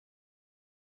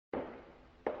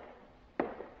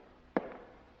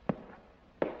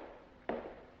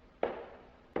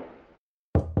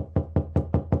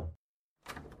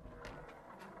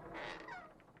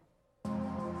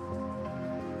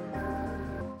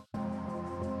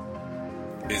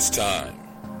It's time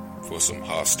for some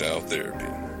hostile therapy.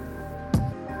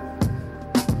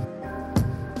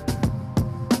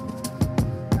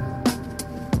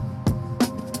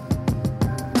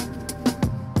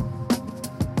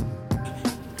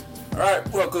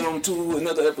 Alright, welcome to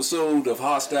another episode of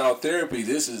Hostile Therapy.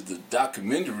 This is the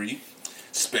documentary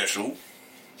special.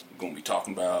 We're going to be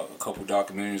talking about a couple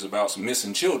documentaries about some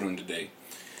missing children today.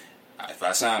 If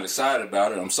I sound excited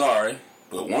about it, I'm sorry,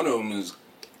 but one of them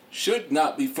should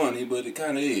not be funny, but it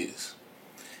kind of is.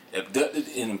 Abducted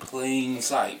in Plain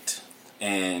Sight.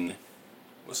 And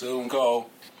what's the other one called?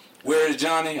 Where is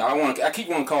Johnny? I keep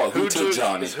wanting to call it Who Took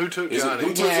Johnny? Who Took Johnny?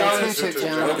 Who Took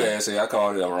Johnny? Okay, I say I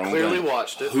called it wrong. Clearly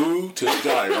watched it. Who Took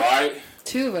Johnny, right?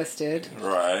 Two of us did.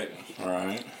 Right.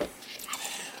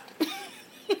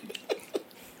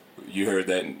 You heard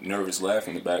that nervous laugh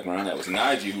in the background. That was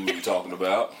Nygee who we were talking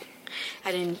about.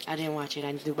 I didn't watch it.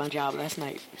 I didn't do my job last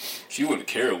night. She went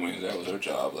to Carowinds. That was her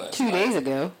job last night. 2 days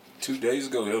ago. 2 days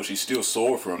ago. Yo, she's still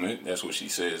sore from it. That's what she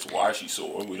says. Why she's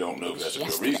sore. We don't know if that's a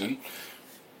good reason.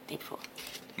 Day before.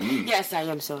 Yes, I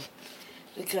am sore.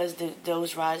 Because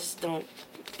those rides don't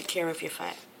care if you're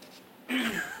fat.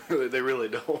 They really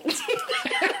don't.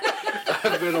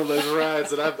 I've been on those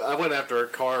rides, and I went after a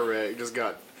car wreck. Just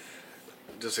got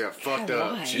fucked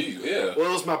up. Why? Gee, yeah. Well,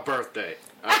 it was my birthday.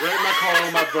 I rented my car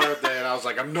on my birthday, and I was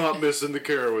like, I'm not missing the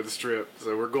Carowinds trip,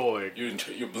 so we're going.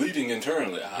 You're bleeding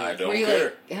internally. I don't Were you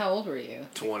care. Like, how old were you?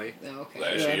 20. Oh, okay.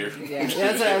 Last year. Yeah,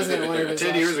 that's what I was going to wonder.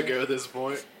 10 years ago at this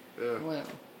point. Yeah. Wow.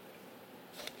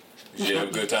 Did you have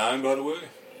a good time, by the way?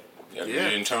 Yeah. Your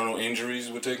internal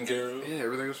injuries were taken care of? Yeah,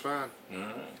 everything was fine.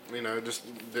 Alright. Just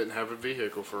didn't have a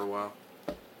vehicle for a while.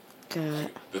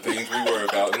 God. The things we worry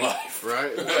about in life.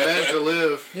 Right? Managed to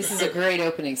live. This is a great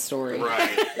opening story.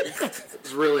 Right.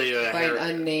 It's really By an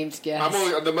unnamed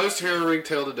guest. the most harrowing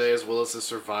tale today is Willis's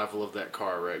survival of that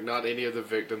car wreck, not any of the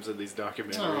victims in these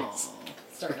documentaries. Oh,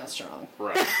 starting out strong.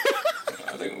 Right.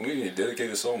 I think we need to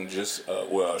dedicate a song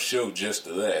a show just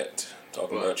to that.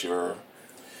 Talking about your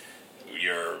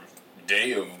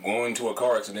day of going to a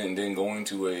car accident and then going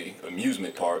to a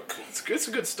amusement park. It's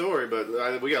a good story,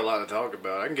 but we got a lot to talk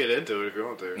about. I can get into it if you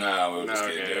want to. Nah, we'll just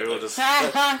get into it. Let's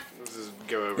just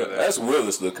go over that. That's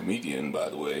Willis, the comedian, by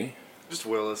the way. Just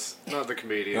Willis, not the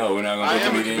comedian. No, we're not going to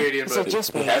do comedian. I am a comedian, So but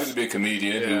just He happens to be a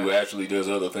comedian Yeah. who actually does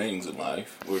other things in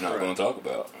life. We're not going to talk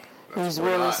about. Who's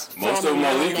Willis? Most of them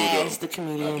are legal, though. As the I'll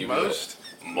comedian. give you Most?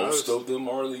 that. Most of them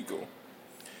are legal.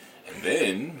 And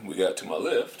then we got to my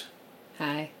left.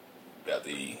 Hi. Got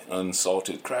the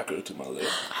unsalted cracker to my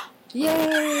left.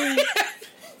 Yay!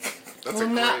 that's I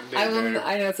name.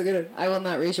 know it's a good one. I will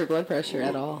not raise your blood pressure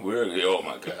at all. Oh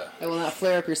my god. I will not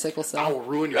flare up your sickle I cell. will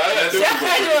ruin your I knew you were going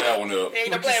to bring that one up. Hey,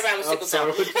 don't play around with sickle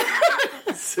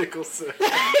cell. sickle cell.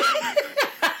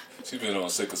 She's been on a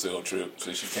sickle cell trip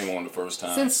since she came on the first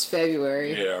time. Since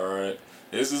February. Yeah, alright.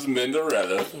 This is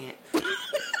Minda.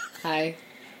 Hi.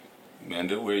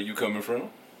 Minda, where are you coming from?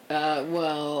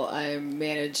 Well, I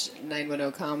manage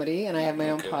 910 Comedy, and I have my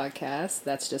own podcast.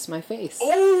 That's just my face.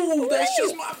 Oh, that's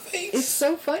just my face. It's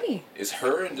so funny. It's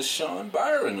her and Deshaun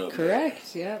Byron up there.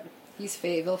 Correct. Yep. He's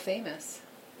Fayetteville famous.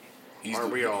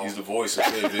 Aren't we all? He's the voice of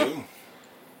Fayetteville.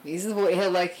 He's the boy.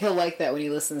 He'll like that when he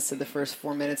listens to the first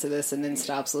 4 minutes of this and then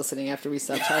stops listening after we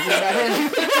stop talking about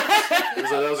him.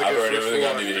 That was a I've good heard everything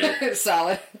I first need to hear.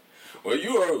 Solid. Well,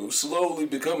 you are slowly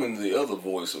becoming the other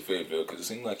voice of Fayetteville because it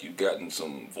seems like you've gotten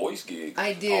some voice gigs.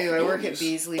 I do. off I work at doing this.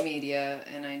 Beasley Media,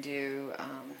 and I do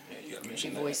You gotta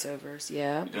mention that. voiceovers.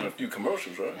 Yeah. You've done a few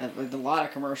commercials, right? I've a lot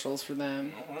of commercials for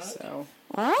them. Alright. So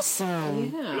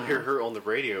Awesome. yeah. You'll hear her on the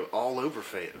radio all over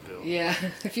Fayetteville. Yeah.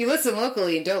 If you listen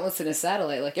locally and don't listen to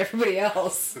satellite like everybody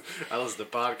else, I listen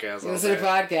to podcasts. you listen to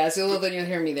podcasts. Then you'll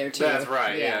hear me there too. That's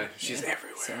right. Yeah, she's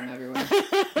everywhere. So I'm everywhere.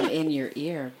 I'm in your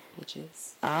ear,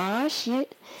 bitches. Oh,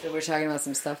 shit. So we're talking about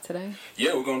some stuff today.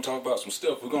 Yeah, we're going to talk about some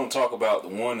stuff. We're going to talk about the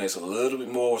one that's a little bit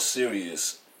more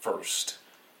serious first.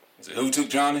 Is it Who Took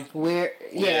Johnny? Where?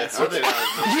 Yeah. I think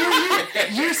I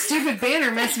Your stupid banner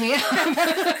messed me up.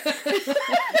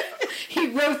 He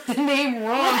wrote the name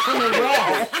wrong on the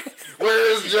wall.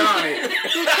 Where is Johnny?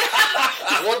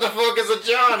 What the fuck is a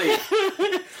Johnny?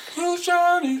 Who's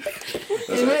Johnny?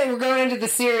 And then we're going into the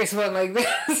serious one like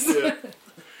this. Yeah.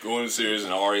 Going serious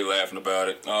and already laughing about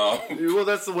it. Well,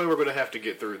 that's the way we're going to have to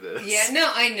get through this. Yeah,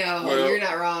 no, I know. Well- You're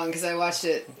not wrong, because I watched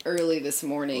it early this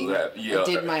morning. I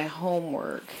did my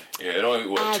homework. Yeah, it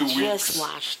only, I 2 weeks? just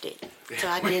watched it. So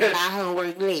I did my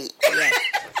homework late.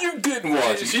 You didn't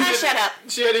watch it. Shut up.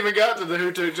 She hadn't even got to the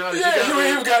Who Took Johnny. Yeah, you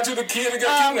ain't even got to the kid that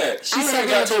got kidnapped. You ain't even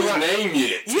got to his name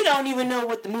yet. You don't even know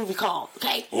what the movie called,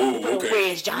 okay? Oh, okay.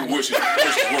 Where's Johnny? Which is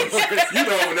worse. You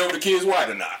don't even know if the kid's white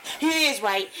or not. He is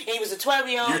white, and he was a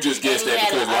 12-year-old. You just guessed that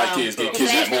because white kids get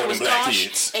kidnapped more than black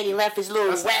kids. And he left his little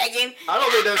wagon. I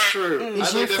don't think that's true. I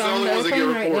think that's the only ones that get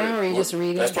right reported. now, or you just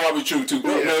reading? That's probably true too.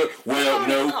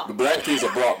 No, the black kids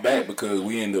are brought back because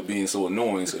we end up being so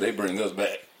annoying, so they bring us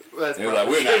back. They're like,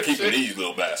 we're not keeping these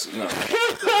little bastards. No.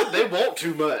 They want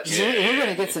too much. We're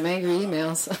gonna get some angry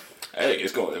emails. Hey,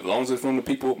 it's going. As long as it's from the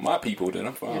people, my people, then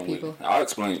I'm fine with it. I'll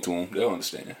explain it to them. They'll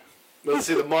understand. Let's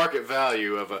see the market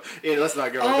value of a. Yeah, let's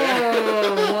not go there.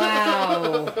 Oh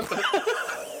wow!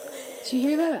 Did you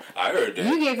hear that? I heard that.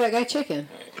 You gave that guy chicken.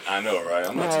 I know, right?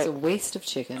 It's a waste of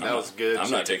chicken. That was good. I'm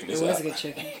not taking this It out. was a good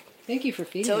chicken. Thank you for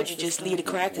feeding Told us you this just time. leave the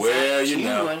crackers Well, out. you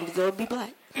know. wanted to go be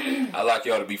black. I like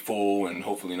y'all to be full and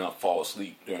hopefully not fall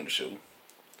asleep during the show.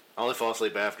 I only fall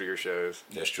asleep after your shows.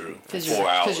 That's true. Because 4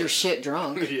 hours. you're shit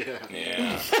drunk. Yeah.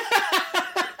 Yeah.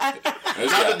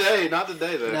 Not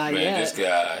today though. Not Man, yet. this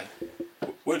guy.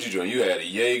 What'd you drink? You had a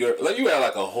Jaeger. Like you had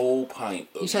like a whole pint.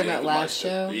 Of You talking about last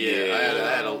show?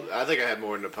 Yeah, I think I had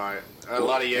more than a pint. I had a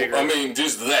lot of Jaeger. I mean,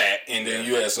 just that, and then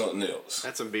you had something else.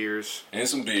 Had some beers. And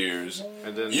some beers.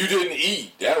 And then You didn't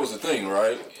eat. That was the thing,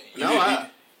 right? You didn't eat.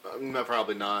 No,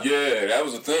 probably not. Yeah, that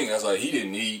was the thing. I was like, he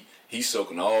didn't eat. He's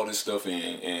soaking all this stuff in,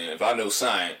 and if I know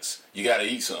science, you got to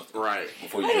eat something, Right.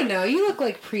 Before you I don't drink. know. You look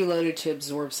like preloaded to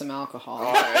absorb some alcohol.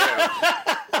 Oh,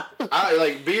 yeah. I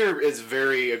like beer is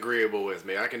very agreeable with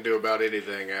me. I can do about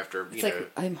anything after It's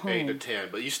like, I'm 8 to home. 10.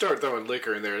 But you start throwing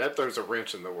liquor in there, that throws a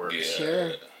wrench in the works. Yeah. Sure.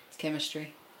 It's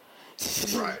chemistry.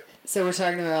 Right. So we're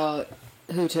talking about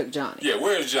who took Johnny. Yeah,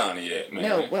 where's Johnny at, man?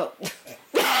 No, well,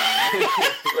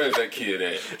 Where's that kid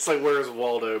at? It's like Where's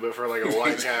Waldo, but for like a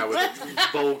white guy with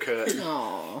a bowl cut.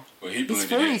 aw. Well, he He's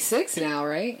blended in. 46 now,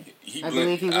 right? He I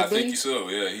believe he would I think be. so.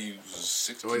 Yeah, he was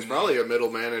 16. Well, he's probably a middle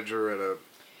manager at a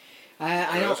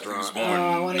I don't. He was restaurant. born Oh,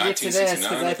 I want to get to this because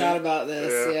 1969, I thought think. about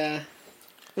this. Yeah. Yeah.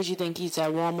 But you think he's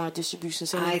at Walmart distribution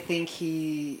center? I think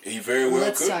he. He very well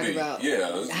Let's could talk be. about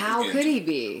How could he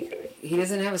be? He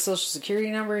doesn't have a social security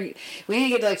number. We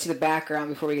need to get to the background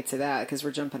before we get to that because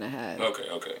we're jumping ahead.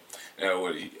 Okay. Now,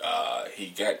 what he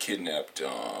got kidnapped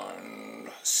on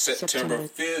September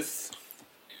 5th,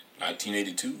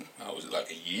 1982. I was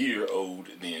like a year old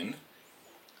then.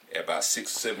 At about 6,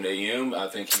 7 a.m., I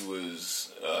think he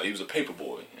was a paper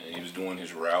boy, and he was doing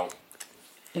his route.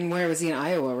 And where was he in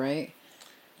Iowa? Right?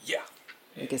 Yeah.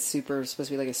 Like supposed to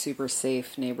be like a super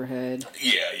safe neighborhood.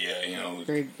 Yeah, you know.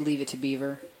 Very Leave It to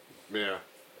Beaver. Yeah.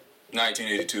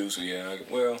 1982, so yeah,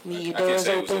 well, Leave I can't doors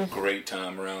say it was a open. great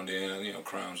time around then. You know,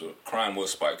 crime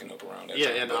was spiking up around that Yeah,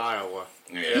 time. in but- Iowa.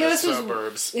 Yeah. The this was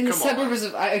suburbs. in the Come on. suburbs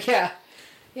of Iowa.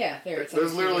 Yeah. There. It's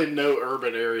There's on literally TV. no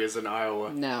urban areas in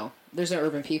Iowa. No. There's no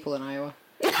urban people in Iowa.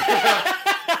 You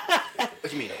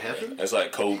mean heaven? That's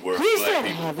like code word Who for black said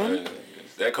people. heaven?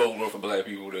 That code word for black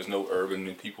people, there's no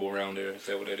urban people around there. Is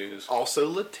that what that is?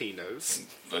 Also Latinos.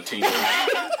 Latino.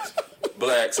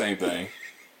 Black, same thing.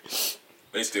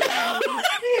 They still.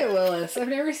 Yeah, Willis. I've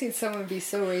never seen someone be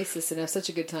so racist and have such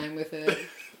a good time with it.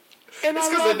 And It's I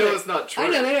because love they know it. it's not true.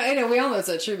 I know. We all know it's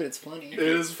not true, but it's funny. It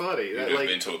is funny. You've That, never like,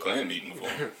 been to a Klan meeting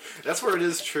before. that's where it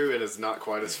is true and it's not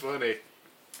quite as funny.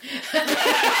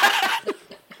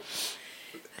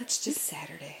 That's just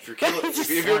Saturday.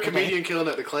 If you're a comedian killing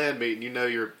at the Klan meeting, you know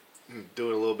you're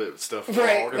doing a little bit of stuff wrong.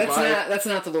 Right. Am I? That's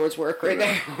not the Lord's work right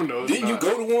there. No, it's Didn't you not.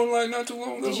 go to one like not too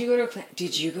long ago? Did you go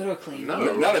to a clean? No.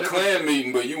 No, not a Klan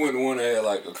meeting, but you went to one that had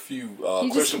like a few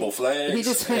just- questionable flags. he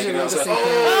just went to hanging the outside. same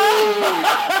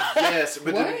Yes,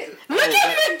 but What?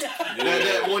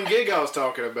 that one gig I was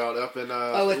talking about up in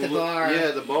at the bar.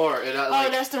 Yeah, the bar, and I Oh,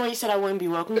 like, that's the one you said I wouldn't be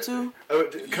welcome to?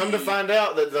 come to find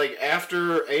out that like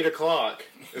after 8:00,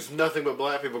 there's nothing but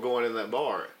black people going in that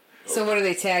bar. So what are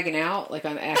they tagging out? Like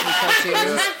on acting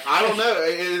cartoons? I don't know.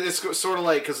 It's sort of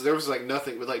like because there was like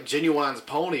nothing, but like Genuine's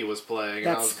Pony was playing,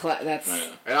 and I was, That's. Yeah.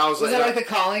 and I was Was like, that like the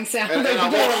calling sound? And Like I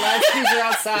people with walked- loudspeaker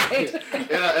outside.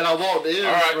 and I walked in.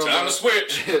 All right, from, time to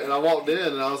switch. And I walked in,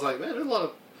 and I was like, man, there's a lot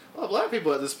of black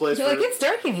people at this place. You're like, for it's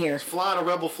dark in here. flying a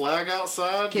rebel flag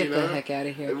outside. Get you know? the heck out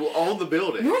of here. On the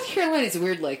building. North Carolina's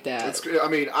weird like that. I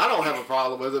mean, I don't have a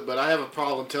problem with it, but I have a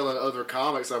problem telling other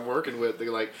comics I'm working with,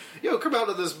 they're like, yo, come out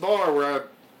to this bar where I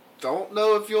don't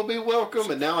know if you'll be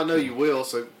welcome, and now I know you will,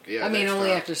 so yeah. I mean, next only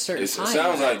time. after a certain It time.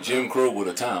 sounds like Jim Crow with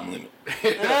a time limit.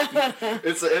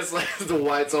 It's like the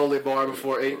whites only bar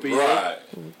before 8 p.m. Right.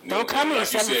 Don't come in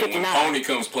like you said, when 7:59. Pony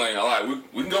comes playing, all right,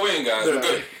 we can go in, guys. We're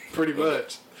good. Pretty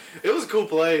much. It was a cool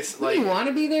place. Do Like you want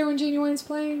to be there when Genuine's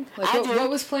playing? Like, I what, do. what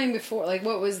was playing before? Like,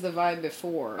 what was the vibe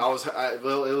before?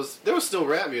 there was still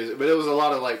rap music, but it was a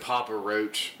lot of like Papa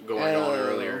Roach going on Oh.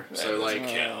 earlier. So That like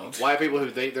doesn't count. white people who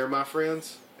think they're my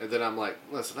friends, And then I'm like,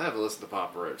 listen, I haven't listened to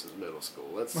Papa Roach since middle school.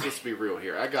 Let's be real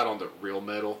here. I got on the real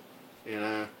metal, you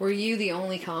know. Were you the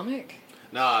only comic?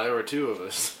 Nah, there were two of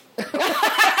us. Me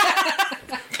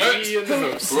and the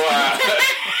host.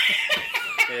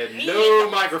 And no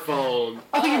microphone.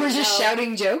 Oh, you were just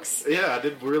shouting jokes? Yeah, I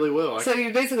did really well. So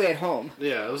you're basically at home.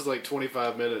 Yeah, it was like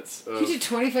 25 minutes. You did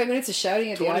 25 minutes of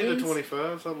shouting at the 20 audience? to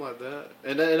 25, something like that.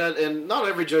 And not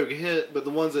every joke hit, but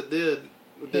the ones that did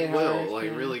well,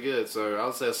 hard, really good. So I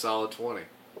would say a solid 20.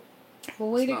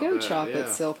 Well, way to not go, bad, Chocolate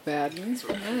yeah. Silk Nice.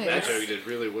 That joke did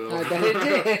really well. I bet it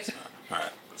did. All right,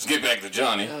 let's get back to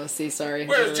Johnny. Oh, sorry.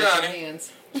 Where's Johnny?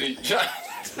 Hands. See,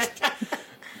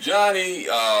 Johnny,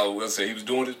 we'll say he was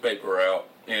doing his paper route,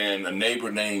 and a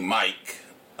neighbor named Mike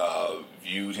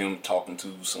viewed him talking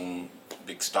to some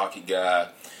big stocky guy.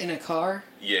 In a car?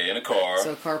 Yeah, in a car.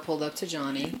 So a car pulled up to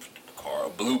Johnny. A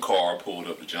blue car pulled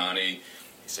up to Johnny.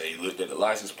 He said he looked at the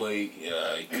license plate.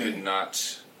 He could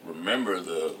not remember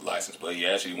the license plate. He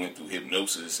actually went through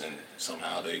hypnosis, and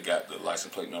somehow they got the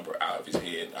license plate number out of his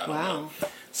head. I don't know.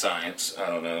 Science. I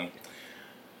don't know.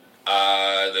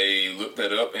 They looked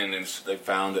that up, and then they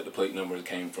found that the plate number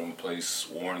came from a place,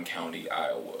 Warren County,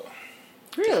 Iowa.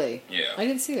 Really? Yeah. I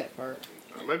didn't see that part.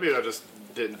 Maybe I just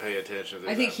didn't pay attention to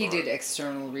I think that he part. did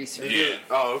external research. Yeah.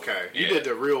 Oh, okay. You did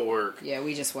the real work. Yeah,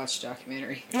 we just watched a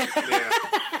documentary. Yeah.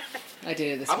 I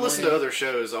did it this I've morning. listened to other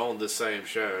shows on the same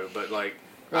show, but like...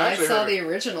 Well, I actually saw heard the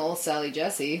original, Sally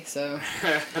Jesse, so...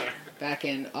 back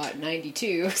in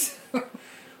 92.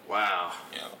 Wow.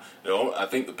 Yeah. I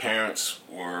think the parents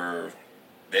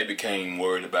they became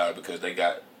worried about it because they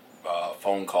got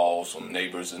phone calls from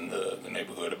neighbors in the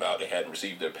neighborhood about they hadn't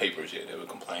received their papers yet. They were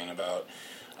complaining about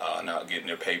not getting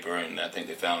their paper, and I think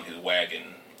they found his wagon.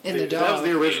 And the That was dog.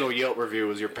 the original Yelp review,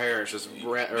 was your parents just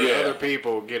other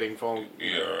people getting phone...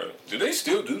 Yeah. Do they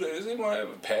still do that? Does anyone have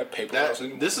a paper routes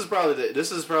anymore? This is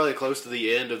probably close to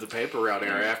the end of the paper route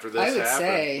era after this I would happened.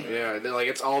 say. Yeah, like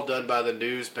it's all done by the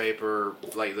newspaper,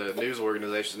 like the news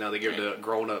organizations now. They give it to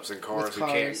grown-ups in cars who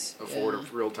can't afford a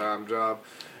real-time job,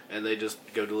 and they just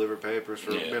go deliver papers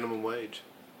for minimum wage.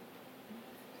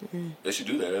 They should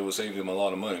do that. It would save them a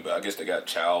lot of money, but I guess they got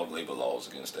child labor laws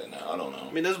against that now. I don't know.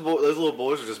 I mean, those little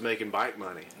boys are just making bike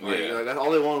money. Like, Yeah. you know, all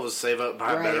they wanted was save up,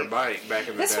 buy a better bike back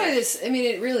in the That's day. why this, I mean,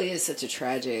 it really is such a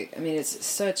tragic, I mean, it's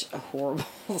such a horrible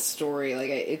story. Like,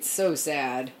 it's so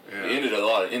sad. Yeah. It ended a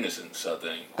lot of innocence, I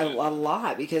think. A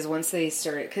lot, because once they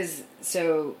started,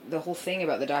 so the whole thing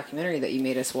about the documentary that you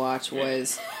made us watch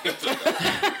was...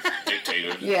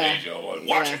 Dictators. Yeah.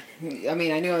 Watch it. I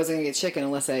mean, I knew I was going to get chicken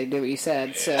unless I did what you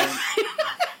said, so...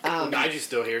 Nigee's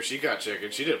still here. She got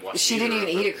chicken. She didn't watch. She didn't even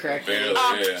eat it correctly.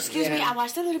 Barely, Excuse me, I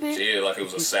watched a little bit. Yeah, like it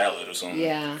was a salad or something.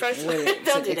 Yeah. First, Really,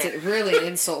 don't do it's that. really an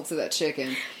insult to that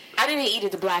chicken. I didn't eat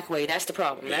it the black way. That's the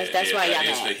problem. That's why y'all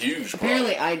It's mad. the huge problem.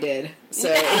 Apparently I did, so...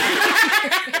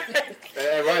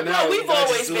 Right now, we've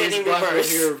always been in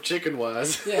reverse. Here,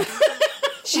 chicken-wise. Yeah.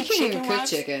 She can't even cook Chicken-wise?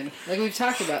 chicken. Like we've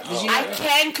talked about. Did you I know?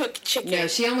 can cook chicken. No,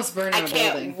 she almost burned I down a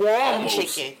can't building. warm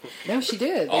Almost. chicken. No, she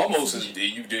did. Almost as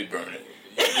you did burn it.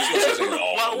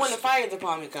 Well, when the fire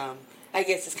department comes, I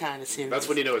guess it's kind of serious. That's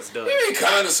when you know it's done. It ain't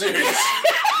kind of serious.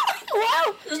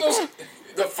 Well, There's no.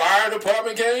 The fire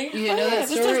department came. You didn't know that it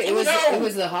was story? just- It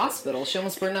was the hospital. She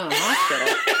almost burned down a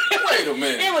hospital. Wait a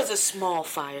minute. it was a small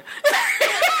fire.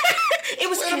 It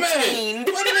was Wait a minute. contained.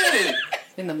 Wait a minute.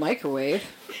 In the microwave.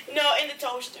 No, in the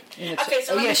toaster. In a Okay,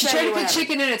 so oh let yeah, me she tell tried you to put what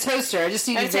chicken in a toaster. I just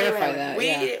need to happened. Let me tell you verify what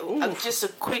that. happened. Yeah. Just a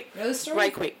quick, Know the story?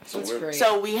 right quick. That's great.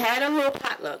 So we had a little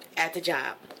potluck at the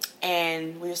job,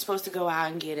 and we were supposed to go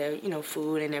out and get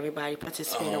food, and everybody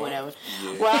participate or whatever.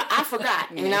 Yeah. Well, I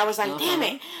forgot, and I was like, damn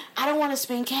it, I don't want to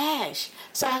spend cash.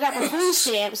 So I got my food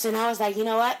stamps, and I was like, you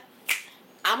know what?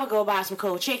 I'm going to go buy some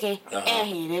cold chicken and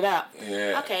heat it up.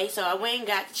 Yeah. Okay, so I went and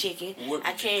got the chicken. What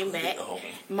I did you came put back. it on?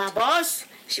 My boss,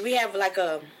 we have like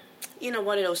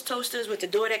one of those toasters with the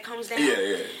door that comes down.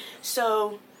 Yeah.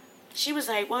 So she was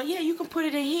like, well, yeah, you can put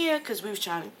it in here because we was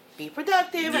trying to be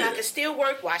productive and I Yeah. could still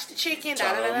work, watch the chicken,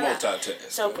 Multitask.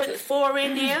 So put the 4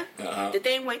 in there. Uh-huh. The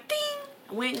thing went ding.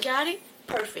 I went and got it.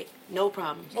 Perfect. No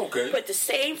problem. Okay. Put the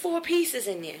same 4 pieces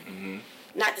in there. Mm-hmm.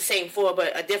 Not the same 4,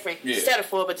 but a different set of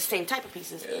 4, but the same type of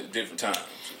pieces. Different times.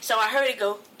 So I heard it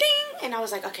go ding, and I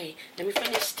was like, okay, let me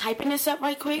finish typing this up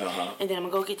right quick, and then I'm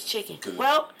going to go get the chicken. Good.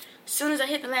 Well, as soon as I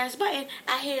hit the last button,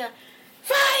 I hear,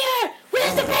 fire!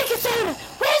 Where's the baking soda?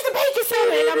 Where's the baking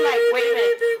soda? And I'm like, wait a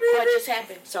minute, what just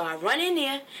happened? So I run in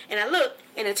there, and I look,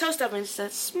 and the toast oven is a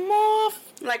small,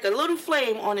 like a little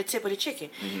flame on the tip of the chicken.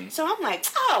 So I'm like,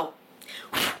 oh.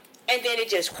 and then it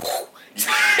just. She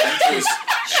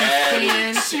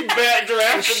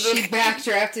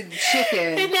backdrafted the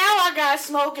chicken. And now I got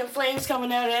smoke and flames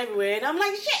coming out everywhere, and I'm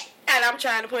like, shit. And I'm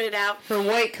trying to put it out. Her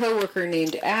white coworker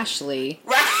named Ashley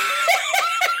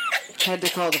had to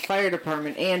call the fire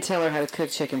department and tell her how to cook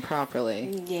chicken properly.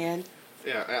 Yeah.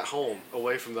 Yeah, at home,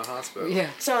 away from the hospital. Yeah.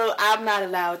 So I'm not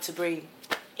allowed to bring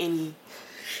any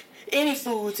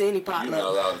food to any potluck. You're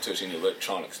not allowed to touch any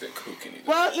electronics that cook anything.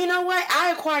 Well, you know what? I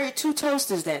acquired 2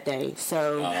 toasters that day,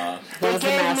 so they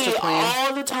gave me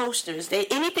all the toasters.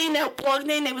 Anything that plugged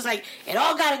in, they was like, it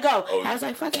all gotta go. I was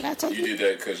like, fuck it, I'll take it. You did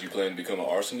that because you plan to become an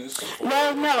arsonist?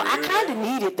 Well, no, I kind of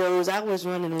needed those. I was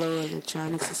running low on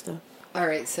electronics and stuff. All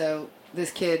right, so this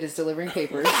kid is delivering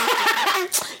papers.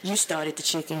 You started the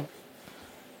chicken.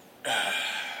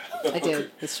 I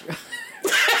did. It's true.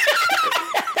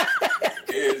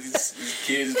 These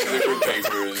kids delivering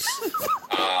papers.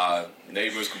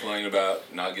 Neighbors complaining about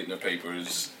not getting their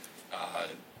papers.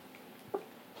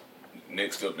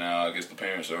 Next up now, I guess the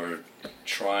parents are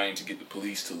trying to get the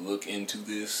police to look into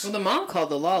this. Well, the mom called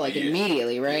the law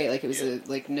immediately, right? Like it was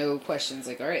no questions.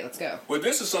 Like, all right, let's go. Well,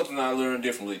 this is something I learned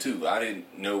differently too. I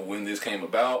didn't know when this came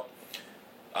about.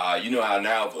 You know how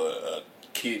now if a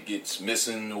kid gets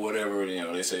missing or whatever,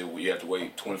 they say you have to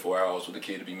wait 24 hours for the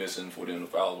kid to be missing for them to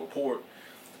file a report.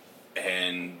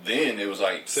 And then it was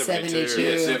like 72.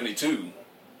 Yeah, 72.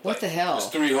 What the hell? It's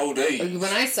 3 whole days.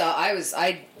 When I saw,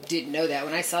 I didn't know that.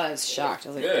 When I saw it, I was shocked.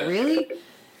 I was like, really?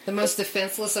 The most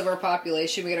defenseless of our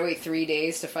population, we gotta wait 3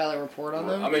 days to file a report on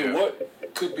them? I mean,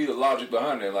 what could be the logic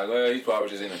behind it? Like, well, he's probably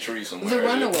just in a tree somewhere. The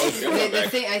runaway. The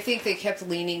thing, I think they kept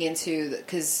leaning into,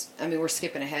 because, we're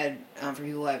skipping ahead for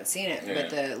people who haven't seen it, but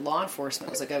the law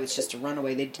enforcement was like, oh, it's just a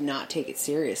runaway. They did not take it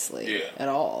seriously at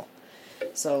all.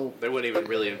 So they wouldn't even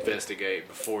really investigate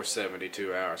before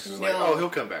 72 hours. It's like, he'll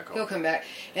come back home. He'll come back.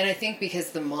 And I think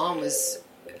because the mom was,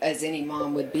 as any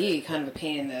mom would be, kind of a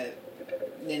pain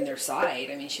in their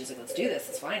side. I mean, she was like, let's do this.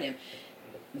 Let's find him.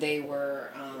 They were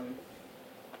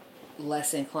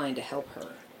less inclined to help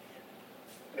her.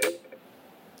 Yeah,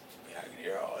 I can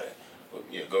hear all that. Well,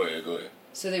 yeah, go ahead.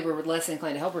 So they were less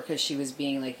inclined to help her because she was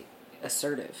being, like,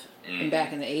 assertive. And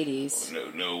back in the 80s.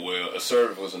 Well,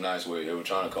 assertive was a nice way. They were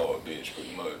trying to call her a bitch,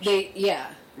 pretty much.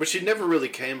 But she never really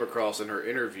came across in her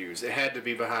interviews. It had to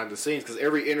be behind the scenes because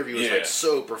every interview was like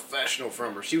so professional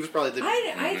from her. She was probably the...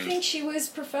 I think she was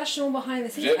professional behind the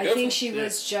scenes. I think she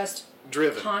was just...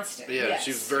 driven. Constant. Yeah, yes.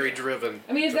 She was very driven.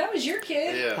 I mean, if that was your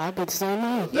kid... Yeah. I would say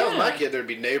no. If that was my kid, there'd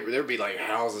be like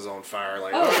houses on fire.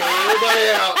 Like, everybody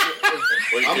out.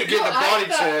 I'm getting a body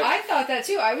check. I thought that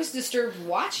too. I was disturbed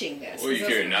watching this. Well, you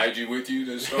carry Nygee with you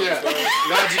to start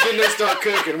Nygee, get in there, start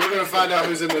cooking. We're going to find out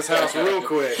who's in this house real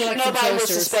quick. Nobody will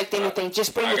suspect anything.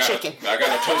 Just bring the chicken. I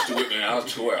got a toaster with me, and I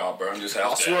swear I'll burn this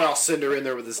house I swear I'll send her in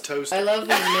there with this toaster. I love the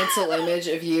mental image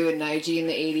of you and Nygee in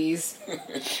the 80s.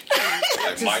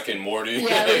 Like Mike and Morty.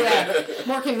 Yeah.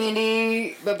 Mark and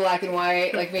Mindy, but black and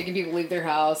white, like making people leave their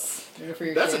house.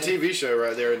 That's a TV show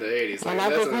right there in the 80s. Like,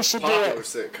 that's a popular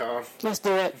sitcom. Let's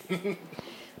do it.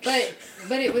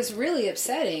 But it was really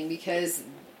upsetting because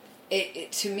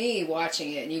it to me,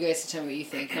 watching it, and you guys can tell me what you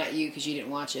think, not you because you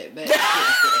didn't watch it, but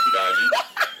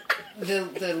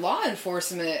the law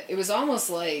enforcement, it was almost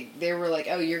like they were like,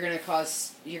 oh, you're gonna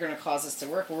cause us to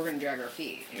work, we're gonna drag our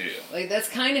feet. Yeah. Like that's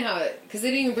kind of how it, because they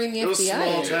didn't even bring the FBI. It was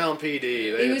small town PD.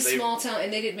 It was small town,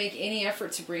 and they didn't make any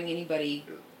effort to bring anybody.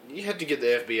 You had to get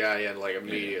the FBI in like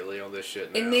immediately on this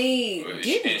shit now. And they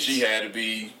didn't. And she had to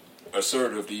be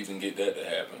assertive to even get that to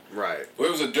happen. Right. Well,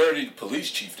 it was a dirty police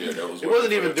chief there that was. It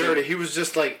wasn't even dirty. He was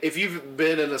just like, if you've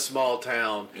been in a small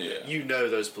town, you know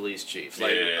those police chiefs.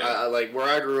 Like, like where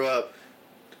I grew up,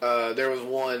 there was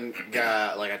one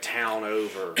guy like a town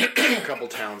over, a couple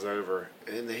towns over,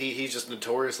 and he's just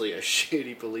notoriously a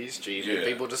shitty police chief. And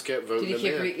people just kept voting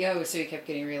him in. So he kept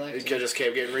getting reelected. He just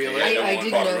kept getting reelected. I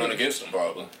did probably run against him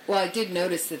probably. Well, I did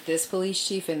notice that this police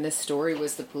chief in this story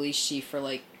was the police chief for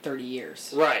like 30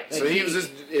 years. Right. Like so he was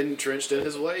just entrenched in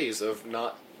his ways of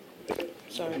not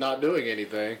doing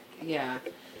anything. Yeah.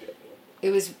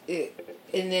 And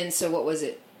then, so what was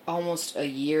it? Almost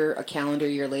a calendar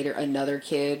year later, another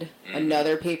kid,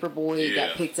 another paper boy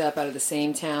got picked up out of the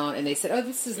same town, and they said, oh,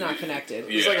 this is not connected.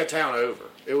 It was like a town over.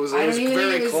 It was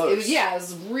very close. It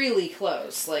was really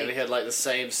close. Like, and they had like the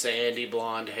same sandy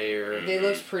blonde hair. They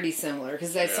looked pretty similar,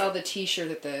 because I saw the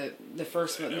t-shirt that the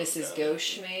first one, Mrs.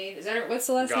 Gosch made. Is that her, what's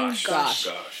the last name? Gosch.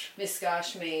 Miss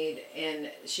Gosch made,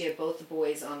 and she had both the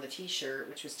boys on the t-shirt,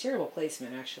 which was terrible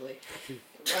placement, actually.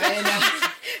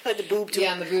 Like the boob too.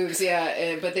 Yeah, on the boobs,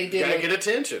 but they did. Gotta get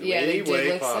attention. Yeah, any they did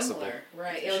way look possible. Similar.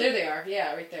 Right. Oh, there they are.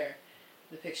 Yeah, right there.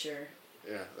 The picture.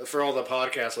 Yeah, for all the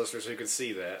podcast listeners who can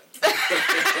see that.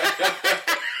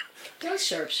 Don't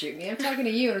sharpshoot me. I'm talking to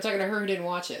you, and I'm talking to her who didn't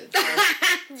watch it.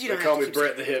 So. They call me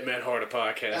Brett the Hitman Hard of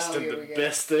Podcast, and the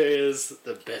best there is,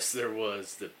 the best there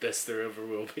was, the best there ever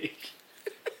will be.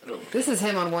 This is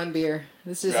him on one beer.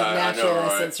 This is natural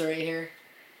essence right here.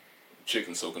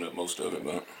 Chicken soaking up most of it,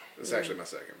 but it's actually my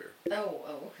second beer. Oh,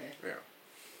 okay. Yeah.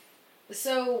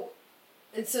 So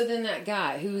then that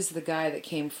guy, who's the guy that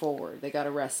came forward? They got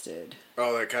arrested.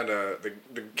 Oh, that kind of the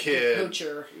kid, the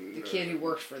poacher, the kid who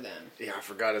worked for them. Yeah, I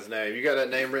forgot his name. You got that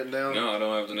name written down? No, I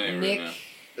don't have the name written down.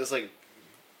 It's like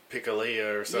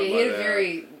Picolia or something. Yeah, he had like a that.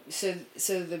 very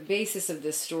so the basis of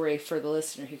this story for the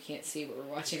listener who can't see what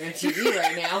we're watching on TV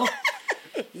right now.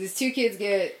 These two kids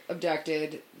get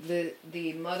abducted.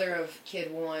 The mother of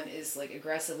kid one is like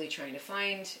aggressively trying to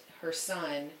find her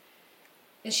son.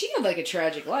 And she had like a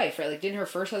tragic life, right? Like, didn't her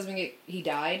first husband he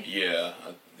died? Yeah.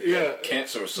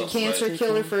 Cancer or something. Cancer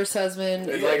killed her first husband.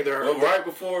 It's like right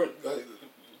before,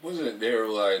 wasn't it? They were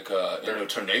like in a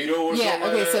tornado or something. Yeah.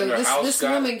 Okay. So this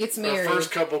woman gets married. Her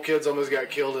first couple kids almost got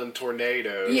killed in a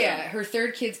tornado. Yeah. Her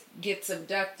third kid gets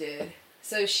abducted.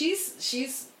 So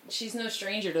she's no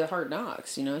stranger to hard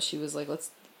knocks. You know, she was like,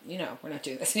 we're not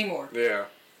doing this anymore. Yeah.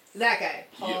 That guy,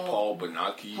 Paul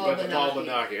Benaki. Paul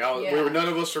Benaki. None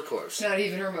of us are close. Not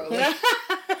even remotely.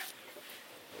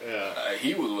 Yeah.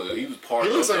 He was part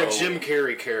of. He looks like a Jim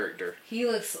Carrey character. He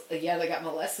looks. Yeah, they got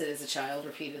molested as a child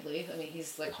repeatedly. I mean,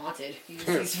 he's like haunted. You can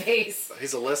see his face.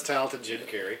 He's a less talented Jim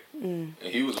Carrey. And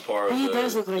he was a part of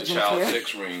the child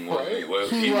sex ring.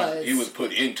 He was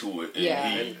put into it.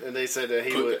 And they said that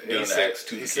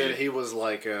he said he was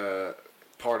like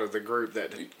part of the group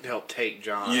that helped take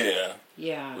John. Yeah.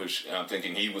 Yeah. Which I'm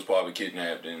thinking he was probably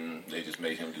kidnapped, and they just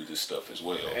made him do this stuff as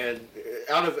well. And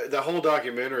out of the whole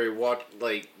documentary, he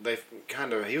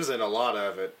was in a lot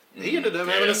of it. He ended up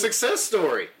having a success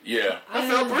story. Yeah. I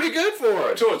felt pretty good for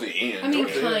him. Towards the end. I mean,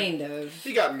 kind of.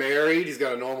 He got married. He's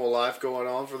got a normal life going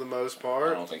on for the most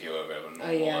part. I don't think he'll ever have a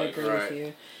normal life. I agree with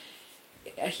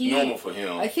you. Normal for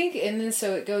him. I think, and then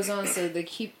so it goes on, so they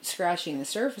keep scratching the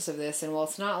surface of this, and while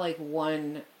it's not like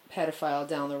one pedophile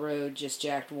down the road just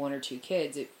jacked one or two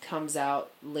kids, it comes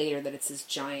out later that it's this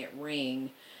giant ring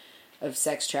of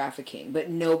sex trafficking, but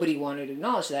nobody wanted to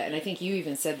acknowledge that. And I think you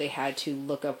even said they had to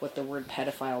look up what the word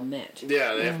pedophile meant.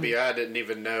 Yeah, the FBI didn't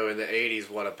even know in the 80s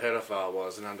what a pedophile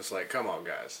was, and I'm just like, come on,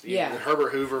 guys. Yeah.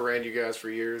 Herbert Hoover ran you guys for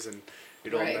years, and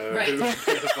you don't know who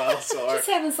pedophiles are. Just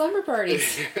having slumber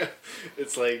parties.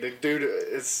 It's like, the dude,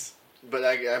 but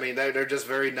I mean, they're just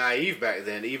very naive back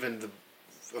then, even the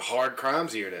hard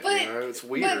crimes unit, it's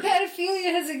weird. But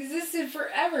pedophilia has existed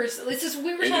forever. So it's just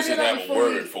we were talking about before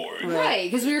word for it,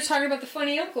 right? Because we were talking about the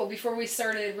funny uncle before we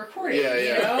started recording. Yeah.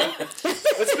 You know?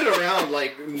 It's been around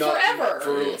like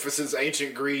forever for since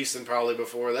ancient Greece and probably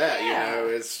before that. Yeah. You know,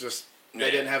 it's just they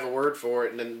didn't have a word for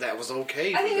it, and then that was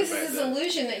okay. I think this is this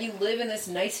illusion that you live in this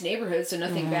nice neighborhood, so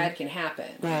nothing bad can happen.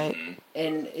 Right.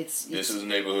 And this is a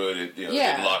neighborhood. They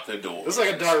lock their doors. It's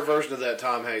like a dark version of that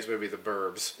Tom Hanks movie, The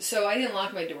Burbs. So I didn't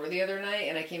lock my door the other night,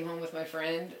 and I came home with my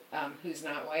friend, who's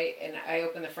not white, and I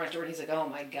opened the front door, and he's like, "Oh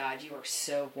my God, you are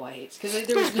so white." Because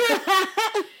there was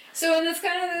so, and that's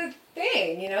kind of the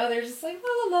thing, you know. They're just like,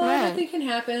 la la la, nothing can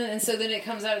happen, and so then it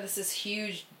comes out of this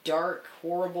huge, dark,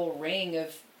 horrible ring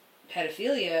of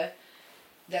pedophilia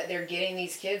that they're getting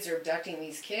these kids or abducting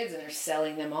these kids and they're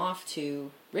selling them off to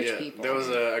rich people. There was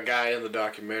a guy in the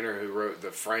documentary who wrote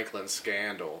the Franklin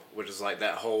Scandal, which is like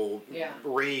that whole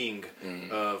ring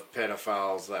of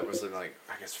pedophiles that was in, like,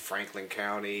 I guess Franklin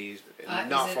County,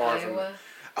 not far from.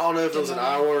 I don't know if it was in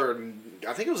Iowa or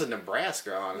I think it was in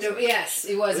Nebraska, honestly. No, yes,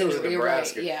 it was. It was in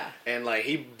Nebraska. Right, yeah. And like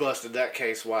he busted that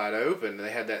case wide open.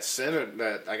 They had that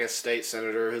state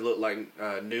senator who looked like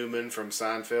Newman from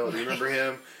Seinfeld. Do you remember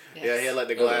him? Yes. Yeah, he had like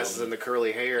the glasses and the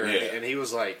curly hair, and he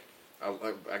was like,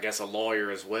 I guess a lawyer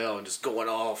as well, and just going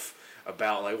off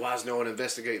about like, why is no one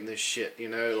investigating this shit? You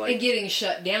know, like, and getting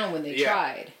shut down when they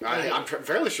tried. I'm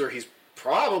fairly sure he's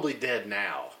probably dead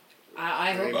now.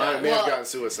 I hope he may have gotten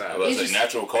suicide. Was it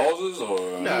natural causes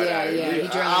or? No, he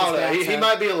drowned his bathtub. He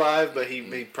might be alive, but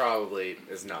he probably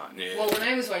is not. Yeah. Well, when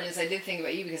I was watching this, I did think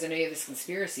about you because I know you have this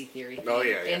conspiracy theory thing. Oh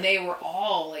yeah. And they were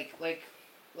all like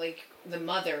the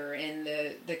mother and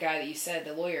the guy that you said,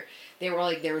 the lawyer. They were all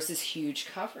like, there was this huge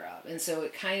cover up, and so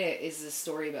it kind of is a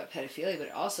story about pedophilia, but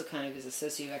it also kind of is a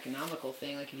socioeconomical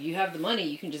thing. Like if you have the money,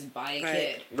 you can just buy a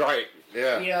kid. Right.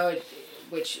 Yeah. You know.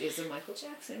 Which is a Michael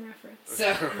Jackson reference.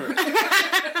 So,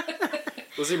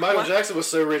 well, see, Michael Jackson was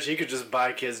so rich he could just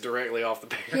buy kids directly off the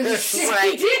parents.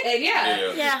 He did,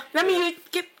 yeah. Let me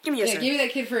give me a give me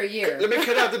that kid for a year. Let me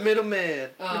cut out the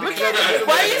middleman. Why are you saying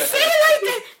it like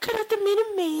that? Cut out the middleman.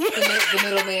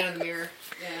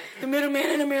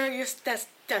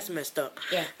 That's messed up.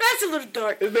 Yeah. That's a little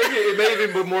dark. It may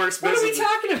even be more expensive. What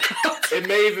are we talking about? It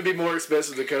may even be more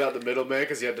expensive to cut out the middleman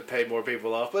because you have to pay more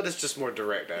people off, but it's just more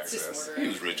direct access. He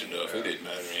was rich enough. It didn't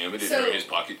matter to him. It didn't hurt his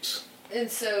pockets.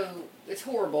 And so it's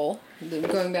horrible.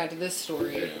 Going back to this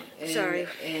story. Yeah. And, Sorry.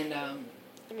 And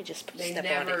let me just they step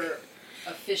never on it.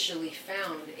 officially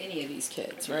found any of these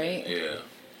kids, right? Yeah.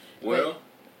 Well,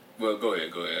 go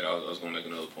ahead. I was going to make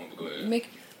another point, but go ahead.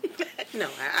 No,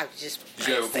 I was just. Did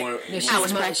you have a point?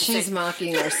 No, she's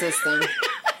mocking our system.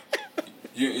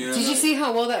 Did you see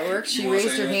how well that worked? She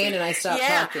raised her hand and I stopped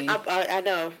talking. I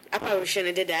know. I probably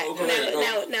shouldn't have did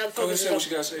that. Now the focus say what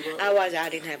you got to say about it. I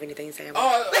didn't have anything to say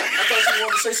about it. I thought you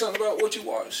wanted to say something about what you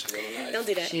watched. Don't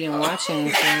do that. She didn't watch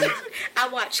anything. I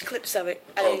watched clips of it.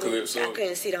 Clips. I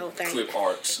couldn't see the whole thing. Clip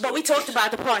arts. But we talked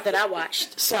about the part that I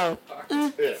watched, so.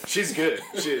 Yeah, she's good.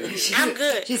 I'm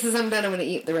good. She says, I'm done. I'm going to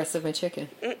eat the rest of my chicken.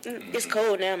 It's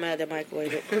cold now. I'm going to have to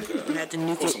microwave it. I have to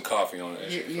nuke Put it. some coffee on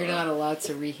it. You're not allowed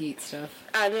to reheat stuff.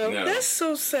 I know. No. That's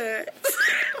so sad.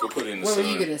 Go put it in the What sun.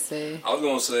 were you going to say? I was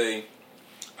going to say,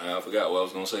 I forgot what I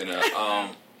was going to say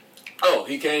now.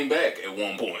 He came back at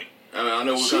one point. I mean, I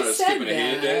know we're kind of skipping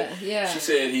ahead there. Yeah. She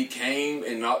said he came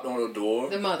and knocked on her door.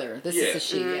 The mother. This is the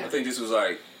she, yeah. I think this was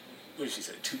like, what did she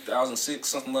say, 2006,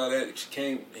 something like that.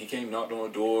 He came, knocked on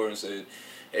her door and said,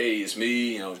 hey, it's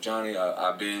me, Johnny.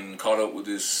 I've been caught up with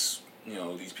this,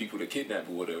 these people that kidnapped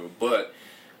or whatever, but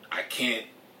I can't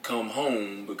come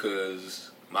home because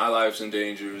my life's in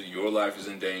danger, your life is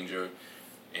in danger.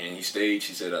 And he stayed,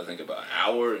 she said, I think about an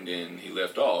hour, and then he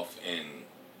left off, and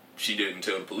she didn't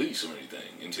tell the police or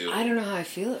anything until... I don't know how I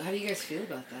feel. How do you guys feel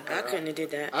about that? I couldn't have did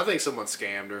that. I think someone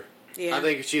scammed her. Yeah. I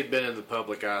think she had been in the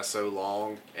public eye so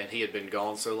long, and he had been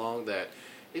gone so long, that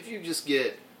if you just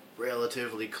get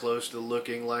relatively close to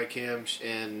looking like him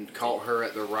and caught her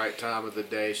at the right time of the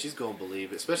day, she's going to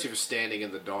believe it, especially if you're standing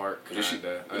in the dark. Did she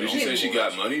say she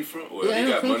got money from? Well, yeah,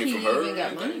 he got money he from her. Even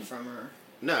got money from her.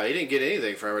 No, he didn't get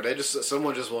anything from her.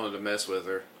 Someone just wanted to mess with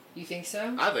her. You think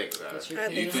so? I think so.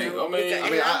 You think?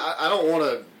 I don't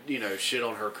want to, shit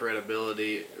on her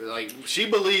credibility. Like, she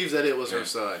believes that it was her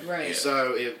son. Right. Yeah.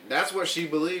 So if that's what she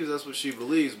believes, that's what she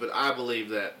believes. But I believe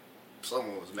that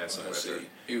someone was messing with her.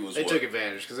 They took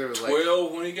advantage because there was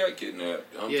 12 when he got kidnapped.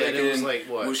 And it was like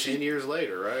 10 years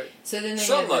later, right? So then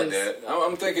something like that.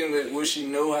 I'm thinking that would she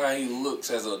know how he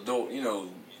looks as an adult?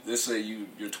 Let's say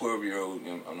you're 12-year-old.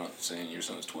 I'm not saying your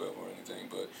son's 12 or anything,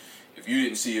 but if you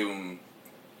didn't see him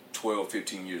 12,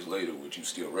 15 years later, would you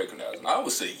still recognize him? I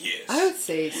would say yes. I would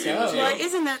say so. Well,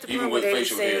 isn't that the part where they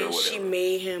say she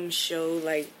made him show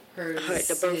the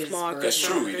birthmark? That's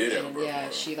true. He did have a birthmark.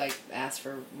 Yeah, she asked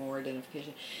for more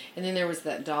identification, and then there was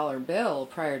that dollar bill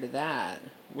prior to that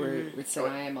where it said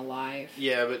 "I am alive."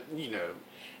 Yeah, but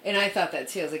And I thought that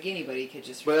too. I was like, anybody could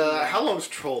just. But how long's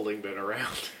trolling been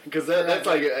around? Because that's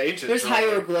like ancient. There's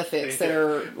hieroglyphics that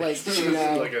are like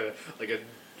like a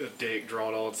dick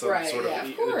drawn on some sort of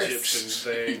Egyptian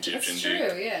thing. Egyptian That's dick.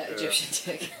 true. Yeah,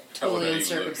 Egyptian dick. Totally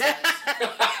uncircumcised.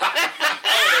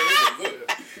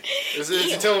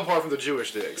 It's telling apart from the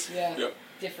Jewish dicks. Yeah. Yep.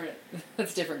 Different.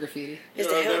 That's different graffiti. I've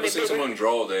never seen someone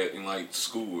draw that in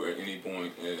school at any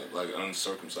point, like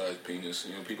uncircumcised penis.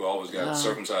 People always got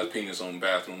circumcised penis on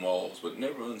bathroom walls, but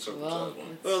never uncircumcised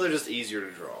one. Well, they're just easier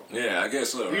to draw. Yeah, I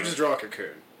guess so. You just draw a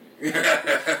cocoon.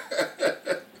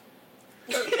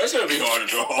 That's gonna be hard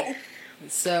to draw.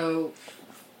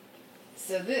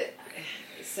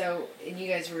 And you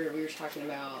guys we were talking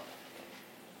about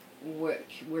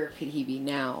where could he be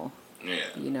now?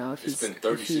 Yeah. If it's been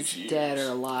 36 years. Dead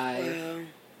or alive. Yeah.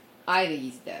 I think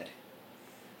he's dead.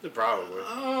 Probably.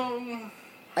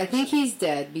 I think he's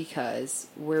dead because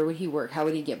where would he work? How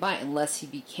would he get by unless he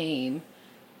became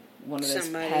one of those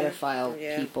pedophile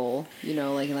people?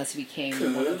 Unless he became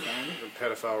one of them. A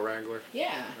pedophile wrangler.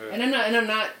 Yeah. And I'm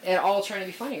not at all trying to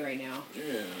be funny right now.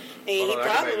 Yeah. And he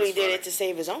probably did it to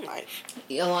save his own life.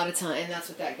 A lot of time, and that's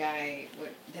what that guy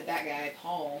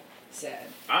Paul said.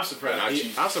 I'm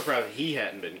surprised he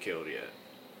hadn't been killed yet.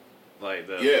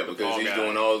 Because he's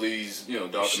doing all these,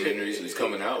 documentaries he's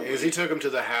coming out with. Because he took him to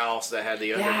the house that had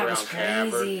the underground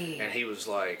cavern, and he was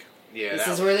like, this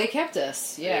is where they kept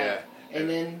us. Yeah. And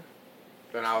then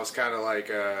I was kind of like,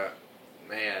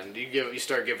 man, you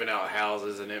start giving out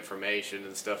houses and information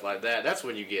and stuff like that. That's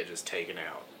when you get just taken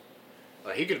out.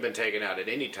 Like, he could have been taken out at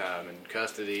any time in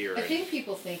custody or. I think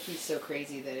people think he's so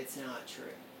crazy that it's not true.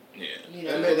 Yeah.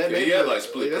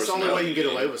 That's the only way you get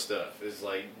away with stuff is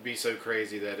be so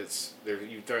crazy that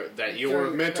your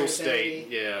mental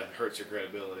state hurts your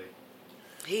credibility.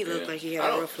 He looked like he had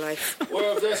a rough life.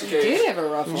 Well, if that's the case, he did have a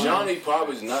rough life. Johnny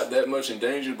probably is not that much in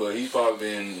danger, but he's probably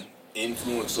been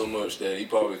influenced so much that he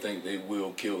probably think they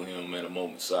will kill him at a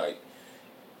moment's sight.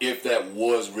 If that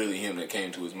was really him that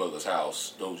came to his mother's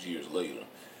house those years later,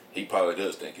 he probably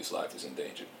does think his life is in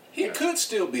danger. He could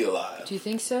still be alive. Do you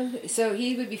think so? So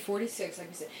he would be 46, like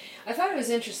you said. I thought it was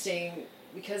interesting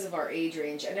because of our age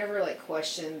range. I never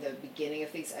questioned the beginning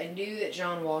of things. I knew that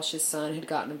John Walsh's son had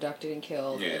gotten abducted and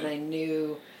killed, and I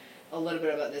knew a little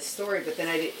bit about this story. But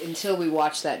then until we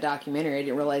watched that documentary, I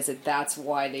didn't realize that that's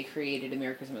why they created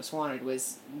America's Most Wanted.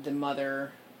 Was the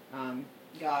mother,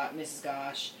 Mrs.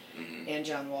 Gosch, and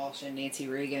John Walsh and Nancy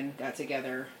Reagan got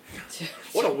together.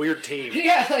 What a weird team.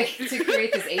 Yeah, to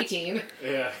create this A-team.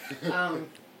 Yeah.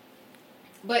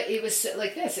 But it was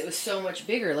like this. It was so much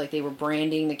bigger. They were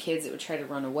branding the kids that would try to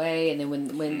run away, and then when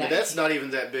that. But that's not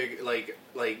even that big, like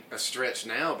a stretch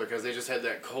now, because they just had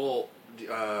that cult.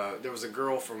 There was a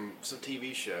girl from some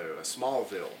TV show,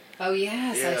 Smallville. Oh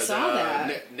yes, I saw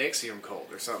that Nexium cult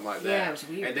or something like that. Yeah, it was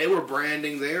weird. And they were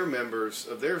branding their members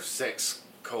of their sex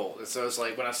cult, and so it's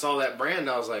like when I saw that brand,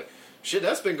 I was like, shit,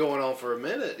 that's been going on for a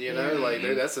minute, you know?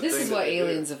 That's the thing. This is what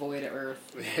aliens avoid at Earth.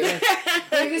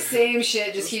 The same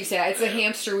shit just keeps happening. It's a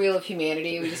hamster wheel of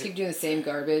humanity. We just keep doing the same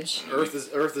garbage. Earth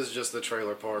is just the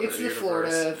trailer park of the universe. It's the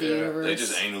Florida of the universe. They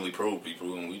just anally probe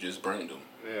people, and we just brand them.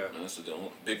 Yeah. That's the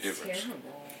big difference. It's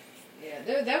terrible.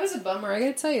 Yeah, that was a bummer. I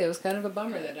gotta tell you, it was kind of a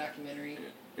bummer, that documentary.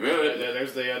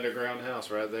 There's the underground house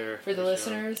right there. For the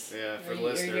listeners? Yeah, for the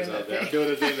listeners out there. I'm doing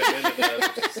the thing that Minda does,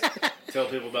 which is tell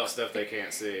people about stuff they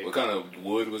can't see. What kind of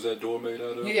wood was that door made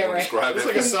out of? Yeah, right. It's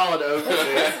like a solid oak.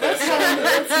 Let's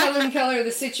tell them the color of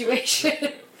the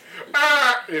situation.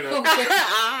 You know.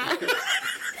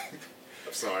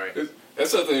 I'm sorry.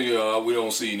 That's something we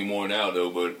don't see anymore now, though,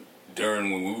 but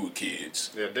during when we were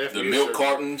kids. Yeah, definitely. The milk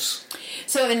cartons.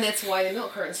 So, and that's why the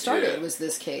milk carton started, was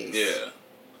this case. Yeah.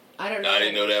 I don't know. I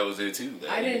didn't know that was it too.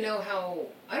 I don't know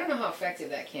how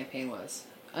effective that campaign was.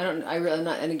 I really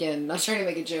not, and again, not trying to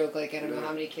make a joke. I don't know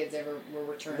how many kids ever were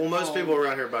returned. Well, most people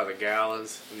around here buy the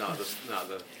gallons, not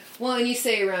the. Well, and you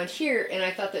say around here, and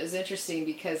I thought that was interesting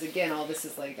because again, all this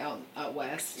is out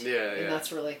west. Yeah, and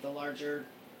that's where the larger.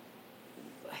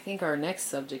 I think our next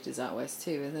subject is out west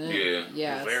too, isn't it?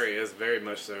 Yeah. It's very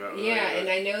much so. And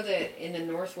I know that in the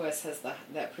Northwest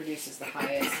that produces the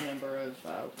highest number of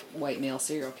white male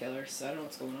serial killers. So I don't know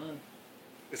what's going on.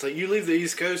 It's like you leave the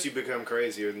East Coast, you become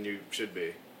crazier than you should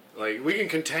be. We can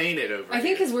contain it over. I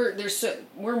think because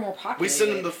we're more populated. We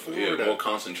send them to Florida. Yeah, more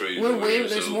concentrated.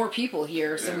 There's more people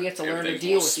here, so we have to learn to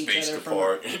deal with each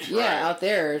other. Out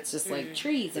there it's just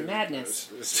trees and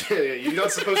madness. You're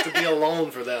not supposed to be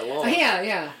alone for that long.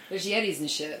 Yeah. There's Yetis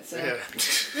and shit. So. Yeah.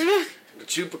 The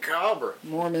chupacabra.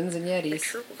 Mormons and Yetis.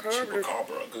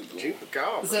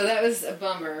 Chupacabra. So that was a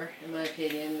bummer, in my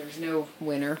opinion. There was no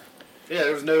winner. Yeah,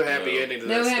 there was no happy ending to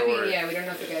that story. Yeah, we don't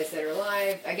know if the guys that are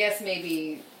alive. I guess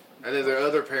maybe. And then there are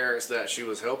other parents that she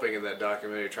was helping in that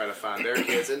documentary try to find their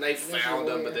kids, and they found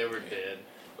them, but they were dead.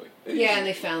 Yeah, and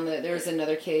they found that there was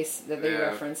another case that they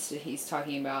referenced. He's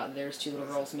talking about there's 2 little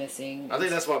girls missing. I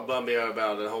think that's what bummed me out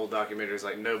about the whole documentary is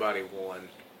nobody won.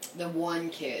 The one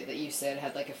kid that you said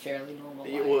had a fairly normal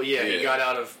life. Well, he got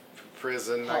out of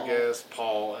prison, Paul. I guess,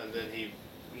 Paul, and then he,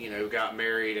 got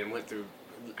married and went through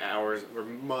hours or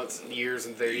months, years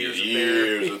and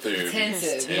years of therapy.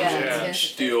 Intensive.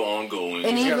 Still ongoing.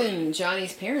 And even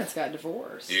Johnny's parents got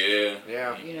divorced. Yeah.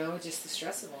 Just the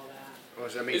stress of all that.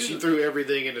 Well, she threw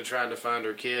everything into trying to find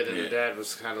her kid, and the dad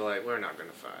was kind of like, "We're not going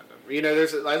to find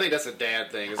him." I think that's a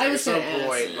dad thing. At some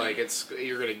point,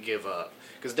 you're going to give up.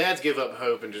 Because dads give up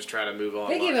hope and just try to move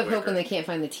on. They give up hope when they can't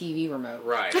find the TV remote.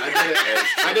 Right.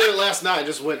 I did it last night and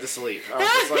just went to sleep. I was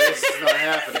just like, this is not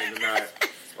happening tonight.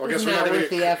 Or I guess we're not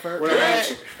worth the effort. We're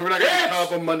not going to come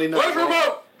up on Monday night. Where's the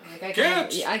remote?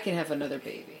 I can have another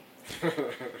baby.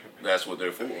 That's what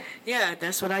they're for. Yeah,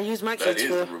 that's what I use my kids for.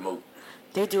 That is the remote.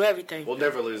 They do everything. We'll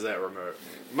never lose that remote.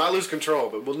 Might lose control,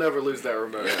 but we'll never lose that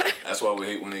remote. Yeah, that's why we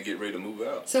hate when they get ready to move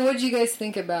out. So what did you guys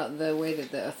think about the way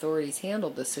that the authorities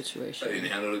handled this situation? They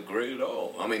didn't handle it great at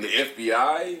all. I mean, the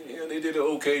FBI, they did an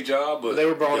okay job, but they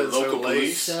were brought in local so late.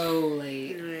 police. So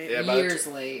late. Yeah, years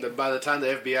late. By the time the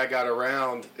FBI got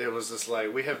around, it was just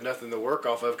we have nothing to work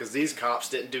off of because these cops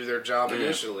didn't do their job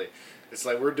initially. It's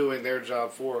we're doing their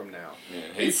job for them now.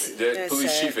 Yeah, that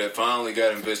police chief had finally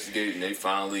got investigated, and they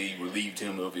finally relieved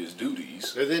him of his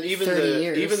duties. And then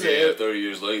 30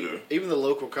 years later, even the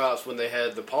local cops, when they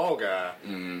had the Paul guy,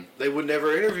 they would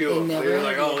never interview him. They were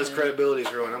like, "Oh, his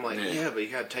credibility's ruined." I'm like, "Yeah, but you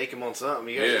got to take him on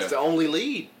something. It's the only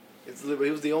lead. He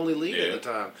was the only lead at the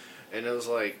time." And it was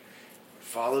like,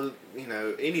 follow,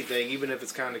 anything, even if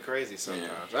it's kind of crazy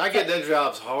sometimes. I get that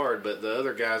job's hard, but the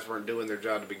other guys weren't doing their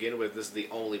job to begin with. This is the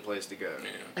only place to go. Yeah.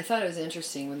 I thought it was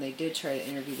interesting when they did try to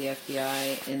interview the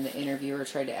FBI, and the interviewer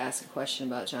tried to ask a question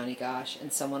about Johnny Gosch,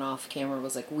 and someone off camera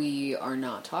was like, "We are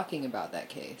not talking about that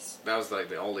case." That was like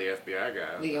the only FBI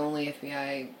guy. The only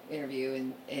FBI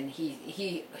interview, and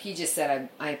he just said,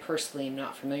 I personally am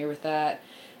not familiar with that.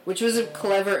 Which was a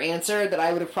clever answer that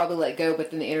I would have probably let go,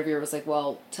 but then the interviewer was like,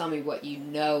 well, tell me what you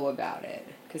know about it.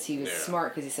 Because he was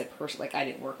smart, because he said, I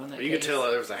didn't work on that case. You could tell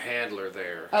there was a handler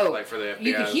there. Oh, like for the FBI.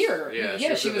 You could hear.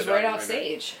 Yeah, she was right off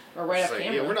stage. Or right off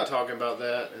camera. Yeah, we're not talking about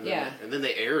that. And then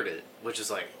they aired it, which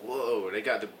is like, whoa, they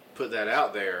got to put that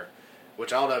out there.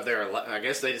 Which I don't know if they're, I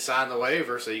guess they signed the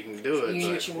waiver so you can do it. You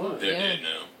do what you want. They're dead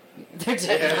now. They're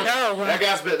dead now.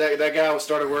 That guy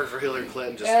started working for Hillary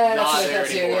Clinton, just not there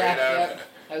anymore, Yep.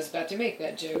 I was about to make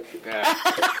that joke. Yeah.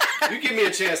 You give me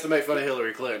a chance to make fun of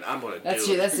Hillary Clinton, I'm going to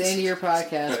do it. That's the end of your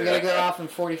podcast. We got to go off in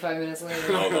 45 minutes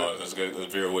later. No, let's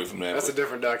veer away from that. That's a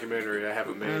different documentary I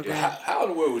haven't made yet. How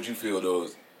in the world would you feel, though,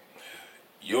 if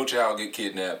your child get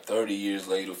kidnapped 30 years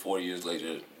later, 40 years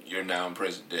later, you're now in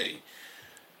present day,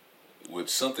 with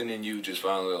something in you just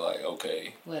finally like,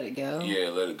 okay. Let it go? Yeah,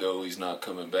 let it go. He's not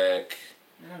coming back.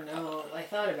 I don't know. I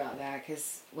thought about that,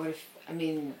 because what if,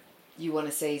 you want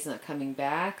to say he's not coming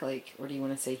back, or do you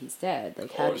want to say he's dead?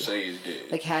 Say he's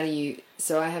dead. How do you?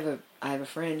 So I have a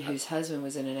friend whose husband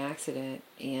was in an accident,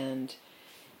 and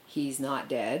he's not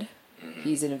dead. Mm-hmm.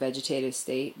 He's in a vegetative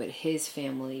state, but his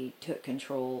family took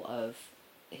control of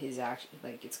his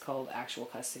it's called actual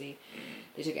custody. Mm-hmm.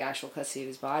 They took actual custody of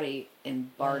his body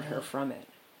and barred her from it.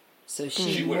 So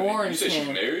she mourns him. You said she's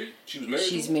married? She was married.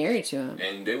 She's married to him,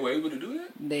 and they were able to do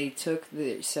that. They took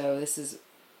so this is.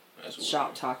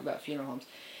 Shop talk about funeral homes,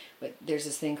 but there's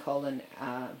this thing called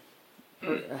a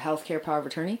healthcare power of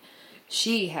attorney.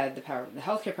 She had the power. The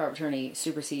healthcare power of attorney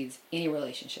supersedes any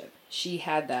relationship. She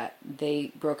had that.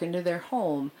 They broke into their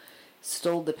home,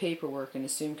 stole the paperwork, and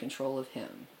assumed control of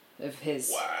him, of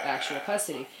his actual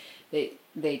custody.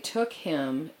 They took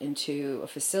him into a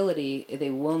facility.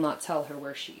 They will not tell her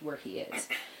where he is.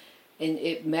 And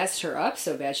it messed her up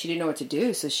so bad she didn't know what to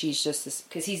do. So she's just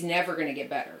because he's never going to get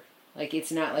better.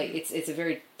 It's not it's a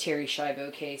very Terry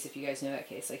Schiavo case, if you guys know that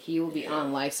case. He will be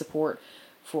on life support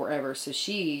forever. So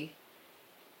she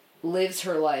lives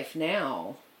her life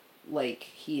now like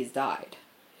he has died.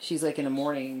 She's in a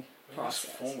mourning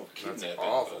process. Form of kidnapping. That's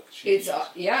awful.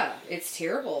 It's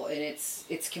terrible, and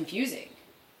it's confusing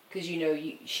because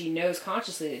she knows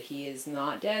consciously that he is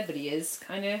not dead, but he is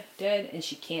kind of dead, and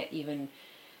she can't even.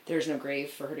 There's no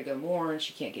grave for her to go mourn.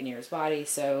 She can't get near his body,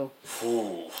 so...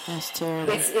 That's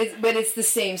terrible. But it's the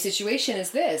same situation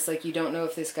as this. You don't know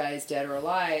if this guy is dead or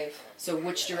alive, so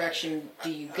which direction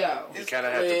do you go? You kind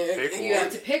of have to pick one. You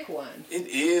have to pick one. It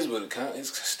is, but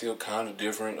it's still kind of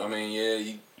different. I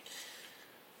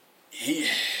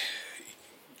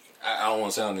don't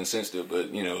want to sound insensitive, but,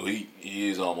 he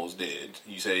is almost dead.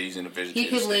 You say he's in a vegetative state.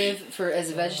 He could live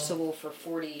as a vegetable for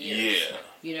 40 years.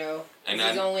 Yeah. And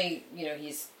he's only,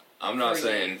 he's... I'm not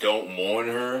saying don't mourn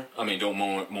her. Don't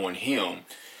mourn him.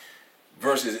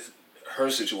 Versus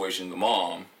her situation, the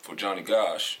mom, for Johnny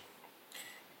Gosch.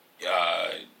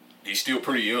 He's still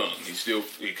pretty young. He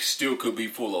still could be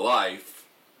full of life,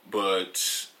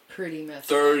 but... Pretty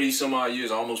messed up. 30 some odd years,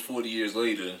 almost 40 years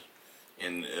later...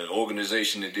 in an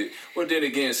organization that did... Well, then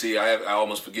again, see, I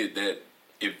almost forget that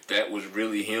if that was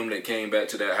really him that came back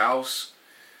to that house,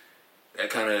 that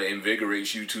kind of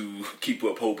invigorates you to keep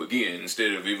up hope again.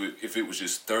 Instead of if it was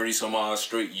just 30-some-odd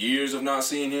straight years of not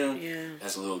seeing him,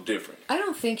 that's a little different. I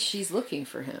don't think she's looking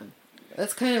for him.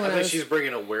 That's kind of what I think she's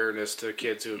bringing awareness to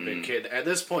kids who have been kidnapped. At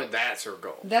this point, that's her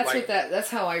goal. That's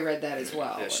how I read that as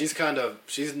well. Yeah,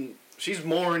 she's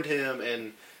mourned him,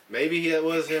 and... Maybe it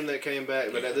was him that came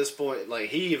back, but at this point,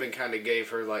 he even kind of gave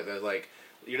her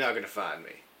you're not going to find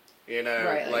me,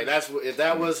 Right, if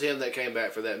that was him that came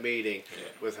back for that meeting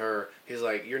with her, he's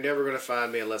like, you're never going to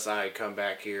find me unless I come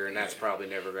back here, and that's probably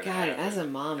never going to happen. God, as a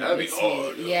mom, that'd be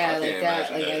hard.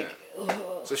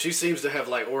 So she seems to have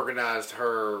organized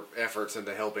her efforts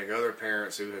into helping other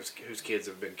parents whose kids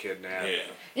have been kidnapped. Yeah,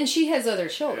 and she has other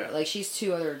children. She's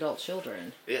 2 other adult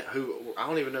children. Yeah, who I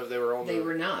don't even know if they were on. They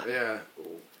were not. Yeah.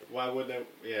 Why would they?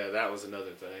 Yeah, that was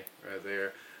another thing right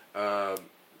there.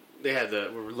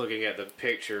 We were looking at the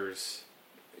pictures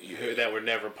that were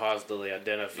never positively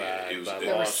identified.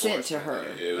 They were sent to her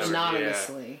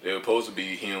anonymously. They were supposed to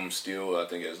be him still, I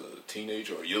think, as a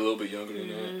teenager, or you're a little bit younger than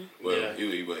that. Well,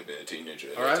 he would have been a teenager.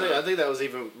 I think that was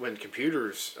even when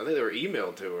computers. I think they were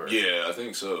emailed to her. Yeah, I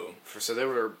think so. So they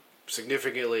were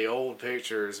significantly old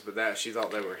pictures, but that she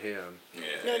thought they were him. Yeah.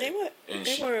 No, they were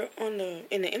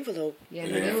in the envelope. Yeah,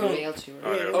 no, they were mailed to her.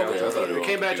 Okay. It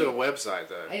came back to the website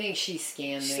though. I think she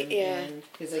scanned them.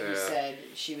 Because like you said,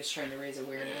 she was trying to raise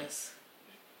awareness.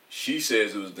 She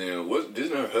says it was them.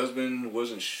 Didn't her husband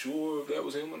wasn't sure if that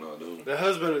was him or not, though? The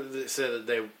husband said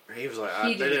that he was like...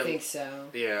 He didn't think so.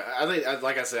 Yeah, I think,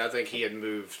 like I said, I think he had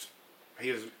moved...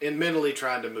 He was mentally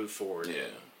trying to move forward. Yeah.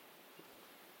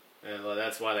 And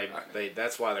that's why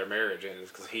that's why their marriage ended,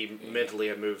 because he mentally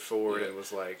had moved forward and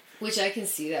was like... Which I can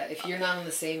see that. If you're not on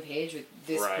the same page with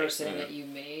this person that you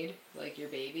made, like your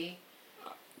baby...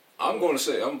 I'm going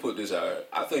to put this out.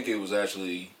 I think it was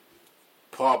actually...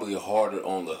 probably harder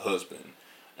on the husband,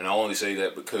 and I only say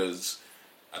that because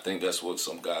I think that's what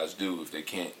some guys do. If they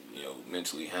can't,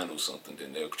 mentally handle something,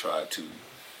 then they'll try to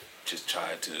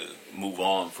move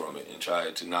on from it and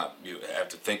try to not have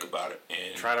to think about it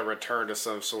and try to return to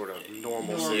some sort of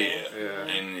normalcy. Yeah.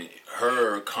 And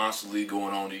her constantly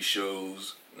going on these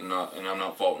shows. And I'm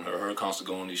not faulting her. Her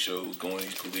constantly going on these shows, going to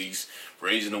these police,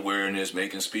 raising awareness,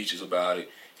 making speeches about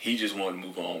it. He just wanted to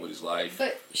move on with his life.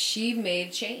 But she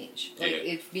made change.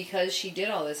 Because she did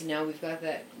all this, now we've got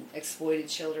that Exploited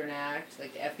Children Act.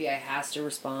 Like, the FBI has to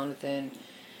respond within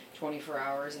 24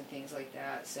 hours and things like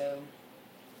that. So,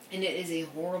 and it is a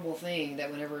horrible thing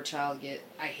that whenever a child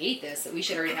I hate this, that we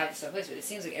should already have this in place, but it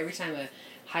seems like every time a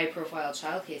high-profile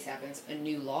child case happens, a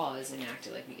new law is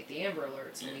enacted. Like, we get the Amber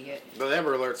Alerts, and we get... The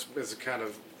Amber Alerts is kind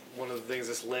of one of the things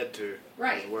this led to.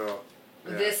 Right. As well.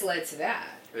 Yeah. This led to that.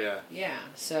 Yeah. Yeah.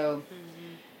 So,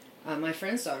 my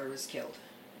friend's daughter was killed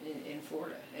in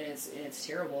Florida, and it's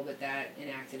terrible. But that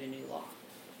enacted a new law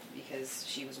because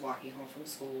she was walking home from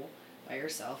school by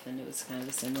herself, and it was kind of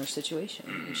a similar situation.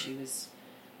 And she was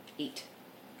 8.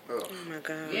 Oh my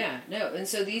God. Yeah. No. And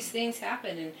so these things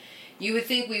happen, and you would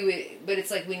think we would, but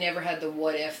it's like we never had the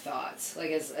what if thoughts.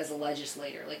 Like as a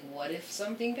legislator, like what if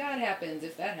something bad happens?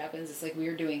 If that happens, it's like we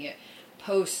were doing it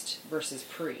post versus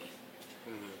pre.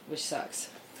 Which sucks.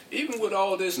 Even with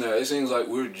all this now, it seems like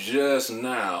we're just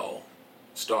now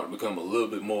starting to become a little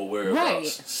bit more aware about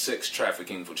sex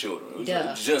trafficking for children.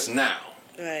 Like just now.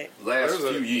 Right. Last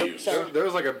few years. There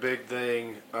was like a big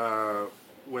thing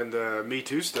when the Me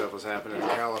Too stuff was happening in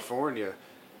California.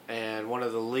 And one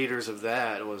of the leaders of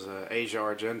that was Asia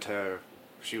Argento.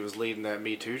 She was leading that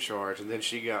Me Too charge. And then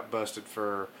she got busted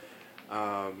for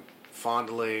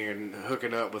fondling and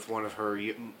hooking up with one of her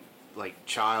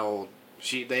child...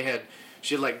 She had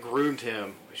like groomed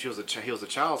him. He was a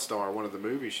child star, one of the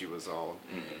movies she was on,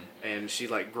 and she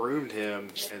like groomed him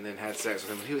and then had sex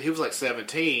with him. He was like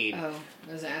 17. Oh,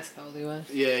 I was asked how old he was.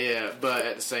 Yeah, but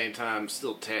at the same time,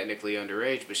 still technically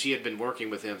underage. But she had been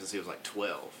working with him since he was like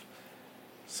 12.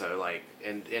 So like,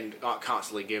 and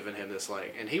constantly giving him this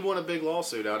like, and he won a big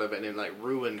lawsuit out of it, and then like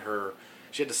ruined her.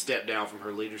 She had to step down from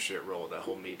her leadership role, that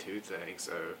whole Me Too thing.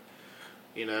 So.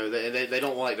 They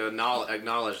don't like to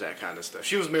acknowledge that kind of stuff.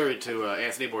 She was married to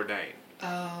Anthony Bourdain.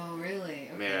 Oh,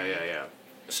 really? Okay. Yeah.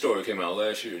 The story came out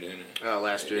last year, didn't it?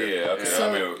 Last year. Yeah, okay. So,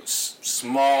 I remember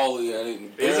small.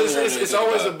 It's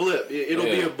always a blip. It'll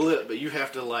be a blip, but you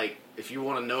have to if you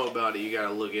want to know about it, you got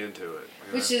to look into it.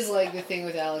 Which is like the thing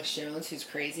with Alex Jones, who's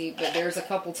crazy. But there's a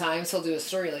couple times he'll do a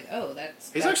story like, "Oh,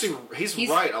 he's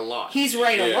right a lot." He's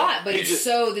right a lot, but this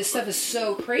stuff is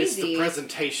so crazy. It's the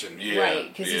presentation, right?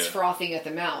 Because he's frothing at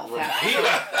the mouth.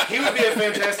 He would be a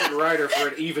fantastic writer for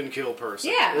an even kill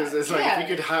person. Yeah, it's like if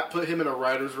you could put him in a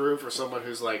writer's room for someone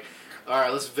who's like, "All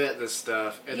right, let's vet this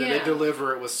stuff," and then they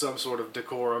deliver it with some sort of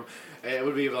decorum, and it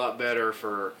would be a lot better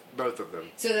for both of them.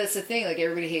 So that's the thing. Like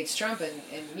everybody hates Trump, and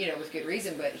with good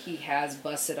reason, but he has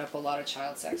busted up a lot of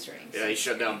child sex rings. Yeah, he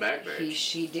shut down Backpage.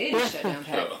 He did shut down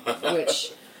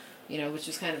Backpage, which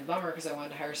was kind of a bummer because I wanted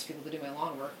to hire some people to do my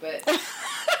lawn work, but.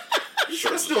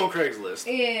 It's still on Craigslist.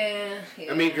 Yeah.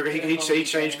 I mean, he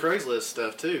changed Craigslist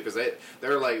stuff too because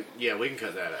they're like, yeah, we can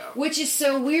cut that out. Which is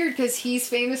so weird because he's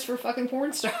famous for fucking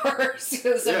porn stars.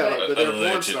 So but they're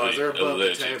porn stars. They're above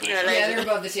the table. Yeah, they're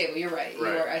above the table. You're right.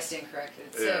 I stand corrected.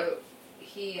 Yeah. So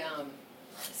he,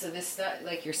 so this stuff,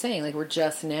 like you're saying, like we're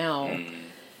just now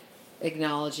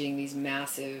acknowledging these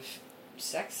massive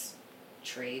sex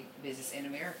trade business in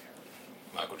America.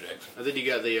 Michael Jackson. And then you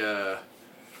got the.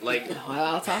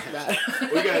 I'll talk about it.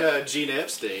 We got Gene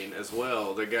Epstein as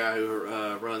well, the guy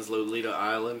who runs Lolita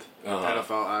Island,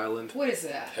 Pedophile Island. What is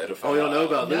that? Pedophile. Oh, you don't know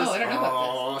about this? No, I don't know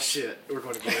about this. Oh, shit. We're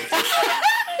going to get into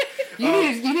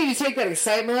it. You need to take that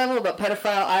excitement level about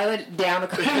Pedophile Island down a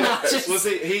couple notches. Well,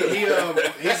 see,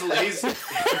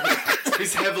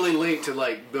 He's heavily linked to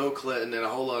like Bill Clinton and a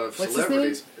whole lot of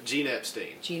celebrities. Gene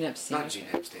Epstein. Gene Epstein. Not Gene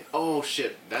Epstein. Oh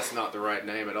shit, that's not the right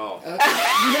name at all. Okay.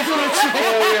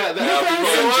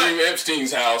 Gene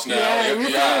Epstein's house now.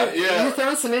 Yeah, you're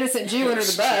throwing some innocent Jew under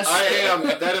the bus. I am.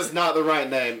 That is not the right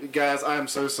name, guys. I am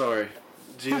so sorry.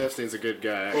 Gene Epstein's a good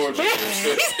guy, actually.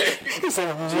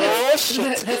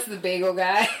 That's the bagel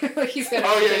guy. He's got.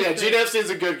 Yeah. Gene Epstein's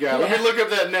a good guy. Let me look up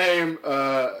that name.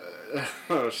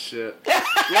 Oh shit.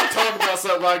 Y'all talk about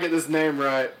something while I get this name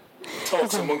right.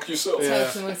 Talk amongst yourselves.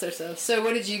 Talk amongst ourselves. So,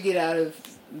 what did you get out of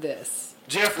this?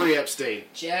 Jeffrey Epstein.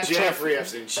 Jeffrey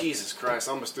Epstein. Jesus Christ!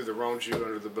 I almost threw the wrong Jew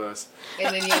under the bus.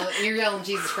 And then you're yelling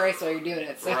Jesus Christ while you're doing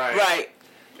it. So. Right.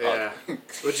 Yeah.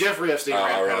 Well, Jeffrey Epstein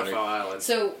ran Pedophile Island.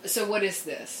 So what is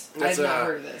this? I've not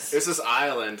heard of this. It's this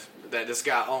island that this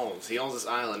guy owns. He owns this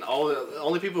island.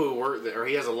 Only people who work there, or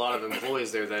he has a lot of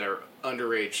employees there that are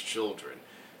underage children.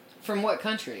 From what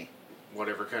country?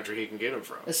 Whatever country he can get them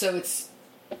from. So it's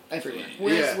everywhere.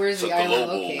 Where's the island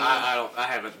located? I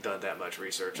haven't done that much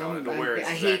research on it. Where it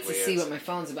exactly I hate to see what my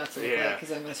phone's about to look like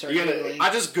because I'm going to start Googling.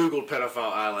 I just Googled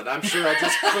Pedophile Island. I'm sure I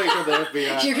just clicked on the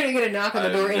FBI. You're going to get a knock on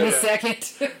the door in a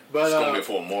second. But, it's going to be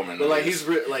for a Mormon. But like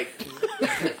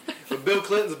but Bill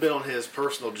Clinton's been on his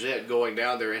personal jet going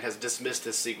down there and has dismissed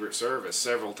his Secret Service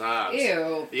several times.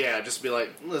 Ew. Yeah, just be like,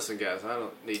 listen, guys, I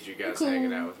don't need you guys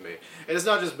hanging out with me. And it's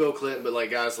not just Bill Clinton, but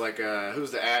like guys like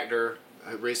who's the actor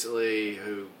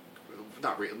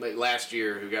last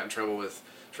year who got in trouble with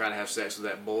trying to have sex with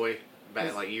that boy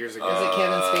back like years ago. Was it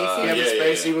Kevin Spacey? Kevin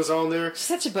Spacey was on there.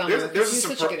 Such a bummer. There's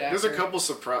such a good actor. There's a couple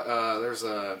there's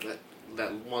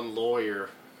that one lawyer.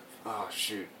 Oh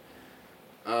shoot.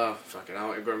 Fuck it. I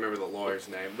don't remember the lawyer's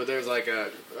name, but there's like a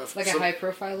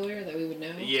high-profile lawyer that we would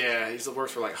know. Yeah, he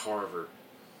works for like Harvard.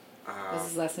 What's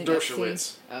his last name?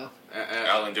 Dershowitz. Oh.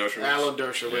 Alan Dershowitz. Alan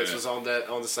Dershowitz was on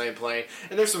the same plane,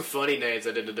 and there's some funny names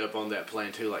that ended up on that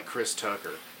plane too, like Chris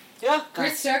Tucker. Yeah,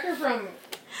 Chris Tucker from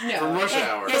Rush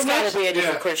Hour. It's got to be a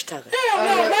different Chris Tucker. Hell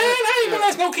no, man! I ain't gonna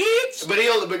ask no kids. But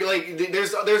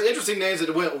there's interesting names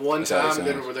that went one time, and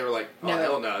then they were like, oh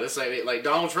hell no, this ain't it. Like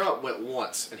Donald Trump went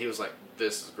once, and he was like,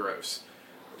 this is gross.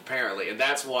 Apparently, and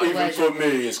that's why even for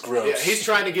me it's gross. Yeah, he's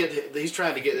trying to get this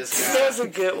guy. That's a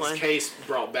good one. Case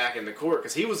brought back into court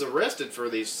because he was arrested for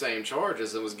these same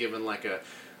charges and was given like a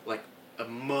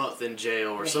month in jail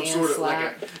or some sort of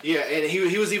and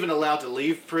he was even allowed to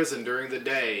leave prison during the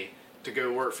day to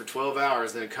go work for 12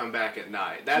 hours and then come back at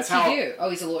night. That's What's how he do? Oh,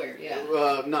 he's a lawyer.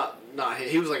 Yeah. Not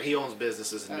he was like he owns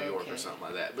businesses in New York or something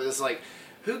like that. But it's like,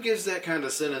 who gives that kind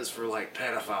of sentence for like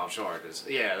pedophile charges?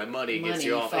 Yeah, the money gets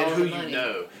you off, and who you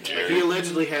know. Like he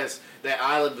allegedly has that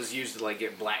island was used to like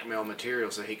get blackmail material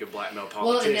so he could blackmail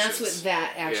politicians. Well, and that's what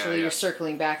that actually you're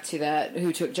circling back to that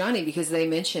Who Took Johnny, because they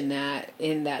mentioned that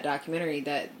in that documentary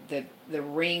that the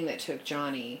ring that took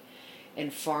Johnny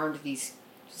and farmed these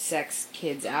sex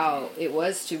kids out, it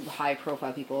was to high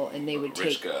profile people, and they would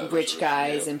take rich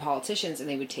guys and politicians, and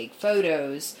they would take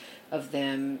photos of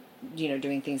them,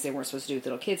 doing things they weren't supposed to do with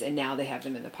little kids, and now they have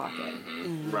them in the pocket.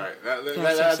 Mm-hmm. Right.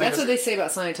 That's what they say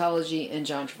about Scientology and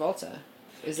John Travolta,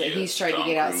 is that he's tried to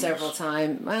get out several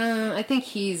times. I think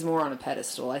he's more on a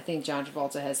pedestal. I think John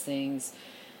Travolta has things,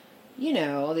 that he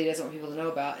doesn't want people to know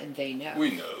about, and they know.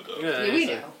 We know, though. Yeah, we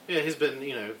know. He's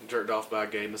been, jerked off by a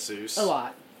gay masseuse. A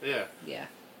lot. Yeah. Yeah.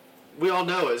 We all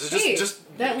know it. It's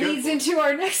just that leads into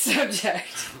our next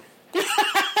subject.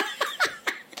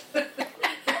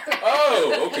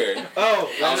 Oh, okay.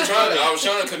 Oh, I was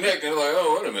trying to connect, and like,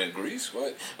 wait a minute, Grease?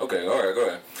 What? Okay, all right,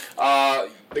 go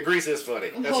ahead. The Grease is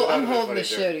funny. I'm holding the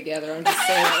show together. I'm just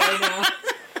saying it right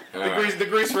now. The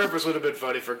Grease reference would have been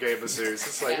funny for gay masseuse.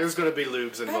 It's like there's going to be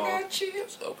lubes involved. I got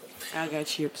chips. Okay. I got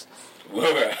chips. All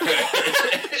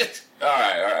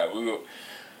right.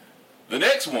 The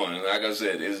next one, like I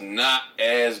said, is not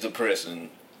as depressing.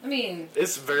 I mean,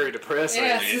 it's very depressing.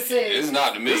 Yes, it's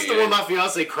not to me. This is the one my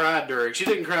fiance cried during. She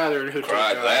didn't cry during Who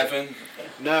Cried laughing?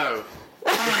 No.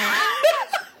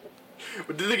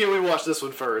 Did we watch this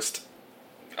one first?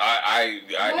 I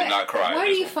did not cry. Why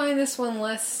do you find this one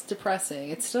less depressing?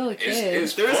 It's still a kid.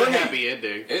 There's a happy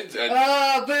ending.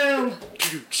 Boom!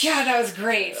 God, that was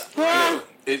great.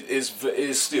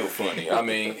 It's still funny. I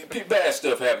mean, bad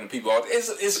stuff happen to people.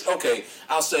 It's okay.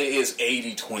 I'll say it's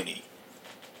 80-20.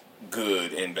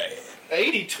 Good and bad.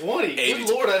 80-20? Good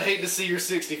Lord, I'd hate to see your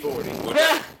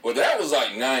 60-40. Well, that was like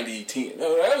 90-10.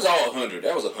 No, that was all 100.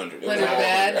 That was 100. 100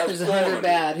 bad? There's 100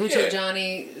 bad. Who took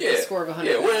Johnny a score of 100?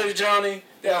 Yeah, where's Johnny?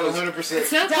 That was 100%.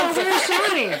 It's not called Where's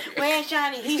Johnny? Where's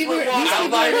Johnny?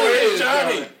 I'm like, where's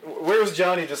Johnny? Where's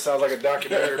Johnny just sounds like a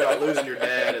documentary about losing your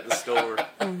dad at the store.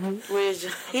 Mm-hmm.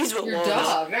 He's with your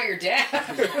dog, not your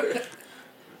dad.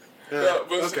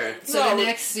 Okay. So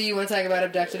next, do you want to talk about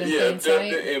Abducted in Plain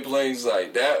Sight? In Plain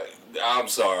Sight. That, I'm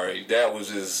sorry. That was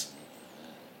just...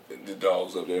 The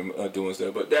dogs up there doing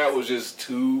stuff. But that was just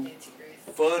too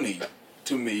funny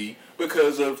to me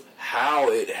because of how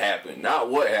it happened. Not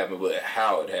what happened, but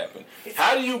how it happened.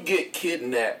 How do you get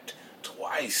kidnapped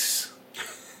twice?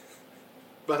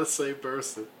 By the same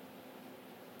person.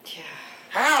 Yeah.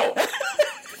 How?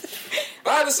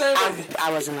 By the same person.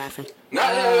 I wasn't laughing.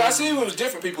 I see it was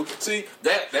different people. See,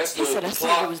 that's the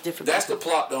plot. It was different that's people. the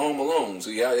plot to Home Alone.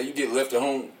 See how you get left at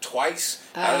home twice?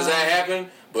 How does that happen?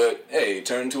 But hey, it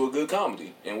turned into a good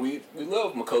comedy, and we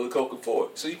love Macaulay Culkin for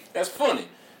it. See, that's funny.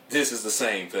 This is the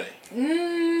same thing.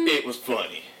 It was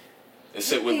funny,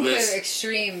 except with less the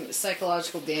extreme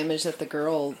psychological damage that the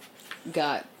girl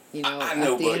got. You know, I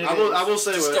know, but I will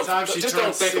say, by the time she just turned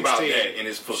don't think 16, about that in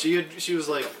his book. She was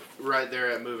like right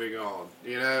there at moving on.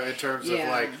 You know, in terms of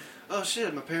like, oh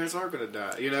shit, my parents are gonna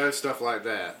die. You know, stuff like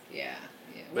that. Yeah.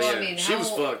 But well, I mean, she was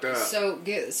fucked up. So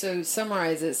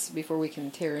summarize this before we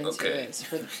can tear into it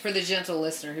for the gentle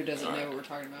listener who doesn't know what we're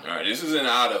talking about. All right, this is in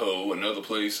Idaho. Another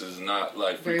place is not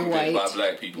like frequented by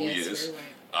black people. Yes. Very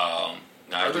white.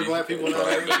 Are there black people in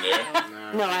there?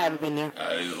 No, I haven't been there.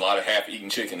 There's a lot of half-eaten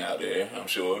chicken out there, I'm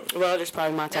sure. Well, that's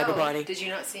probably my type of party. Did you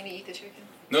not see me eat the chicken?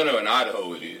 No, in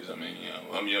Idaho it is. I mean,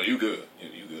 you good.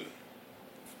 You good.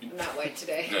 I'm not white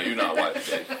today. No, you're not white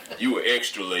today. You were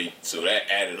extra late, so that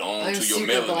added on to your melanin. I'm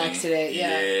super black today.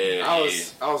 Yeah.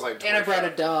 I was like, 25. And I brought a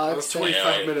dog. I was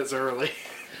 25 minutes early.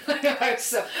 I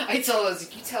told Willis,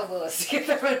 you tell Willis to get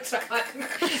there on time.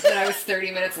 And I was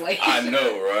 30 minutes late. I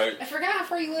know, right? I forgot how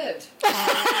far you lived.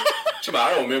 Chima,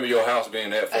 I don't remember your house being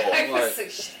that far. I was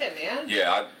like, shit, man.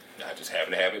 Yeah, I just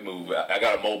happen to have it move. I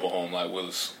got a mobile home like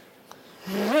Willis.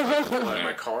 Like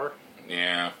my car?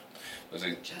 Yeah. Was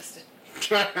it Justin?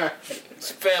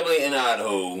 It's a family in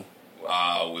Idaho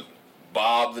with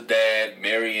Bob the dad,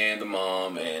 Mary Ann the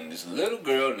mom, and this little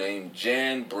girl named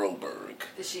Jan Broberg.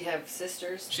 Did she have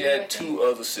sisters? She had two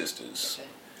other sisters.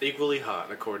 Okay. Equally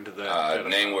hot, according to that.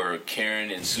 Name were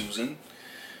Karen and Susan.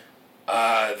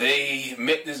 They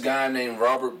met this guy named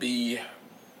Robert B.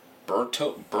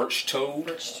 Birchtold.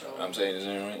 I'm saying his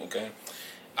name right, okay.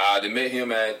 They met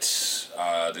him at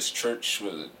this church,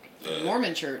 was it?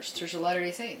 Mormon Church, Church of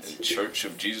Latter-day Saints. The Church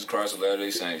of Jesus Christ of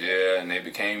Latter-day Saints, yeah, and they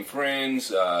became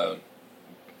friends. Robert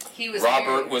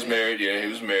was married, yeah, he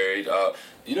was married.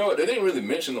 You know what, they didn't really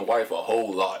mention the wife a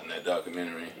whole lot in that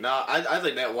documentary. No, I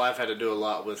think that wife had to do a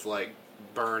lot with, like,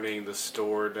 burning the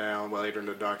store down later in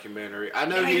the documentary. I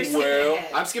know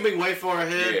I'm skipping way far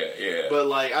ahead. Yeah. But,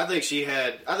 like, I think she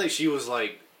was,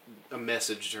 like, a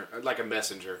messenger.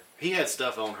 He had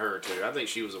stuff on her, too. I think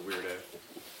she was a weirdo.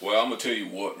 Well, I'm going to tell you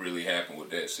what really happened with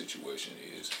that situation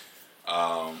is,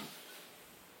 I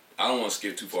don't want to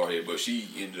skip too far ahead, but she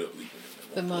ended up leaving him.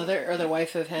 The mother, or the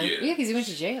wife of him? Yeah, because he went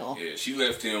to jail. Yeah, she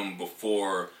left him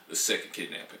before the second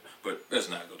kidnapping, but let's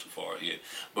not go too far yet.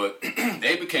 But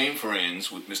they became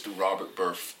friends with Mr. Robert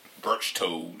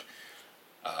Birchtold.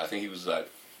 I think he was like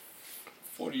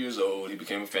 40 years old. He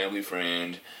became a family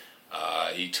friend.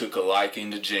 He took a liking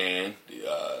to Jan.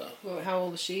 How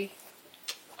old was she?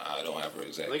 I don't have her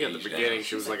exact age. I think at the beginning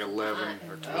she was like 11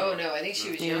 or 12. Oh, no, I think she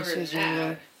was younger than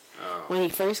that. Oh. When he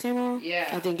first came on? Yeah.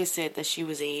 I think it said that she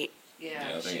was 8.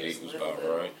 Yeah, I think 8 was about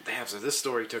right. Damn, so this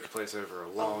story took place over a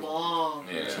long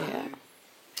yeah. time.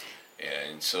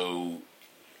 Yeah, and so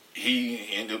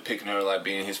he ended up picking her like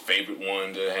being his favorite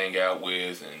one to hang out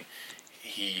with, and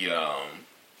he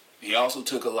also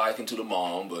took a liking to the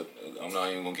mom, but I'm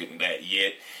not even going to get into that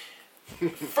yet.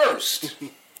 First,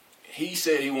 he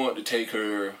said he wanted to take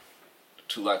her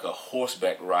to like a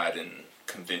horseback riding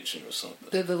convention or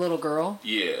something. The little girl?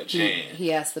 Yeah, Jan.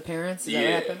 He asked the parents? Is that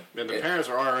what happened? And the parents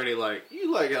were already like,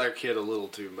 you like our kid a little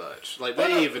too much. Like,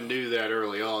 they even knew that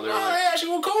early on. They were like, they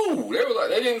actually were cool. They were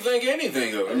like, they didn't think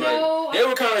anything of it. No,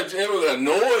 like, they were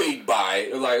annoyed by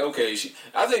it. Like, okay,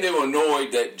 I think they were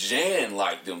annoyed that Jan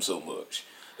liked them so much.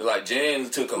 Like, Jan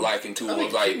took a liking to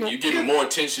him. Like, you're giving more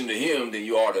attention to him than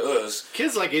you are to us.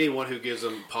 Kids like anyone who gives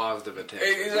them positive attention.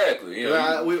 Exactly. You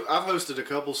know, I've hosted a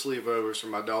couple sleepovers for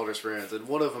my daughter's friends, and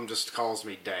one of them just calls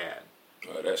me Dad.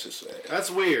 Oh, that's just sad. That's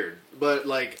weird, but,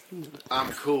 like,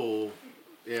 I'm cool,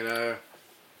 you know?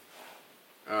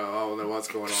 Oh, I don't know what's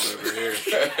going on over here.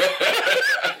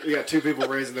 You got two people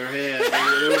raising their hands.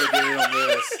 They want to get in on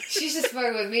this. She's just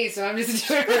fucking with me, so I'm just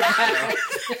doing her back.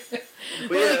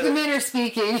 Like the men are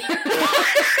speaking.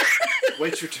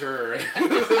 Wait your turn.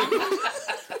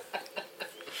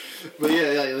 But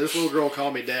yeah, this little girl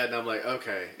called me Dad, and I'm like,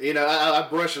 okay, you know, I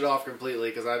brush it off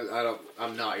completely because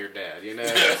I'm not your dad, you know.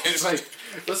 It's like,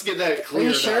 let's get that clear. Are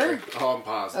you sure? Oh, I'm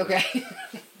positive. Okay.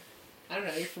 I don't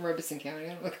know. You're from Robeson County. I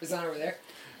don't know what goes on over there.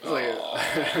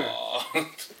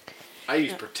 I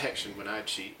use protection when I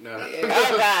cheat. No.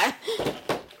 Oh, God.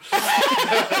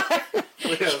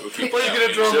 Please get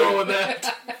a drum roll with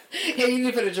that. Yeah, you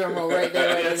need to put a drum roll right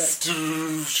there. So,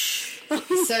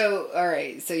 all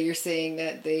right. So you're saying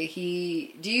that do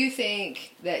you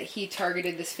think that he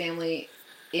targeted this family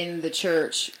in the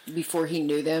church before he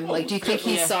knew them? Like, do you think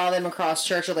he saw them across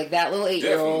church, or like that little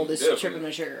 8-year-old is tripping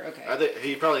my sugar? Okay. I think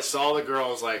he probably saw the girl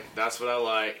and was like, "That's what I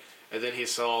like." And then he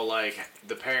saw, like,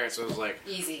 the parents and was like...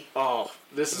 Easy. Oh,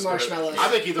 this is marshmallows. I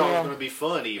think he thought it was going to be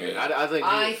fun, even. Yeah.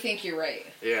 I think you're right.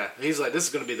 Yeah. He's like, this is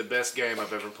going to be the best game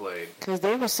I've ever played. Because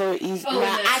they were so easy. Oh,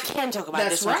 now, I can talk about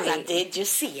this one because I did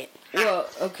just see it. Well,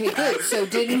 okay, good. So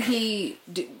didn't he...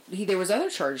 there was other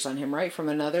charges on him, right? From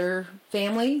another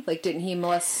family? Like, didn't he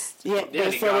molest... Yeah,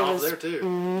 he got off there,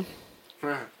 too.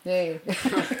 Mm-hmm. Hey.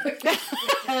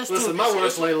 Listen, my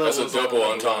worst lay level... That's a double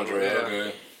entendre. Yeah.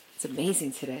 Okay. It's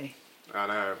amazing today. I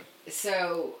know.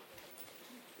 So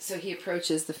he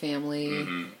approaches the family,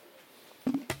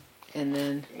 and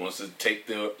then he wants to take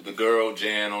the girl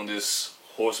Jan on this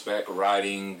horseback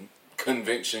riding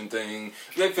convention thing.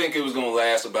 They think it was going to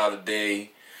last about a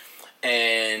day,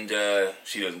 and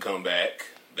she doesn't come back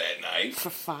that night for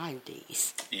 5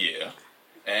 days. Yeah,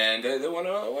 and they want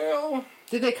to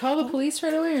Did they call the police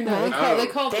right away or no? They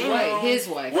called his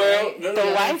wife. Well, right? no,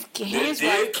 his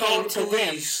wife came to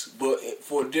them, but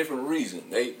for a different reason.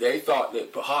 They thought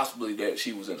that possibly that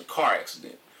she was in a car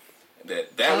accident.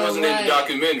 That wasn't in the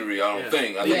documentary. I don't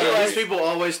think. I think these people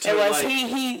always tell. It was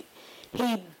he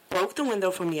broke the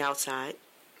window from the outside.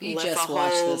 You just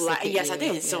watched this. Yes, I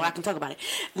did, so I can talk about it.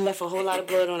 Left a whole lot of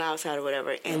blood on the outside or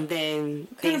whatever, and then...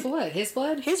 What kind of blood? His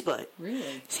blood? His blood.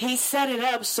 Really? He set it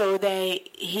up so that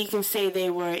he can say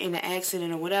they were in an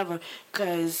accident or whatever,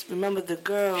 because remember the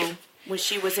girl, when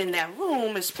she was in that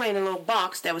room, is playing a little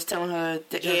box that was telling her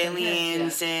the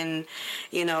aliens and,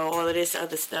 all of this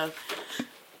other stuff.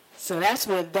 So that's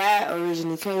where that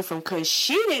originally came from, because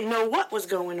she didn't know what was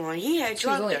going on. He had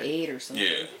drugged her. She was only 8 or something.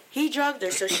 Yeah. He drugged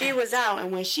her, so she was out,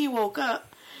 and when she woke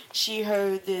up, she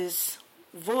heard this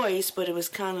voice, but it was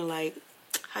kind of like,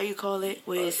 how you call it?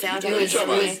 Where it sounded like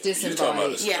disembodied. You're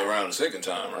talking about around the second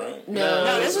time, right?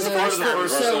 No, this was the first time.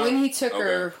 So when he took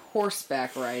her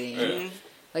horseback riding,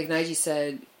 like Nygee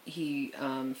said, he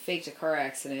faked a car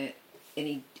accident,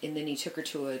 and then he took her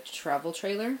to a travel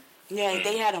trailer. Yeah,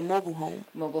 they had a mobile home.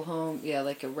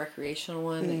 Like a recreational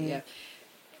one. Yeah.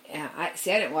 I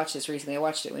didn't watch this recently. I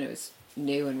watched it when it was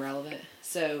new and relevant.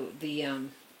 So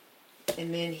and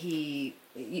then did he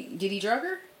drug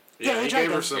her? Yeah, he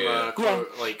gave her some he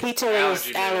took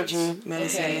allergy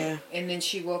medicine. Okay. Yeah. And then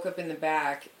she woke up in the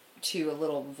back to a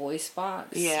little voice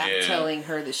box, telling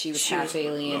her that she was half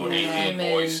alien,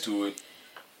 voice to it,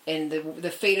 and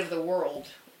the fate of the world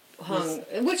hung,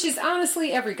 which is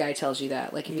honestly every guy tells you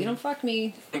that. Like, if you don't fuck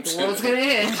me, the world's gonna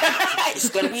end. It's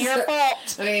gonna be your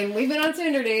fault. I mean, we've been on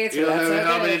Tinder dates. You don't know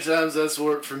how many times that's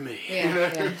worked for me.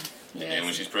 Yeah. And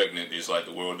when she's pregnant, it's like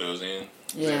the world does end.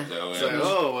 Yeah. It's like,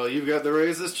 oh, well, you've got to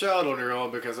raise this child on your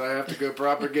own because I have to go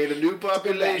propagate a new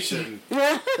population.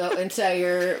 The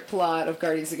entire plot of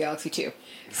Guardians of the Galaxy 2.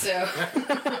 So.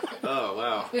 Oh,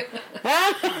 wow.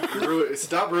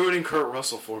 Stop ruining Kurt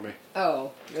Russell for me.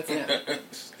 Oh, that's enough.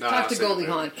 Talk to Goldie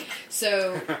Hawn.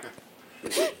 So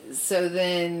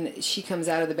then she comes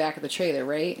out of the back of the trailer,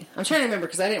 right? I'm trying to remember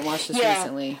because I didn't watch this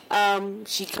recently.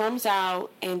 She comes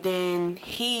out and then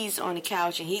he's on the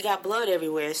couch and he got blood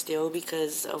everywhere still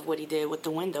because of what he did with the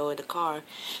window of the car.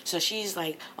 So she's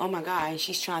like, oh my God, and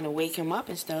she's trying to wake him up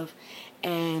and stuff.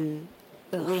 And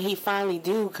when he finally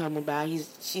do come about,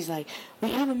 she's like,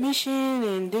 we have a mission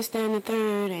and this, that, and the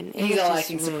third. And he's all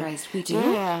acting surprised. We do?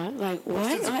 Yeah, like what?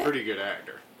 He's a pretty good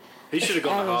actor. He should have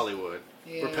gone to Hollywood.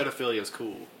 Yeah. Where pedophilia is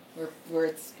cool. Where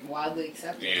it's wildly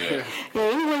accepted. Yeah.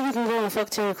 Anywhere you can go and fuck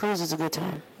Terry Crews is a good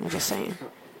time. I'm just saying.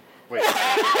 Wait.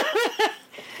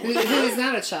 Who is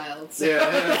not a child. So.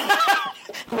 Yeah.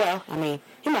 Well, I mean,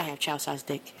 he might have child-sized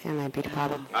dick. That might be the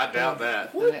problem. I doubt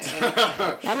that.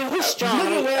 I mean, he's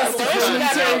strong.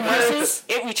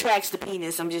 It retracts the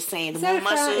penis. I'm just saying. The more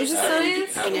muscles, is it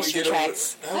science? Penis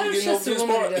retracts. I don't trust a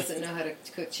woman who doesn't know how to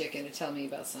cook chicken to tell me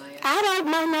about science. I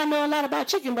might not know a lot about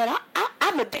chicken, but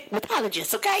I'm a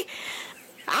dermatologist, okay?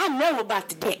 I know about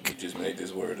the dick. You just made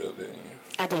this word up, didn't you?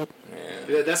 I did.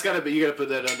 Yeah, that's gotta be. You gotta put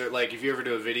that under. Like, if you ever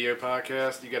do a video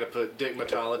podcast, you gotta put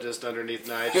dickmatologist underneath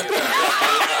Nygee.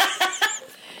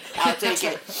 I'll take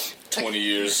it. 20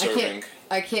 years serving.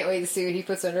 I can't wait to see what he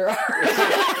puts under our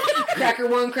cracker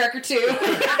 1, cracker 2.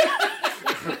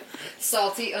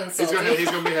 Salty, unsalty.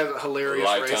 He's gonna be a hilarious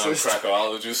lifetime racist.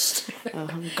 crackerologist.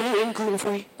 Gluten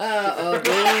free.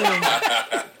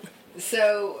 Okay.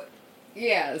 So,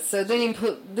 yeah. So then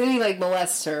he like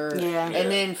molests her. Yeah. And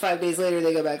then 5 days later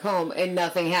they go back home and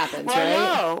nothing happens.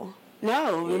 Right?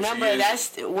 No. Remember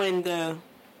that's when the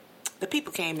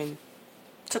people came and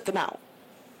took them out.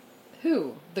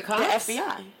 Who? The cops? The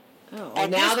FBI. Oh,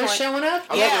 and now they're showing up?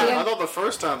 I thought the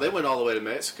first time they went all the way to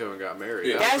Mexico and got married.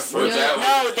 Yeah.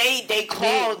 They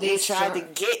called. They tried to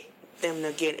get them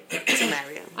to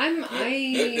marry him.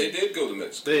 They did go to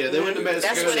Mexico. Yeah, they went to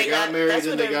Mexico. That's when they got married,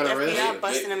 and they got arrested.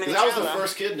 That was the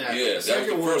first kidnapping. Yeah, the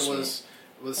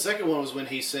second one was when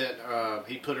he sent.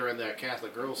 He put her in that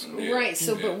Catholic girls' school. Yeah. Right.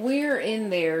 So, but where in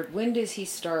there? When does he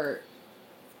start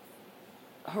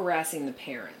harassing the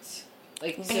parents?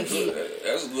 Like, so that's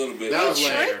a little bit. That was He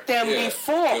tricked them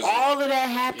before all of that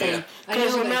happened.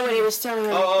 Because remember, they was telling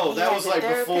him. That was like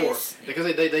before,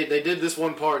 because they did this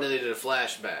one part, and then they did a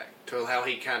flashback to how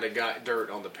he kind of got dirt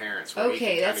on the parents.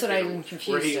 Okay, that's what I'm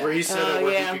confused. Where he set up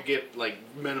where he could get like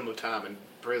minimum time in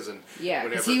prison. Yeah,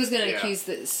 because he was going to accuse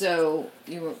the. So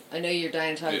I know you're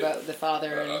dying to talk about the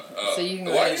father, and so you can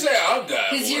go. Why you say I'm dying?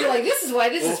 Because you're like, this is why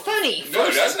this is funny. No,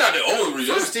 that's not the only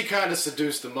reason. First, he kind of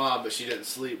seduced the mom, but she didn't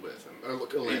sleep with him.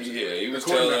 Yeah, he was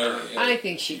telling her. I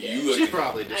think she did. She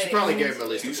probably did. She probably gave him at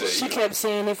least a push. She kept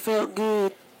saying it felt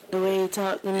good the way he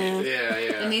talked to me.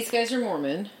 Yeah. And these guys are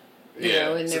Mormon.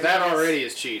 Yeah, so that already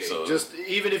is cheating. So, just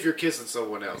even if you're kissing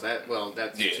someone else,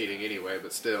 that's cheating anyway.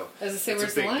 But still, as I say,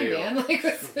 where's the line, man? Like,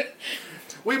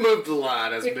 we moved the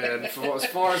line as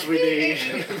far as we need.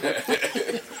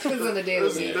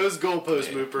 Those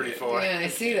goalposts move pretty far. Yeah, I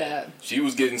see that. She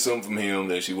was getting something from him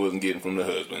that she wasn't getting from the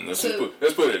husband. Let's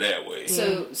put it that way.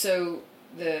 So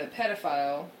the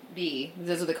pedophile B,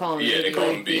 that's what they call him. Yeah, they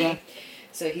call him B. Yeah.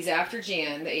 So he's after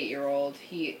Jan, the 8-year-old.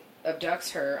 He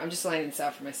abducts her. I'm just lining this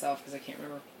out for myself because I can't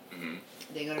remember. Mm-hmm.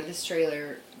 They go to this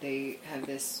trailer. They have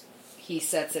this. He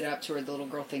sets it up to where the little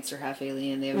girl thinks they're half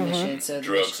alien. They have a mission. So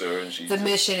drugs her, and the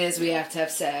mission is we have to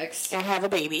have sex and have a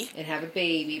baby. But they don't have a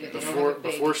baby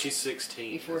before she's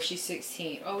 16. Before she's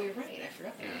 16. Oh, you're right. I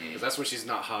forgot that. Yeah, because that's when she's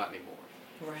not hot anymore.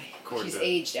 Right. According she's to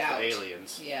aged out. The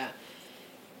aliens. Yeah.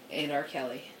 And R.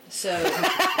 Kelly. So.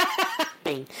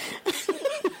 Bing.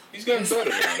 He's gotten better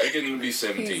now. They're getting to be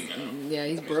 17 now. Yeah,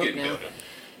 he's broke now.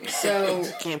 So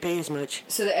can't pay as much.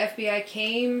 So the FBI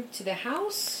came to the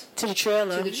house, to the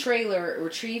trailer,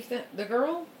 retrieved the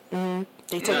girl. Mm-hmm.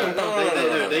 They took them.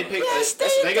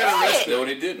 They got arrested. No,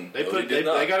 they didn't.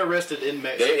 They got arrested in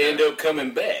Mexico. They end up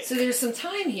coming back. So there's some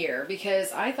time here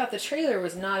because I thought the trailer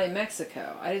was not in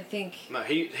Mexico. I didn't think. No,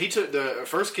 he took the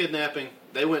first kidnapping.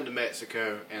 They went to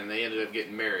Mexico and they ended up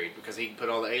getting married because he put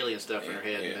all the alien stuff in her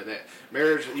head. Yeah. And that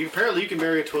marriage, apparently you can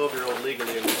marry a 12-year-old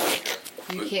legally in Mexico.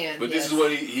 You can. But this is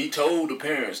what he told the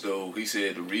parents though. He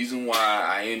said the reason why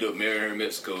I ended up marrying her in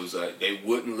Mexico is they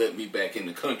wouldn't let me back in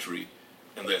the country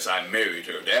unless I married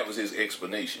her. That was his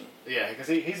explanation. Yeah, because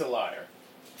he's a liar.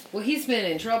 Well, he's been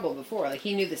in trouble before. Like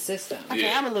he knew the system. Okay,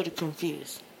 I'm a little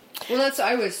confused. Well,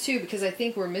 I was too because I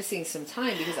think we're missing some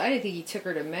time because I didn't think he took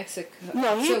her to Mexico.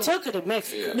 No, he took her to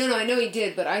Mexico. Yeah. No, I know he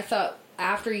did, but I thought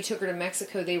after he took her to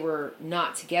Mexico, they were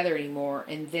not together anymore,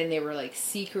 and then they were like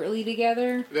secretly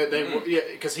together.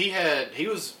 Because he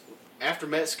was after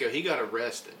Mexico, he got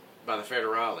arrested by the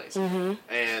federales,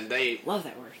 and they love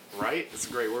that word. Right, it's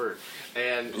a great word.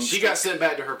 And she got sent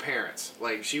back to her parents.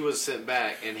 Like she was sent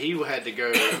back, and he had to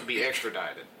go be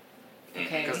extradited.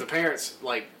 Okay. Because the parents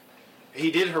he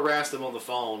did harass them on the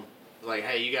phone, like,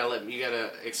 "Hey, you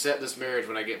gotta accept this marriage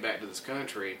when I get back to this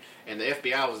country." And the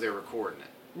FBI was there recording it.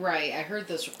 Right, I heard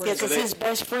those recordings. Yeah, because his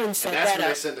best friend said that. That's when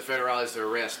they sent the federales to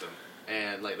arrest him,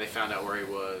 and they found out where he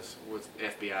was with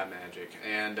FBI magic,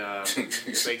 and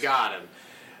they got him,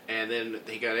 and then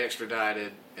he got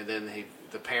extradited, and then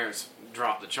the parents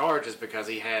dropped the charges because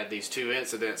he had these 2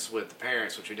 incidents with the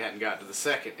parents, which we hadn't got to the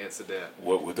second incident.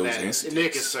 What were those incidents?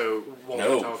 Nick is so won't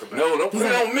to talk about. No, don't put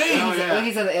it on me.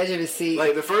 He's on the edge of his seat.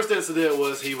 Like the first incident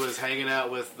was he was hanging out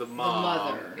with the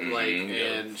mom,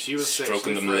 and she was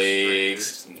stroking them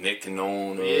legs, necking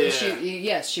on her.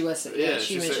 Yeah, she was. Yeah,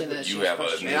 she mentioned that. You have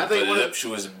a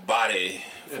voluptuous body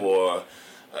for.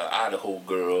 Idaho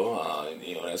girl,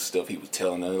 that stuff he was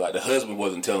telling her. Like the husband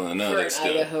wasn't telling her none of that stuff.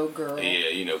 Idaho girl.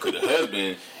 Yeah, because the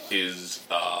husband is.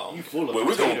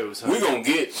 We're gonna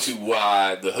get to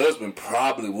why the husband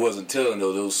probably wasn't telling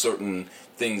her those certain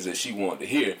things that she wanted to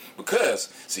hear. Because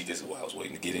this is what I was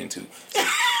waiting to get into.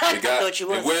 They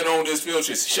went on this field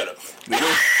trip. Shut up.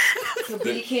 So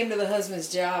he came to the husband's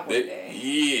job one day.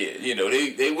 Yeah,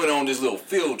 they went on this little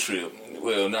field trip.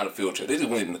 well, not a field trip. They just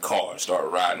went in the car and started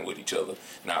riding with each other.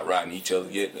 Not riding each other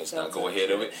yet. Let's not go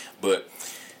ahead of it. But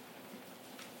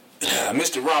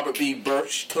Mr. Robert B.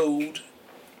 Birch Toad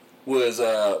was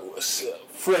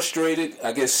frustrated,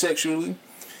 I guess, sexually.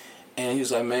 And he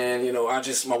was like, man, you know,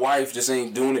 my wife just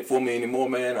ain't doing it for me anymore,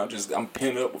 man. I'm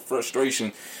pent up with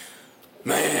frustration.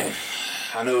 Man,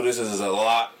 I know this is a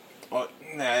lot.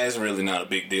 It's really not a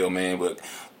big deal, man, but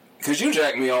could you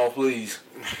jack me off, please?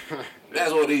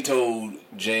 That's what he told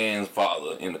Jan's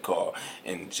father in the car.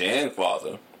 And Jan's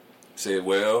father said,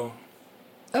 well,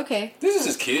 okay, this is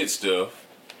his kid stuff.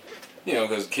 You know,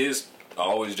 because kids are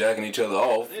always jacking each other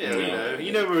off. Yeah,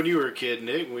 you know when you were a kid,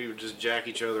 Nick, we would just jack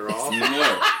each other off.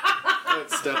 No.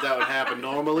 That's stuff that would happen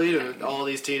normally to all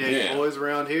these teenage boys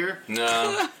around here.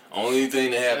 Nah, only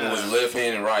thing that happened was left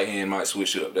hand and right hand might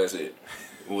switch up. That's it.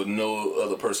 With no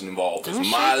other person involved. It's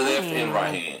my left and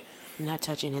right hand. I'm not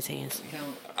touching his hands.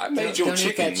 I made your chicken. Don't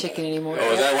eat that chicken anymore.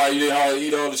 Oh, is that why you didn't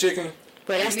eat all the chicken?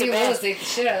 But that's the best. Ate the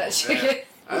shit out of that chicken. Yeah.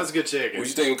 That's good chicken. What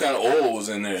you think? What kind of oil was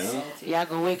in there? Huh? Y'all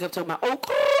gonna wake up talking about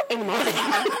in the morning.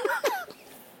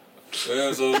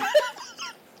 Yeah, so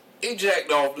he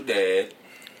jacked off the dad.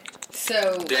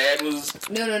 So dad was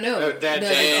no. The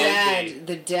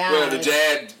dad. Well, the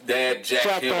dad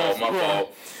jacked him off. My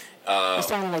fault.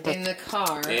 Like in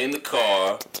the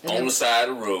car on the side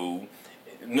of the road.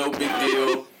 No big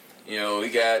deal. You know, he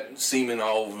got semen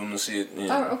all over him and shit. You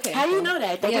know. Oh, okay. How do you know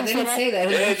that? They didn't say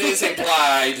that. It's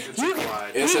implied.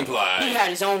 It's He implied. had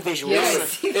his own visual.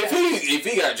 Yes. If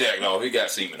he got jacked off, he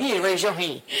got semen. You didn't raise your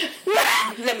hand.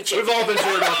 Let me check. We've all been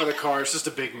turned off in the car. It's just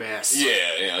a big mess.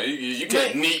 Yeah. You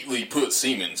can't neatly put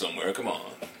semen somewhere. Come on.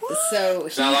 So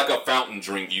it's not like a fountain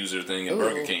drink user thing at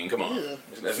Burger King. Come on.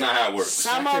 That's not how it works.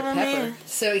 Some of them in.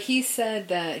 So he said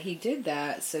that he did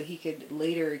that so he could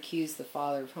later accuse the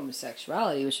father of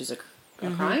homosexuality, which is a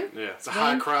crime. Yeah, it's a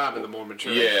high crime in the Mormon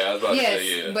Church. Yeah, I was about to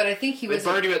say, yeah. But I think he was...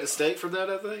 They burned you at the stake for that,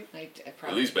 I think?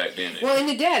 At least back then. Well, and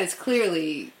the dad is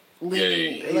clearly...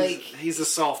 He's a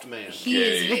soft man.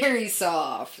 He's very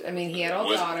soft. I mean, he had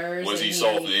all daughters. Was he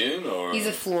soft in, or he's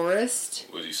a florist?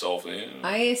 Was he soft in?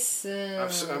 I assume.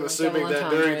 I'm assuming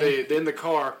that in the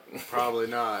car, probably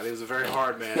not. He was a very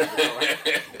hard man. In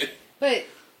the car.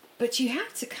 But you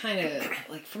have to kind of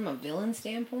like from a villain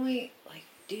standpoint, like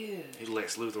dude. He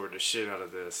Lex Luthor the shit out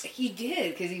of this. He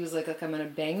did because he was like, look, I'm gonna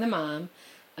bang the mom.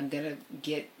 I'm gonna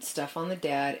get stuff on the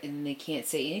dad, and they can't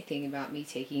say anything about me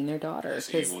taking their daughter.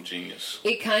 That's evil genius.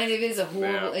 It kind of is a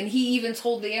horrible, and he even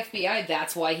told the FBI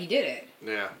that's why he did it.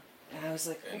 Yeah. And I was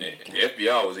like, and the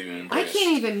FBI was even impressed. I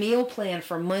can't even meal plan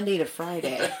from Monday to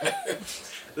Friday.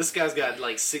 This guy's got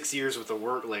like 6 years worth of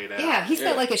work laid out. Yeah, he's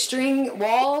got like a string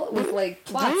wall with like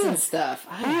plots and stuff.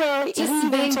 Just a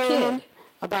big kid.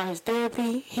 About his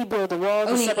therapy, he built a wall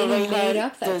to separate her. He made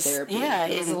up that therapy. Yeah,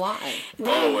 it was a lie.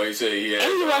 Oh, he said he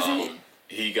had.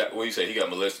 He got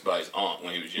molested by his aunt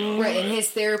when he was young. Right, and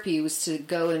his therapy was to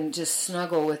go and just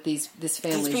snuggle with this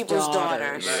family's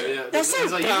daughters. Yeah. That's so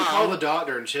like, you can call the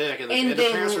doctor and check, and the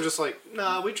parents were just like,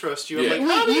 "Nah, we trust you." Yeah. I'm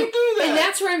like, how do you do that? And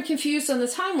that's where I'm confused on the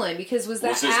timeline because was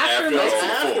that after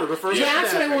the first? Yeah,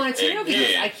 that's what I wanted to know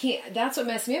because I can't. That's what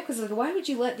messed me up because like, why would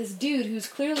you let this dude who's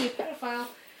clearly a pedophile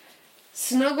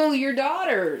snuggle your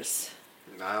daughters?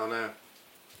 I don't know.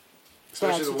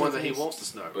 Especially the one that he wants to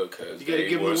snuggle. Because you gotta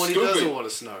give him the one he doesn't want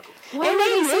to snuggle. Why are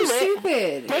they so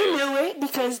stupid? They knew it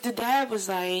because the dad was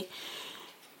like,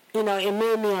 you know, it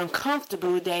made me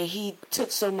uncomfortable that he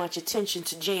took so much attention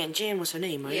to Jan. Jan was her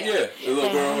name, right? Yeah, the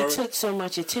little girl. He took so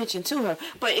much attention to her.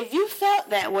 But if you felt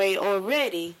that way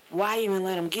already, why even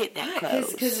let him get that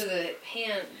close? Because of the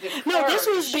hand. No, this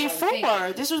was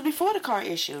before. This was before the car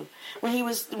issue. When he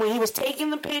was taking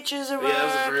the pictures of her. Yeah, that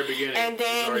was the very beginning. And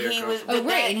then he was. Oh,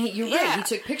 right. And you're right. He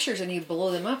took pictures and he'd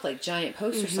blow them up like giant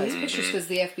poster-sized pictures because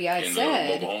the FBI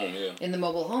said in the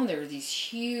mobile home there were these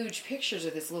huge pictures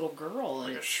of this little girl.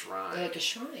 Like a shrine. Like a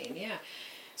shrine, yeah.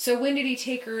 So when did he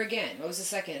take her again? What was the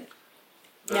second?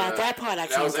 Now that part I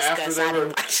can't discuss. I didn't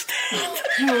watch that.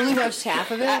 You only watched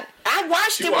half of it? I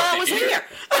watched it while I was here.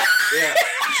 Yeah,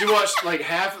 she watched like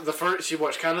half of the first. She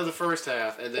watched kind of the first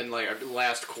half, and then like the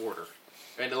last quarter.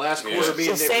 And the last quarter being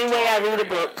the same way I read a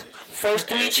book. First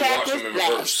 3 chapters,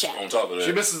 last chapter. On top of that,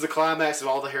 she misses the climax of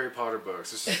all the Harry Potter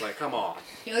books. It's just like, come on.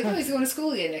 You're like, oh, he's going to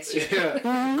school again next year.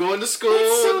 Yeah, going to school.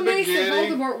 It's so in the nice beginning.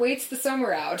 that Voldemort waits the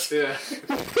summer out. Yeah,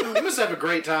 he must have a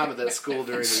great time at that school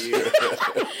during the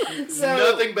year.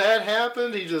 So, nothing bad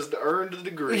happened. He just earned a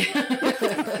degree.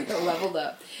 leveled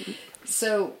up.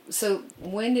 So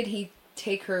when did he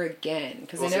take her again?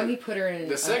 Because I know he put her in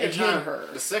the second time. Her.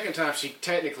 The second time she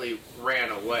technically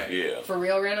ran away. Yeah. For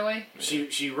real, ran away.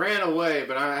 She ran away,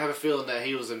 but I have a feeling that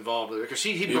he was involved with it because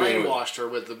he brainwashed her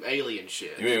with the alien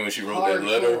shit. You mean when she wrote that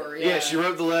letter? Yeah, she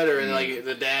wrote the letter, and like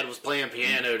the dad was playing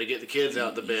piano to get the kids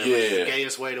out the bed. Yeah, the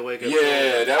gayest way to wake up.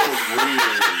 Yeah, that was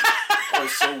weird. That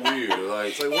was so weird.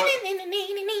 Like what?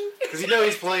 Because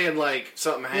he's playing like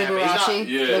something happy.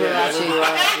 Liberace.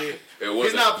 Liberace.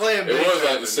 He's not playing. It was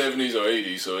like the 70s or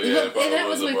 80s, so yeah. And that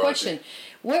was my question.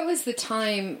 What was the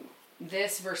time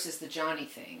this versus the Johnny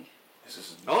thing?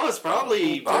 It's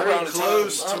probably very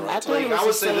close to. I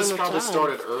would say this probably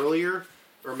started earlier,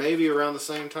 or maybe around the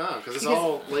same time, because it's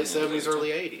all late 70s, early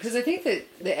 80s. Because I think that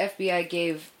the FBI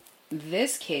gave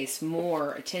this case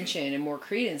more attention and more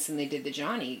credence than they did the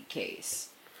Johnny case.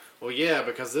 Well, yeah,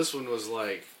 because this one was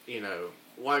like,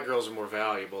 white girls are more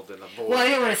valuable than a boy. Well, I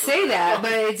didn't want to say that,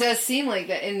 but it does seem like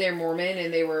that. And they're Mormon,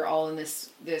 and they were all in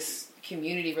this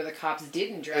community where the cops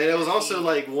didn't drag. And it was also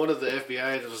like one of the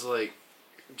FBI that was like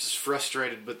just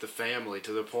frustrated with the family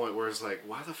to the point where it's like,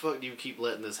 why the fuck do you keep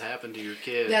letting this happen to your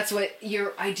kid? That's what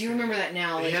I do remember that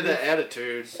now. He had that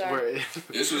attitude. Where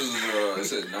this was it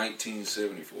said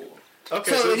 1974.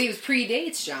 Okay, so he was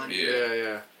predates Johnny.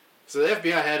 Yeah. So the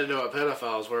FBI had to know what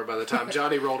pedophiles were by the time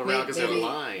Johnny rolled around because they were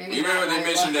lying. You remember they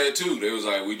mentioned that too. They was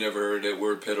like, we never heard that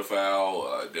word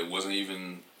pedophile. That wasn't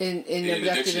even in the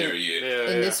dictionary yet.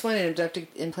 In this one, in Abducted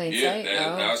in Plain Sight?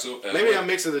 Maybe I'm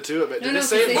mixing the two, but they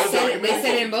said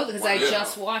it in both because I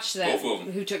just watched that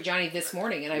Who Took Johnny this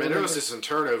morning. And there was just some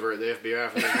turnover at the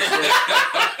FBI.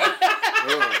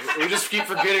 We just keep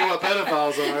forgetting what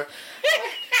pedophiles are.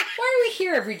 Why are we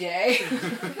here every day?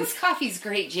 This coffee's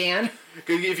great, Jan.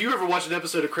 If you ever watch an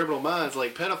episode of Criminal Minds,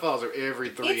 like pedophiles are every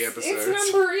 3 episodes.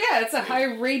 It's a high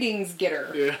ratings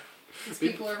getter. Yeah.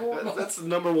 People are horrible. That's the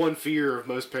number one fear of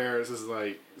most parents is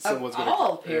like someone's going to...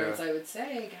 All parents, I would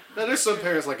say. Now, there's some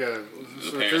parents like the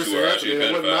parents who are actually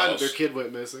pedophiles. Their kid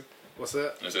went missing. What's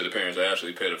that? I said the parents are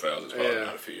actually pedophiles. It's probably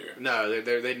not a fear. No,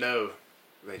 they know.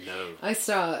 They know. I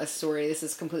saw a story. This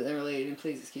is completely unrelated, and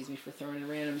please excuse me for throwing in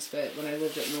randoms, but when I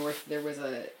lived up north, there was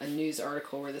a news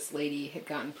article where this lady had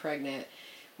gotten pregnant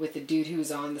with the dude who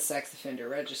was on the sex offender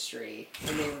registry,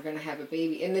 and they were going to have a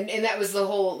baby. And that was the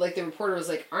whole, like, the reporter was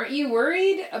like, aren't you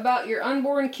worried about your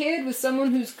unborn kid with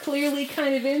someone who's clearly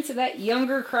kind of into that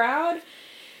younger crowd?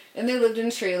 And they lived in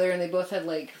a trailer, and they both had,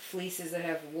 like, fleeces that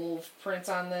have wolf prints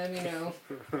on them,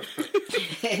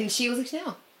 And she was like,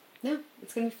 no,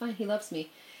 it's going to be fine. He loves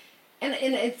me. And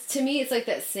to me, it's like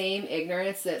that same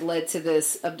ignorance that led to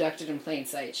this Abducted in Plain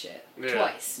Sight shit. Yeah.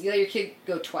 Twice. You let your kid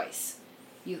go twice.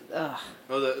 Well,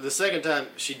 the second time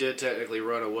she did technically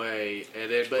run away,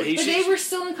 but they were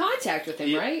still in contact with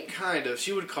him, right? Kind of.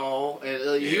 She would call,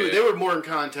 and they were more in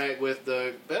contact with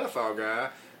the pedophile guy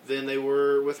than they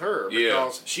were with her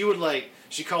because she would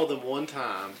she called them one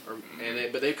time,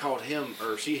 but they called him,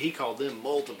 or he called them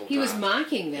multiple times. He was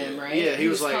mocking them, right? Yeah, he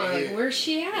was like, "Where's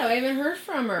she at? I haven't heard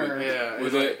from her." Yeah.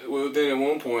 Then at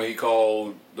one point he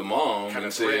called the mom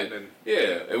and said,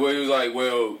 he was like,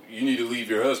 "Well, you need to leave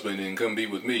your husband and come be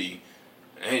with me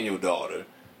and your daughter."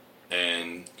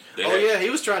 And he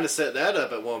was trying to set that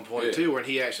up at one point too, when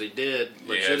he actually did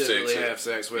legitimately have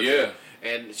sex with her.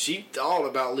 And she thought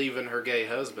about leaving her gay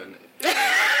husband.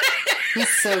 He's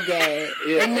so gay.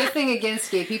 Yeah. And nothing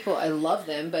against gay people. I love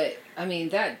them, but I mean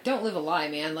don't live a lie,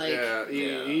 man. Like and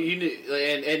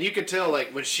you could tell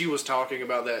like when she was talking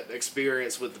about that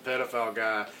experience with the pedophile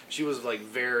guy, she was like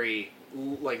very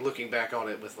like looking back on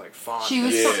it with like fondness. She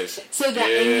was so that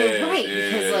and you're right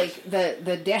because like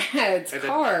the dad's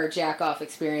car jack off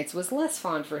experience was less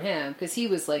fond for him because he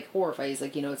was like horrified. He's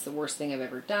like, it's the worst thing I've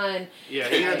ever done. Yeah,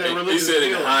 he had that religious. He said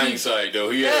in hindsight though,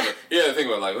 he had to think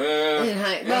about like, well, in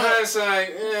hindsight,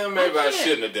 maybe I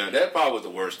shouldn't have done that. Probably was the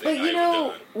worst thing I ever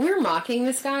done. We're mocking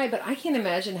this guy, but I can't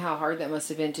imagine how hard that must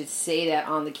have been to say that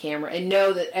on the camera and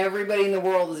know that everybody in the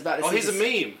world is about to see he's a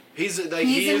meme. He is a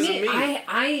meme.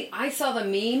 I saw the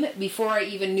meme before I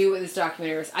even knew what this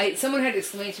documentary was. Someone had to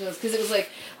explain to me because it was like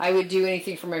I would do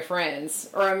anything for my friends,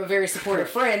 or I'm a very supportive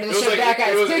friend. And they showed that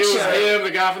guy's picture. It was him,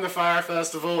 the guy from the Fire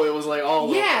Festival. It was like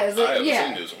all. Yeah, it was like, I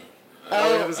haven't seen this one. I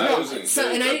haven't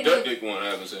seen the Abducted one.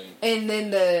 I haven't seen. And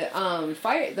then the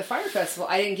Fire Festival,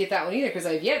 I didn't get that one either because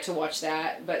I've yet to watch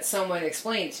that. But someone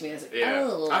explained it to me. I was like,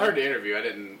 oh. I heard the interview. I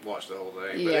didn't watch the whole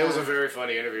thing, but it was a very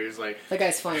funny interview. He was like, that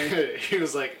guy's funny. He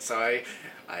was like, so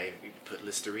I put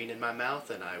Listerine in my mouth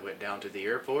and I went down to the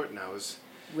airport and I was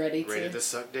ready to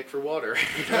suck dick for water.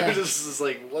 This is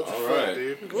like, what the fuck,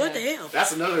 dude? What the hell?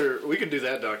 That's another. We can do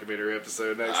that documentary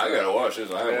episode next. I gotta watch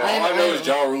this. All I know is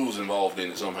Ja Rule's involved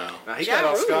in it somehow. Now, he got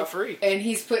off scot-free, and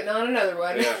he's putting on another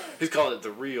one. Yeah, he's calling it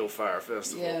the Real Fire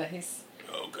Festival. Yeah, he's.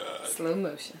 Oh God. Slow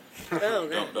motion. Oh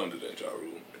God. Don't do that, Ja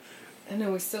Rule. I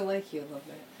know we still like you a little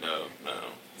bit. No.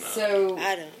 So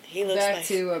I don't. He looks back like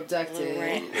to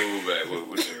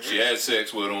Abducted. She had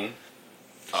sex with him.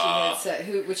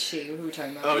 Who was she? Who were we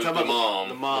talking about? Oh, we're talking about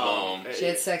the mom. She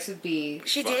had sex with B.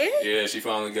 She did? Yeah, she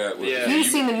finally got with You haven't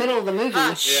seen the middle of the movie.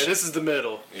 Yeah, this is the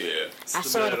middle. Yeah. I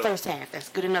saw the first half. That's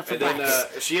good enough for then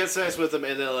she had sex with him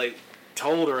and then like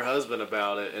told her husband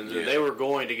about it and they were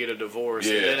going to get a divorce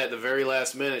and then at the very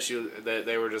last minute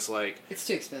they were just like, it's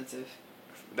too expensive.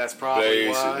 That's probably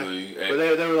basically why. But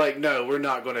they were like, no, we're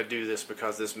not going to do this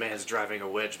because this man's driving a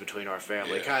wedge between our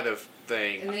family, kind of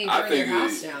thing. And then he burned their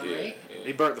house down, right? Yeah.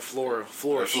 He burnt the floor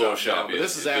shop down. But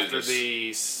this is after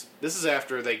this is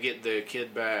after they get the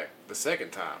kid back the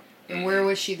second time. And where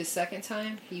was she the second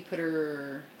time? He put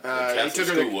her. He took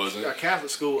her to a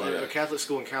Catholic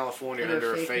school in California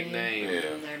under a fake name. Yeah.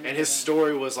 And his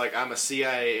story was like, I'm a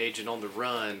CIA agent on the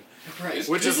run. Right.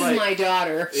 Which this is like, my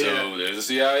daughter. So there's a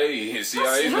CIA.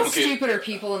 How stupid are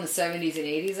people in the 70s and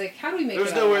 80s? Like, how do we make there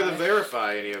was no way to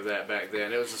verify any of that back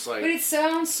then. It was just like. But it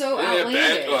sounds so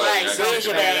outlandish. It sounds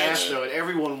badass though, and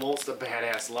everyone wants the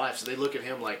badass life, so they look at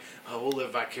him like, oh, we'll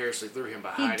live vicariously through him by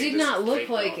hiding. He did not look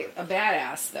like a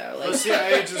badass though. Like,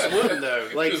 CIA agents wouldn't though.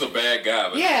 Like, he was a bad guy.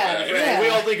 But we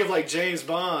all think of like James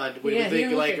Bond. We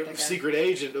think like a secret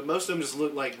agent, but most of them just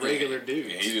look like regular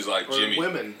dudes. He just like Jimmy.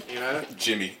 Women, you know.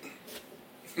 Jimmy.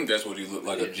 That's what he looked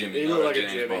like, a Jimmy. He looked like a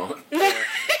Jimmy. Bond.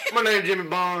 My name's Jimmy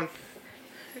Bond.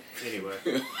 Anyway.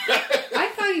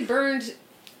 I thought he burned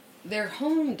their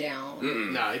home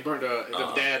down. No, he burned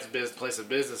the dad's place of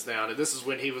business down. And this is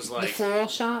when he was like... The floral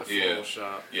shop? The floral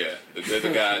shop. Yeah.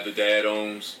 The guy the dad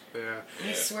owns. Yeah.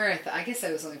 I swear, I guess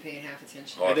I was only paying half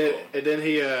attention. And then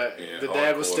he, the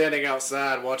dad was standing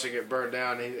outside watching it burn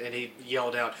down, and he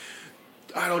yelled out,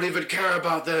 I don't even care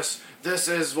about this. This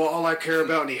is all I care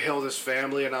about. And he held his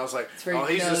family, and I was like, oh,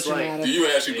 he's just like... Do you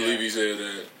actually believe he said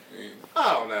that?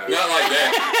 I don't know. Not like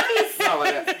that. Not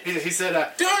like that. He said,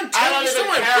 don't tell me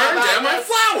someone burned down my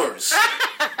flowers.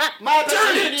 My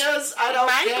petunias, I don't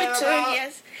care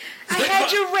petunias. I had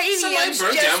geraniums. Somebody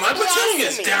burned down my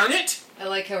petunias, darn it. I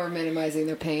like how we're minimizing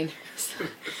their pain.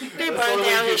 They burned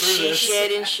down his she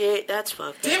shed and shit. That's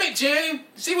fucked up. Damn it, James.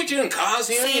 See what you done caused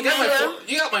here? See, you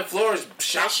got my floors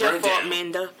shot That's your burned fault, down.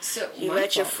 Minda. So, you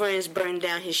let your friends burn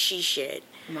down his she shed.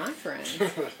 My friend.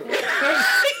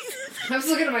 I was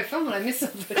looking at my phone. I missed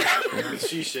something.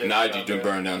 She shed. Nygee done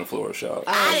burned down the floor shop.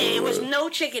 It was no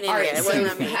chicken in there. It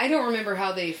wasn't me. I don't remember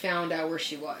how they found out where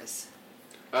she was.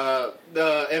 The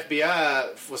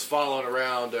FBI was following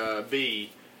around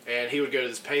B, and he would go to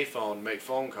this payphone and make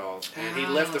phone calls, and he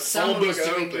left the phone book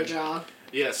open. Their job.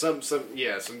 Yeah, some.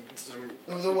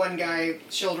 It was the one guy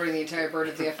shouldering the entire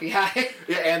burden of the FBI.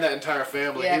 Yeah, and that entire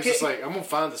family. Yeah, he was just like, I'm gonna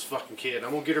find this fucking kid.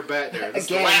 I'm gonna get her back there. This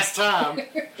Again. is the last time.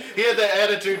 He had that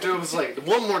attitude to him. It was like,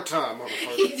 one more time,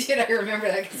 motherfucker. He did. I remember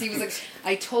that because he was like,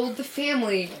 I told the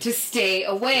family to stay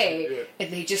away,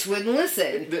 and they just wouldn't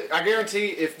listen. I guarantee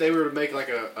if they were to make like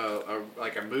a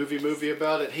movie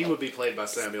about it, he would be played by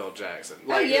Samuel L. Jackson.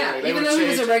 Like, even though he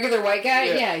was a regular white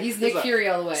guy, he's Nick Fury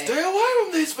all the way. Stay away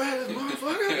from these fat motherfuckers.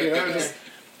 You know,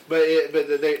 but he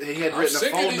had written a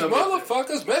phone number.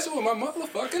 Motherfuckers messing with my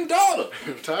motherfucking daughter.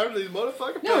 I'm tired of these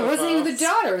motherfucking. No, it wasn't even the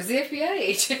daughter. It was the FBI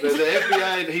agent. The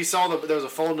FBI. He saw there was a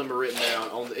phone number written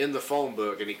down in the phone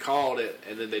book, and he called it,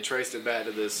 and then they traced it back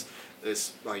to this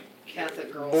like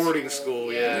Catholic girls boarding school,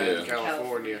 in California.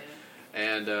 California.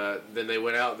 And then they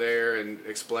went out there and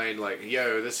explained, like,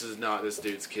 yo, this is not this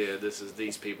dude's kid. This is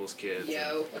these people's kids.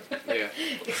 Yo. Yeah.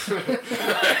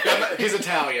 He's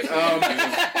Italian.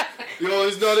 Yo,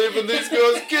 he's not even these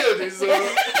guys' kid. He's,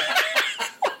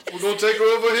 we're going to take her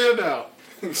over here now.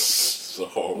 But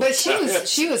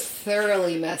she was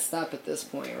thoroughly messed up at this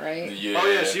point, right? Yeah.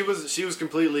 Oh, yeah, she was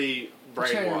completely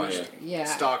brainwashed. Yeah.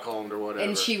 Stockholmed or whatever.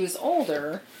 And she was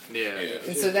older. Yeah.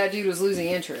 And so that dude was losing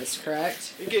interest,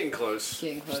 correct? Getting close.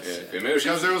 Getting close. Yeah.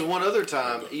 Because there was one other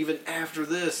time, even after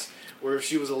this, where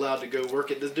she was allowed to go work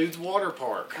at this dude's water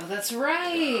park. Oh, that's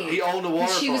right. He owned a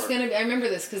water park. Was gonna. I remember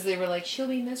this because they were like, she'll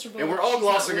be miserable. And we're all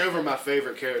glossing over my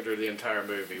favorite character of the entire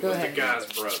movie. Was the guy's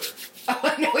brother.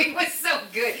 Oh, no, he was so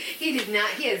good. He did not.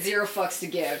 He had zero fucks to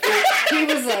give. He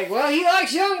was like, well, he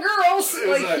likes young girls.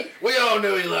 Like, we all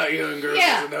knew he liked young girls.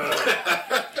 Yeah.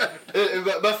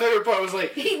 My favorite part was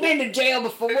like he'd been to jail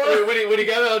before. When he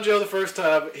got out of jail the first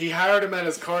time, he hired him at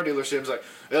his car dealership. He's like,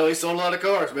 "Well, he sold a lot of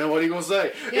cars, man. What are you gonna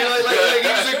say?" Yeah, like he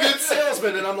was a good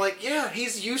salesman. And I'm like, "Yeah,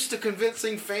 he's used to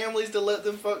convincing families to let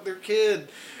them fuck their kid.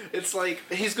 It's like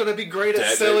he's gonna be great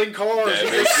at selling cars.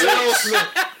 He's a salesman.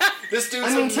 This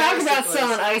dude's talk about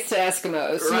selling ice to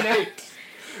Eskimos, right?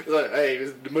 You know? Like,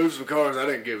 hey, move some cars. I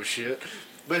didn't give a shit."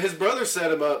 But his brother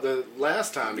set him up the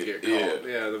last time to get caught.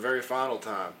 Yeah, the very final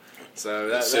time. So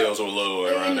the sales were low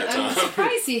around that time. I'm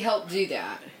surprised he helped do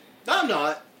that. I'm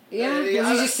not. Yeah, was he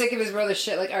just sick of his brother's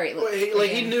shit? Like, all right, look.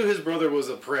 He knew his brother was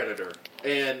a predator,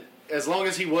 and as long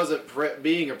as he wasn't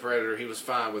being a predator, he was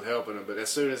fine with helping him. But as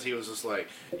soon as he was just like,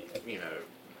 you know,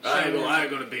 I ain't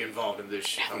going to be involved in this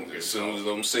shit. As soon as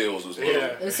them sales was low.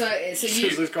 Yeah. So as soon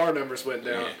as his car numbers went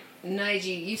down. Yeah.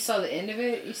 Nygee, you saw the end of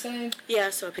it, you said? Yeah, I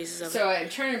saw pieces of it. So I'm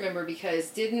trying to remember because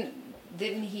didn't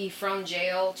he from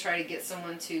jail try to get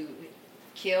someone to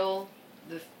kill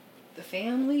the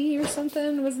family or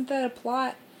something? Wasn't that a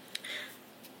plot?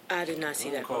 I did not see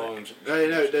that part.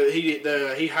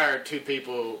 He hired two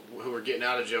people who were getting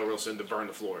out of jail real soon to burn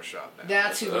the florist shop down.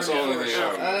 That's who burned down the florist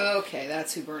shop. Okay,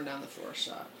 that's who burned down the florist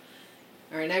shop.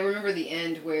 All right, and I remember the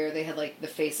end where they had like the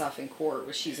face-off in court,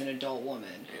 where she's an adult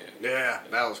woman. Yeah,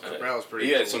 that was pretty.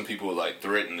 He cool. had some people like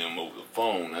threaten them over the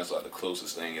phone. That's like the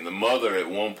closest thing. And the mother at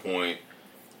one point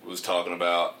was talking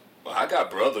about, well, I got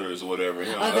brothers or whatever.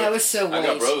 You know, that was so weird. I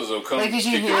got brothers that'll come did you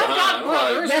kick hear? you I behind. got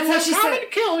brothers. That's how she said to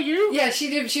kill you. Yeah, she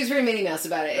did. She was very Minnie Mouse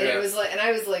about it, and it was like, and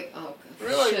I was like, oh,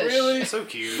 really, shush. really, so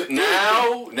cute.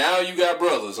 Now you got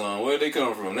brothers, huh? Where'd they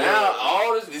come from? Now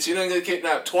all this, she done get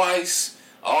kidnapped twice.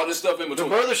 All this stuff in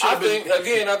between.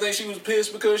 I think she was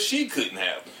pissed because she couldn't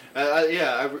have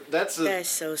them. That's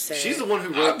so sad. She's the one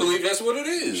who wrote. I believe that's what it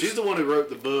is. She's the one who wrote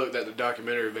the book that the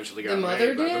documentary eventually got made. The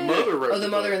mother did? The mother wrote the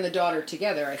mother and the daughter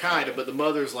together, kind of, but the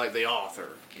mother's like the author.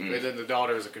 And then the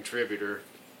daughter is a contributor.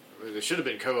 It should have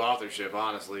been co-authorship,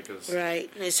 honestly, because right,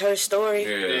 it's her story.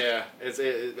 Yeah,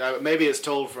 maybe it's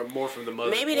told more from the mother.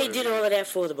 Maybe they did all of that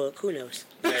for the book. Who knows?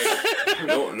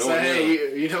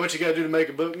 Hey, you know what you got to do to make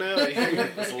a book now?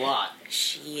 It's a lot.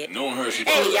 Shit. Knowing her, she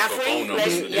hey, y'all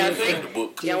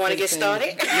free? Y'all want to get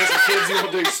started? You got some kids you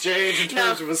want to exchange in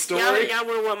terms of a story? Y'all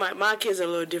want my kids are a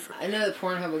little different. I know that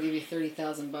Pornhub will give you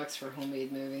 $30,000 for a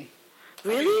homemade movie.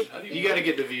 Really? You got to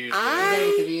get the views. You got to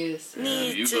get the views.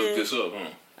 You looked this up, huh?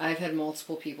 I've had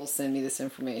multiple people send me this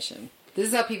information. This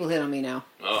is how people hit on me now.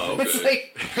 Oh, okay. It's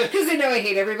like, because they know I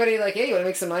hate everybody, like, hey, you want to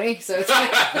make some money? So it's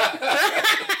like...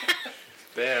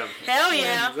 Damn. Hell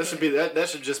yeah. That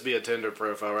should just be a Tinder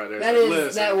profile right there.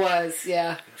 That was,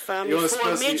 yeah. You want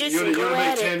to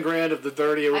make 10 grand of the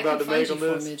 30 we're about to make on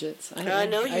this? Midgets. I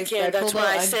know you can. That's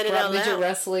why I said it out loud. Midget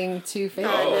wrestling to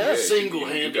fame.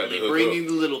 Single-handedly bringing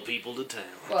the little people to town.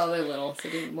 Well, they're little, so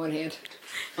in one hand.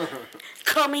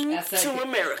 Coming to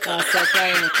America. That's that guy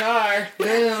in the car.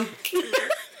 Boom.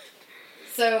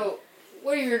 So,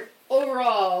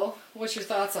 what's your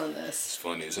thoughts on this? It's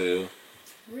funny as hell.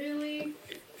 Really?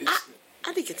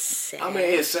 I think it's sad. I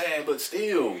mean, it's sad, but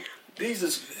still, they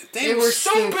were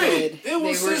stupid. They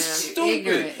were stupid.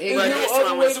 Ignorant. There's no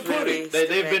other way to put it.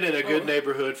 They've been in a good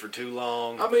neighborhood for too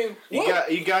long. I mean,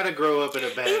 you got to grow up in a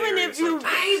bad area.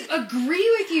 I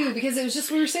agree with you because it was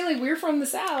just we were saying like we're from the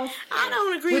South. I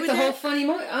don't agree with the whole funny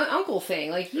uncle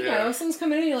thing. Like you know, someone's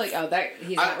coming in, you're like, oh, that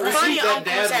he's not right. Funny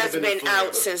uncles has been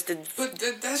out since the. But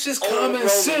that's just common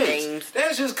sense.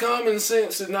 That's just common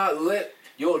sense to not let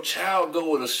your child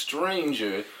go with a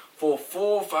stranger for 4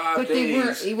 or 5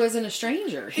 days. He wasn't a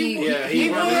stranger. He was.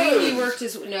 He worked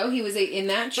he was in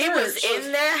that church. He was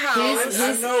in their house.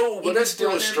 I know, but that's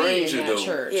still a stranger though.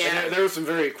 Church. Yeah, and there were some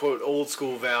very quote old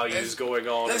school values going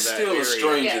on. That's in that still area. a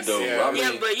stranger though. Yeah. I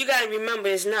mean, But you got to remember,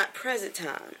 it's not present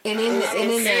time. And in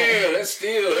that's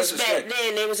back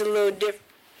then they was a little different.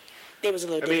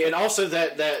 I mean, and also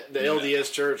that the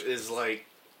LDS church is like.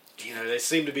 You know, they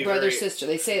seem to be brother sister.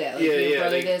 They say that. Like,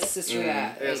 brother this, sister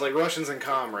that. Yeah, it's like Russians and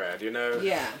comrade, you know?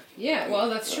 Yeah. Well,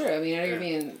 that's true. I mean, I know you're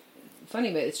being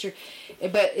funny, but it's true.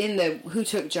 But in the Who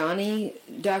Took Johnny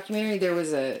documentary, there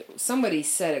was somebody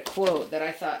said a quote that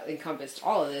I thought encompassed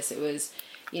all of this. It was,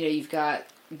 you know, you've got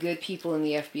good people in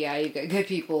the FBI, you've got good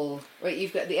people, right?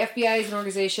 You've got the FBI as an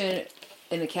organization,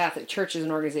 and the Catholic Church as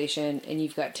an organization, and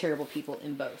you've got terrible people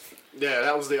in both. Yeah,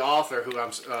 that was the author who I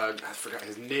forgot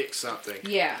his Nick something.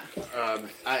 Yeah.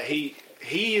 He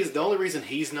is the only reason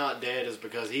he's not dead is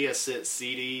because he has sent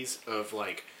CDs of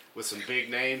like with some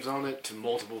big names on it to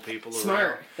multiple people. Smart.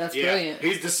 Around. That's brilliant.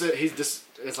 He's just.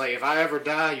 It's like if I ever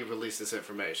die, you release this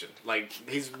information. Like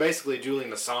he's basically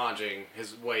Julian Assanging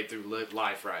his way through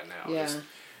life right now. Yeah.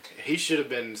 he should have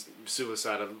been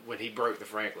suicidal when he broke the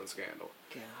Franklin scandal.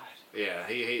 God. Yeah,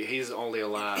 he's only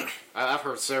alive. I've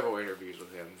heard several interviews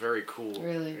with him. Very cool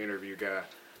interview guy.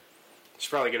 Should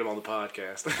probably get him on the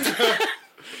podcast.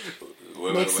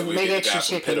 Make extra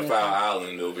chicken. Pedophile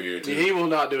Island over here too. He will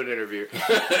not do an interview.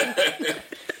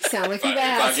 Sound like you've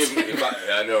asked.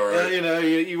 I know, right?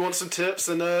 You want some tips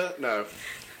and no.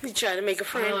 You trying to make a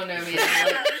friend? I don't know,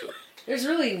 man. There's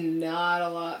really not a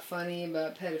lot funny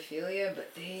about pedophilia, but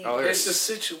it's the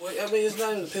situation. I mean, it's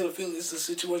not even pedophilia. It's the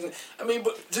situation. I mean,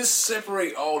 but just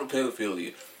separate all the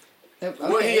pedophilia. Okay.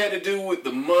 What he had to do with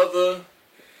the mother,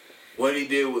 what he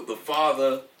did with the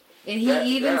father. And he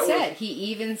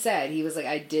even said, he was like,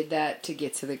 I did that to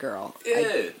get to the girl.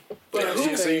 Yeah. But how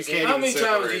many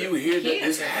times do you hear that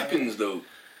this happens, though?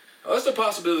 What's the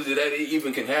possibility that it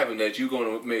even can happen, that you're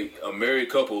going to make a married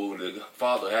couple and the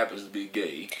father happens to be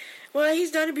gay? Well,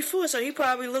 he's done it before, so he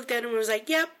probably looked at him and was like,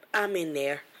 yep, I'm in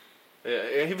there.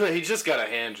 Yeah, he just got a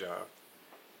hand job.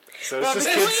 So it's just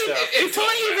kid stuff. Before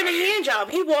even a hand job,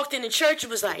 he walked in the church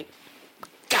and was like,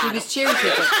 he was cherry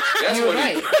picking. That's what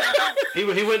right. He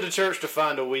went to church to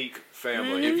find a weak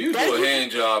family. If you do a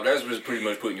hand job, that's just pretty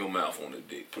much putting your mouth on the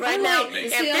dick. Right now,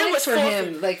 if it was for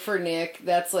him, like for Nick,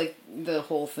 that's like the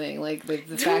whole thing. Like the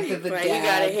fact that the dad, he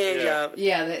got a hand job.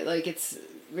 Yeah, like it's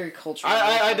very cultural.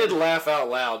 I did laugh out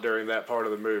loud during that part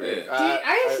of the movie. Yeah.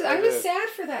 I was sad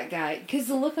for that guy because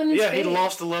the look on his face. Yeah, he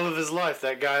lost the love of his life.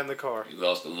 That guy in the car. He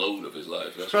lost the load of his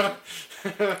life. That's right.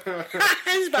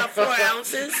 It's about 4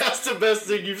 ounces. That's the best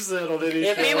thing you've said on any show.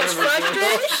 If he was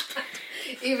frustrated,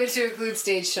 even to include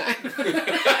stage time. I'm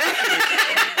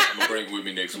gonna bring it with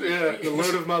me next week. Yeah, the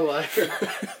load of my life.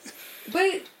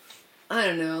 But I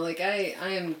don't know. Like I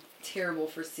am terrible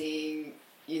for seeing,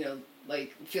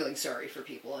 like feeling sorry for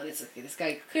people, and it's like this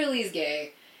guy clearly is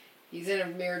gay. He's in a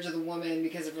marriage with a woman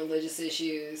because of religious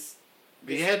issues.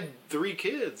 He had 3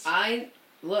 kids.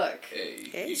 Look.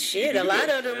 Hey, shit, a lot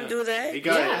of them do that. He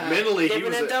got mentally. He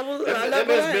was that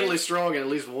man's mentally strong in at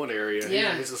least one area.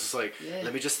 Yeah. He's just like,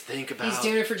 let me just think about. He's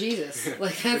doing it for Jesus.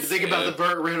 Like that's. Think about the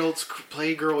Burt Reynolds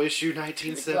Playgirl issue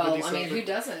 1970. Well, I mean, who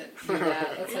doesn't do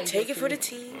that? That's how take it for the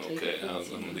team. Okay, I'm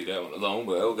gonna leave that one alone.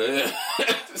 But okay,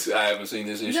 I haven't seen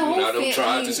this issue, and I don't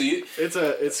try to see it.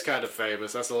 It's kind of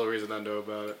famous. That's the only reason I know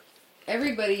about it.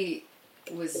 Everybody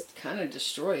was kind of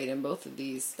destroyed in both of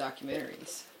these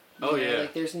documentaries. Yeah.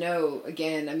 Like there's no,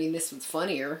 again, I mean, this one's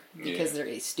funnier because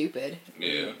they're stupid.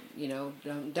 Yeah.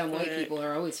 Dumb white people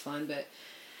are always fun, but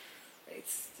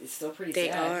it's still pretty sad.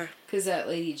 They are. Because that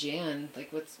lady Jan,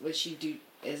 like, what'd she do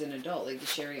as an adult? Like, did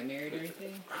she ever get married or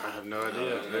anything? I have no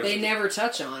idea. They never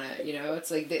touch on it,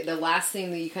 It's like the last thing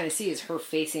that you kind of see is her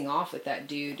facing off with that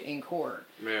dude in court.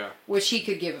 Yeah. Which he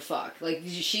could give a fuck. Like,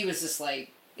 she was just, like,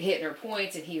 hitting her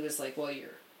points, and he was like, well,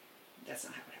 that's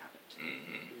not how it happened.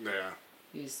 Mm-hmm. Yeah.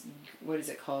 He was, what is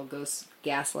it called?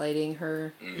 Gaslighting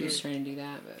her. Mm-hmm. He was trying to do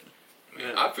that, but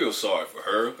man, I feel sorry for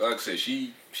her. Like I said,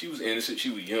 she was innocent. She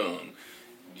was young.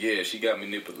 Yeah, she got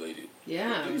manipulated.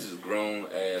 Yeah, but these is grown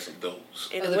ass adults.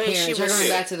 The parents. You're going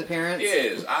back to the parents.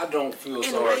 Yes, I don't feel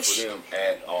sorry for them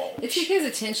at all. It's because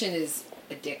attention is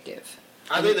addictive.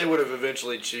 I think they would have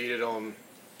eventually cheated on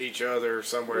each other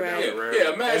somewhere down the road.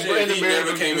 Yeah, imagine if he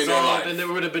never came in their life. And there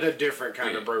would have been a different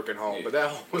kind of broken home. Yeah. But that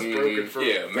home was broken for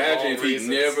imagine if reasons.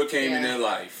 He never came in their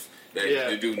life.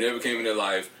 The dude never came in their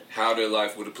life, how their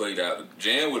life would have played out.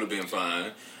 Jan would have been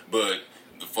fine, but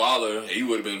the father, he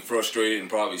would have been frustrated and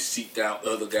probably seeked out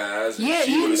other guys. And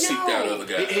she would have seeked out other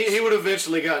guys. He would have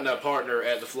eventually gotten a partner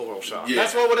at the floral shop. Yeah.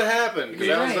 That's what would have happened. Because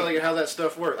that was like how that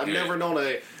stuff worked. I've never known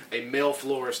a male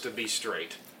florist to be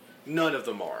straight. None of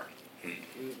them are.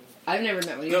 I've never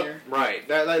met one either. Right.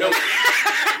 Yeah.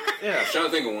 I'm trying to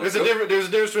think of one. There's a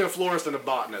difference between a florist and a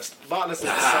botanist. Botanist is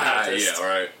a scientist. Yeah,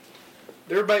 right.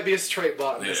 There might be a straight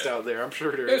botanist out there. I'm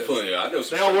sure There's plenty. I know.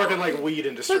 They all work in like weed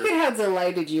industry. Look at how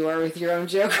delighted you are with your own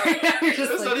joke right now. You're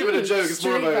just That's not even a joke. It's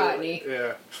more of a botany.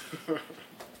 Yeah.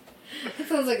 That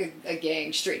sounds like a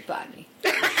gang. Straight botany.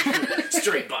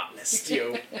 Straight botanist,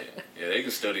 yo. Yeah, they can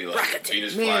study like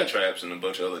Venus flytraps and a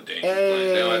bunch of other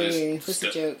dangerous plants. What's the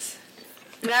jokes?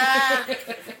 And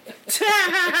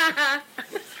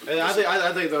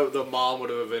I think the mom would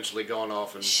have eventually gone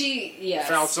off and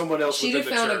found someone else within the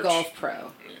church. She'd have found a golf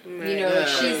pro. Like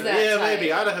she's that type.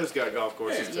 Maybe. Idaho's got golf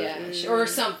courses too. Yeah, or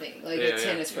something like a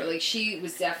tennis pro. Like she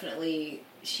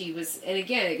was, and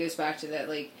again, it goes back to that.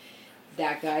 Like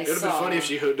that guy saw. It would have been funny if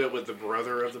she hooked up with the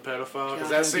brother of the pedophile, because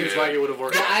that seems like it would have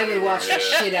worked. Yeah, I would watch the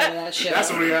shit out of that show. That's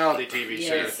a reality TV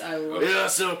show. Yes, I would. Yeah, I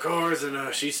sell cars,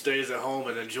 and she stays at home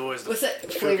and enjoys the... What's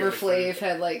that? Flavor Flav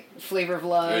had, like, Flavor of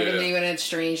Love, and then he went in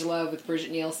Strange Love with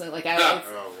Bridget Nielsen. Like, oh,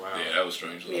 wow. Yeah, that was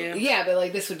Strange Love. Yeah, but,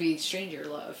 like, this would be Stranger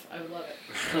Love. I would love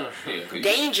it.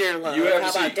 Danger Love. How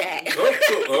about that?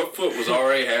 Her foot was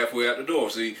already halfway out the door.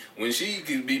 See, when she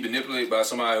could be manipulated by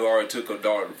somebody who already took her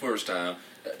daughter the first time,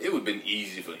 it would have been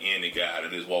easy for any guy to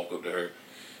just walk up to her.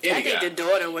 I think the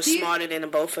daughter was smarter than the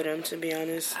both of them, to be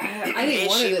honest. I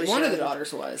think one of the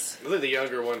daughters was. I think the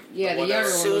younger one. Yeah, the younger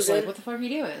one was like, what the fuck are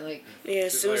you doing? Like, yeah,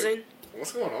 Susan. Like,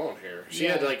 what's going on here? She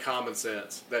had, like, common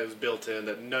sense that was built in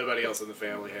that nobody else in the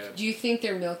family had. Do you think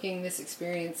they're milking this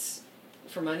experience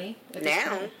for money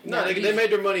now? No, they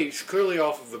made their money clearly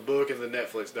off of the book and the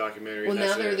Netflix documentary. Well,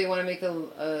 now they want to make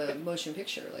a motion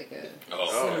picture, like a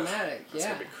cinematic. That's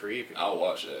gonna be creepy. I'll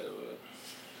watch that.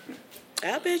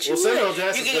 I bet you will.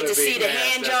 You get to see the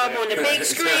hand job on the big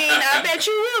screen. I bet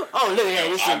you will. Oh, look at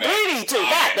that. It's some pretty too.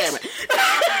 God damn it.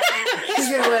 He's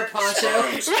going to wear a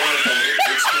poncho. Big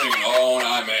screen on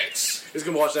IMAX. He's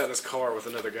going to watch that in his car with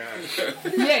another guy.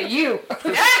 Yeah, you.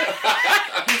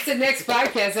 It's the next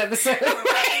podcast episode.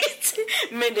 Right.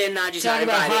 Minda and Najee's talking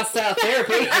about hostile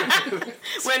therapy.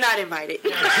 We're not invited.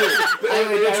 I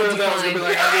would be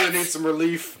like, I really need some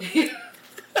relief.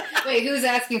 Wait, who's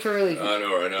asking for relief? I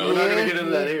know, right now. We're not going to get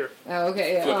into that here. Oh,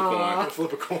 okay. Yeah.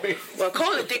 Flip a coin. Well,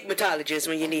 call a dickmatologist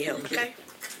when you need help, okay?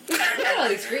 Oh,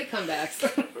 these great comebacks.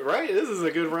 Right? This is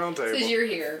a good round table. Because you're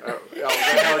here. Oh, is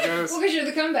that how it goes? Well, because you're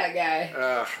the comeback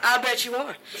guy. I bet you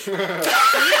are.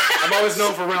 I'm always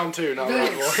known for round 2, not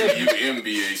round 1.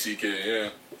 UMBACK, yeah.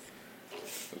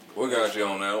 What got you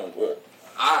on that one?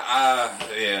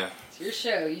 Yeah. It's your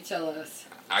show. You tell us.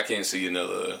 I can't see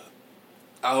another...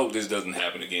 I hope this doesn't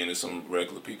happen again to some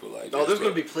regular people like that. Oh, there's going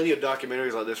to be plenty of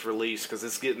documentaries like this released because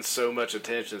it's getting so much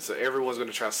attention. So everyone's going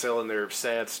to try selling their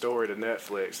sad story to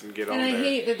Netflix and get on there. And I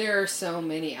hate that there are so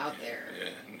many out there.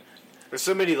 Yeah. There's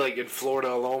so many, like, in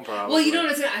Florida alone, probably. Well, you know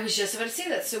what I was just about to say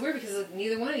that. It's so weird because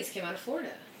neither one of these came out of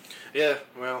Florida. Yeah,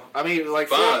 well, I mean, like...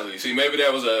 Finally. See, maybe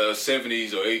that was a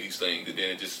 70s or 80s thing, but then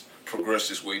it just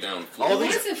progressed its way down to Florida. All the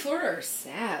ones in Florida are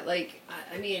sad. Like,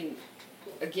 I mean...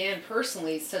 Again,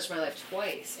 personally, it's touched my life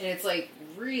twice, and it's like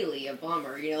really a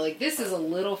bummer. You know, like this is a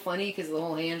little funny because of the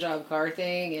whole handjob car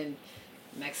thing and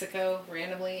Mexico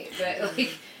randomly, but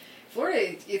like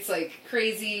Florida, it's like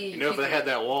crazy. You know, if they had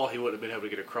that wall, he would have been able to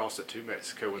get across it to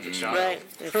Mexico with the child. Right.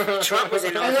 If Trump was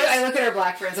in office. I look at our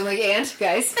black friends. I'm like, and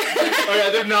guys. Oh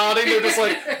yeah, they're nodding. They're just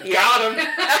like, got him.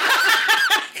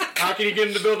 How can you get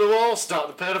him to build a wall?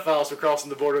 Stop the pedophiles from crossing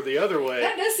the border the other way.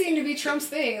 That does seem to be Trump's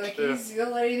thing. Like, he's going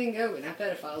to let anything go, but not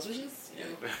pedophiles, which is... You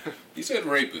know. He said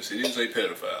rapists. He didn't say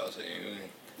pedophiles.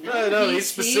 No, he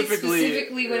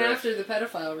specifically went after the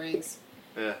pedophile rings.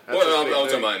 Yeah. Well, I'm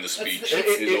talking about in the speech.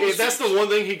 If that's the one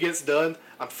thing he gets done,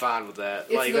 I'm fine with that.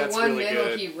 It's like, the that's one really memo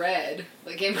good. he read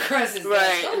that came across his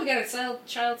desk. Oh, we got a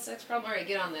child sex problem? All right,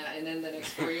 get on that. And then the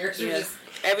next 4 years, we're just...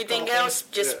 Everything else,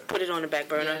 just put it on the back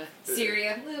burner. Yeah.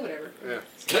 Syria, whatever.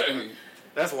 Yeah.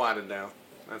 That's winding down.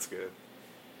 That's good.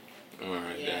 All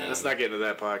right, let's not get into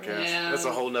that podcast. Yeah. That's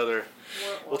a whole nother...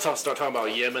 We'll start talking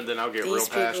about Yemen, then I'll get real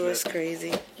passionate. These people is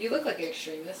crazy. You look like an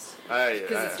extremist.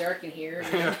 Because it's dark in here.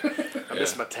 I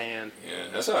miss my tan. Yeah,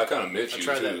 that's how I kind of met you,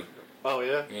 too. That. Oh,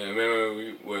 yeah? Yeah,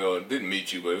 remember, it didn't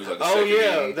meet you, but it was like the second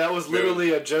meeting. That was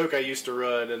literally a joke I used to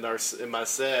run in my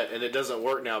set, and it doesn't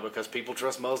work now because people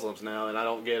trust Muslims now, and I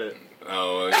don't get it.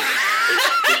 Oh,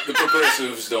 the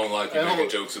progressives don't like you making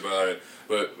jokes about it.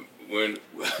 But when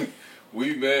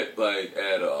we met, like,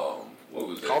 at, what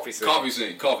was it? Coffee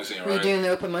scene, right? Were you doing the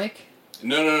open mic?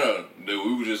 No.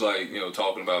 We were just, like,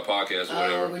 talking about podcasts or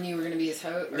whatever. When you were going to be his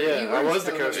host? Yeah, I was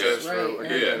the co-host.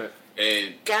 Right.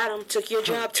 And got him, took your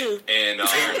job too. And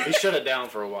he shut it down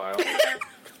for a while.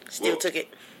 Still took it.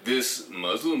 This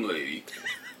Muslim lady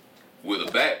with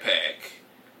a backpack,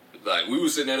 like we were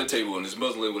sitting at a table and this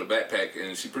Muslim lady with a backpack,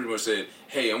 and she pretty much said,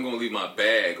 "Hey, I'm gonna leave my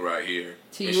bag right here."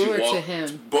 To you or to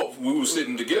him? Both. We were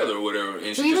sitting together or whatever,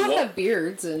 and she you just don't have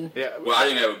beards and. Yeah. Well, I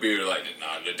didn't have a beard like that.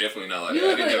 Nah, definitely not like that. You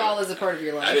look like all as a part of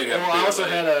your life. I didn't have. I also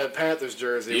had a Panthers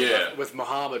jersey. Yeah. With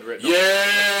Muhammad written. Yeah.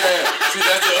 See,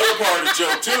 that's the other part of the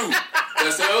joke too.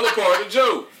 That's the other part of the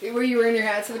joke. Where you wearing your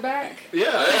hat to the back?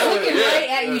 Yeah. Looking right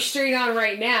at you straight on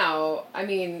right now. I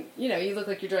mean, you look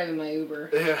like you're driving my Uber.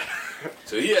 Yeah.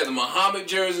 So he had the Muhammad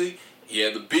jersey, he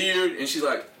had the beard, and she's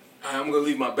like, I'm going to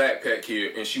leave my backpack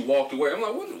here. And she walked away. I'm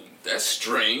like, what? That's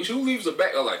strange. Who leaves a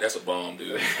backpack? I'm like, that's a bomb,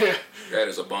 dude. That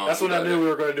is a bomb. That's when I knew we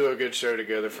were going to do a good show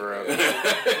together for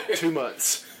 2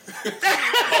 months.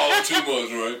 Oh, too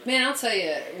much, right? Man, I'll tell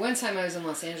you. One time I was in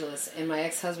Los Angeles, and my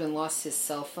ex-husband lost his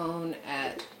cell phone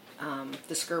at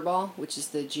the Skirball, which is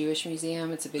the Jewish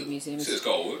museum. It's a big museum. It's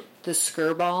called what? The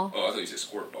Skirball. Oh, I thought you said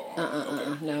Squirt Ball.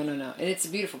 Okay. No. And it's a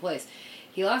beautiful place.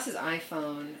 He lost his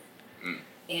iPhone,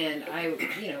 and I was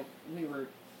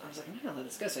like, I'm not gonna let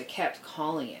this go. So I kept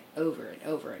calling it over and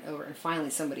over and over, and finally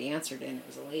somebody answered, and it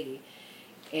was a lady.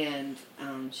 And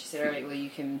she said, "All right, well, you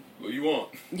can." What do you want?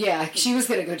 Yeah, she was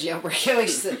gonna go jailbreak. Like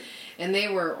she said, and they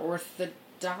were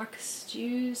Orthodox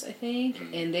Jews, I think,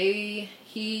 and they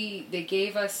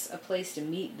gave us a place to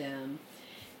meet them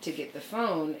to get the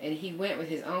phone, and he went with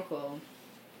his uncle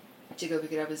to go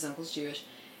pick it up. His uncle's Jewish,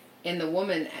 and the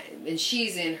woman, and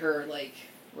she's in her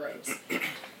robes,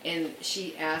 and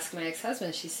she asked my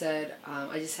ex-husband. She said,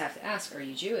 "I just have to ask, are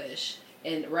you Jewish?"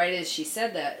 And right as she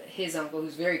said that, his uncle,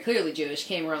 who's very clearly Jewish,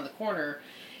 came around the corner,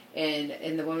 and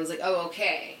the woman was like, "Oh,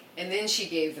 okay." And then she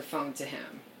gave the phone to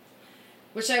him.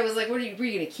 Which I was like, were you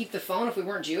going to keep the phone if we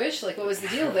weren't Jewish? Like, what was the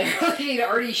deal there? He'd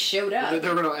already showed up. They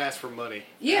were going to ask for money.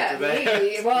 Yeah,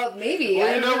 maybe. Well, maybe.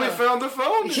 Well, you know, we found the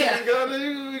phone.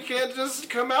 Yeah. We can't just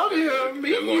come out here and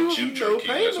meet They're going to you. Jew turkey.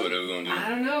 That's what they were going to do. I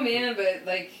don't know, man, but,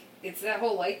 it's that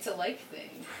whole like-to-like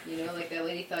thing. You know, like that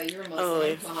lady thought you were Muslim. Oh,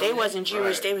 if they wasn't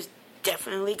Jewish, right. They was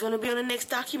definitely going to be on the next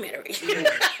documentary.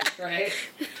 Right?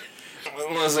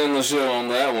 Well, let's end the show on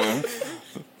that one.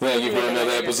 Thank you for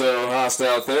another episode of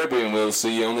Hostile Therapy, and we'll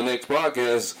see you on the next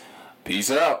podcast.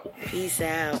 Peace out. Peace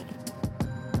out.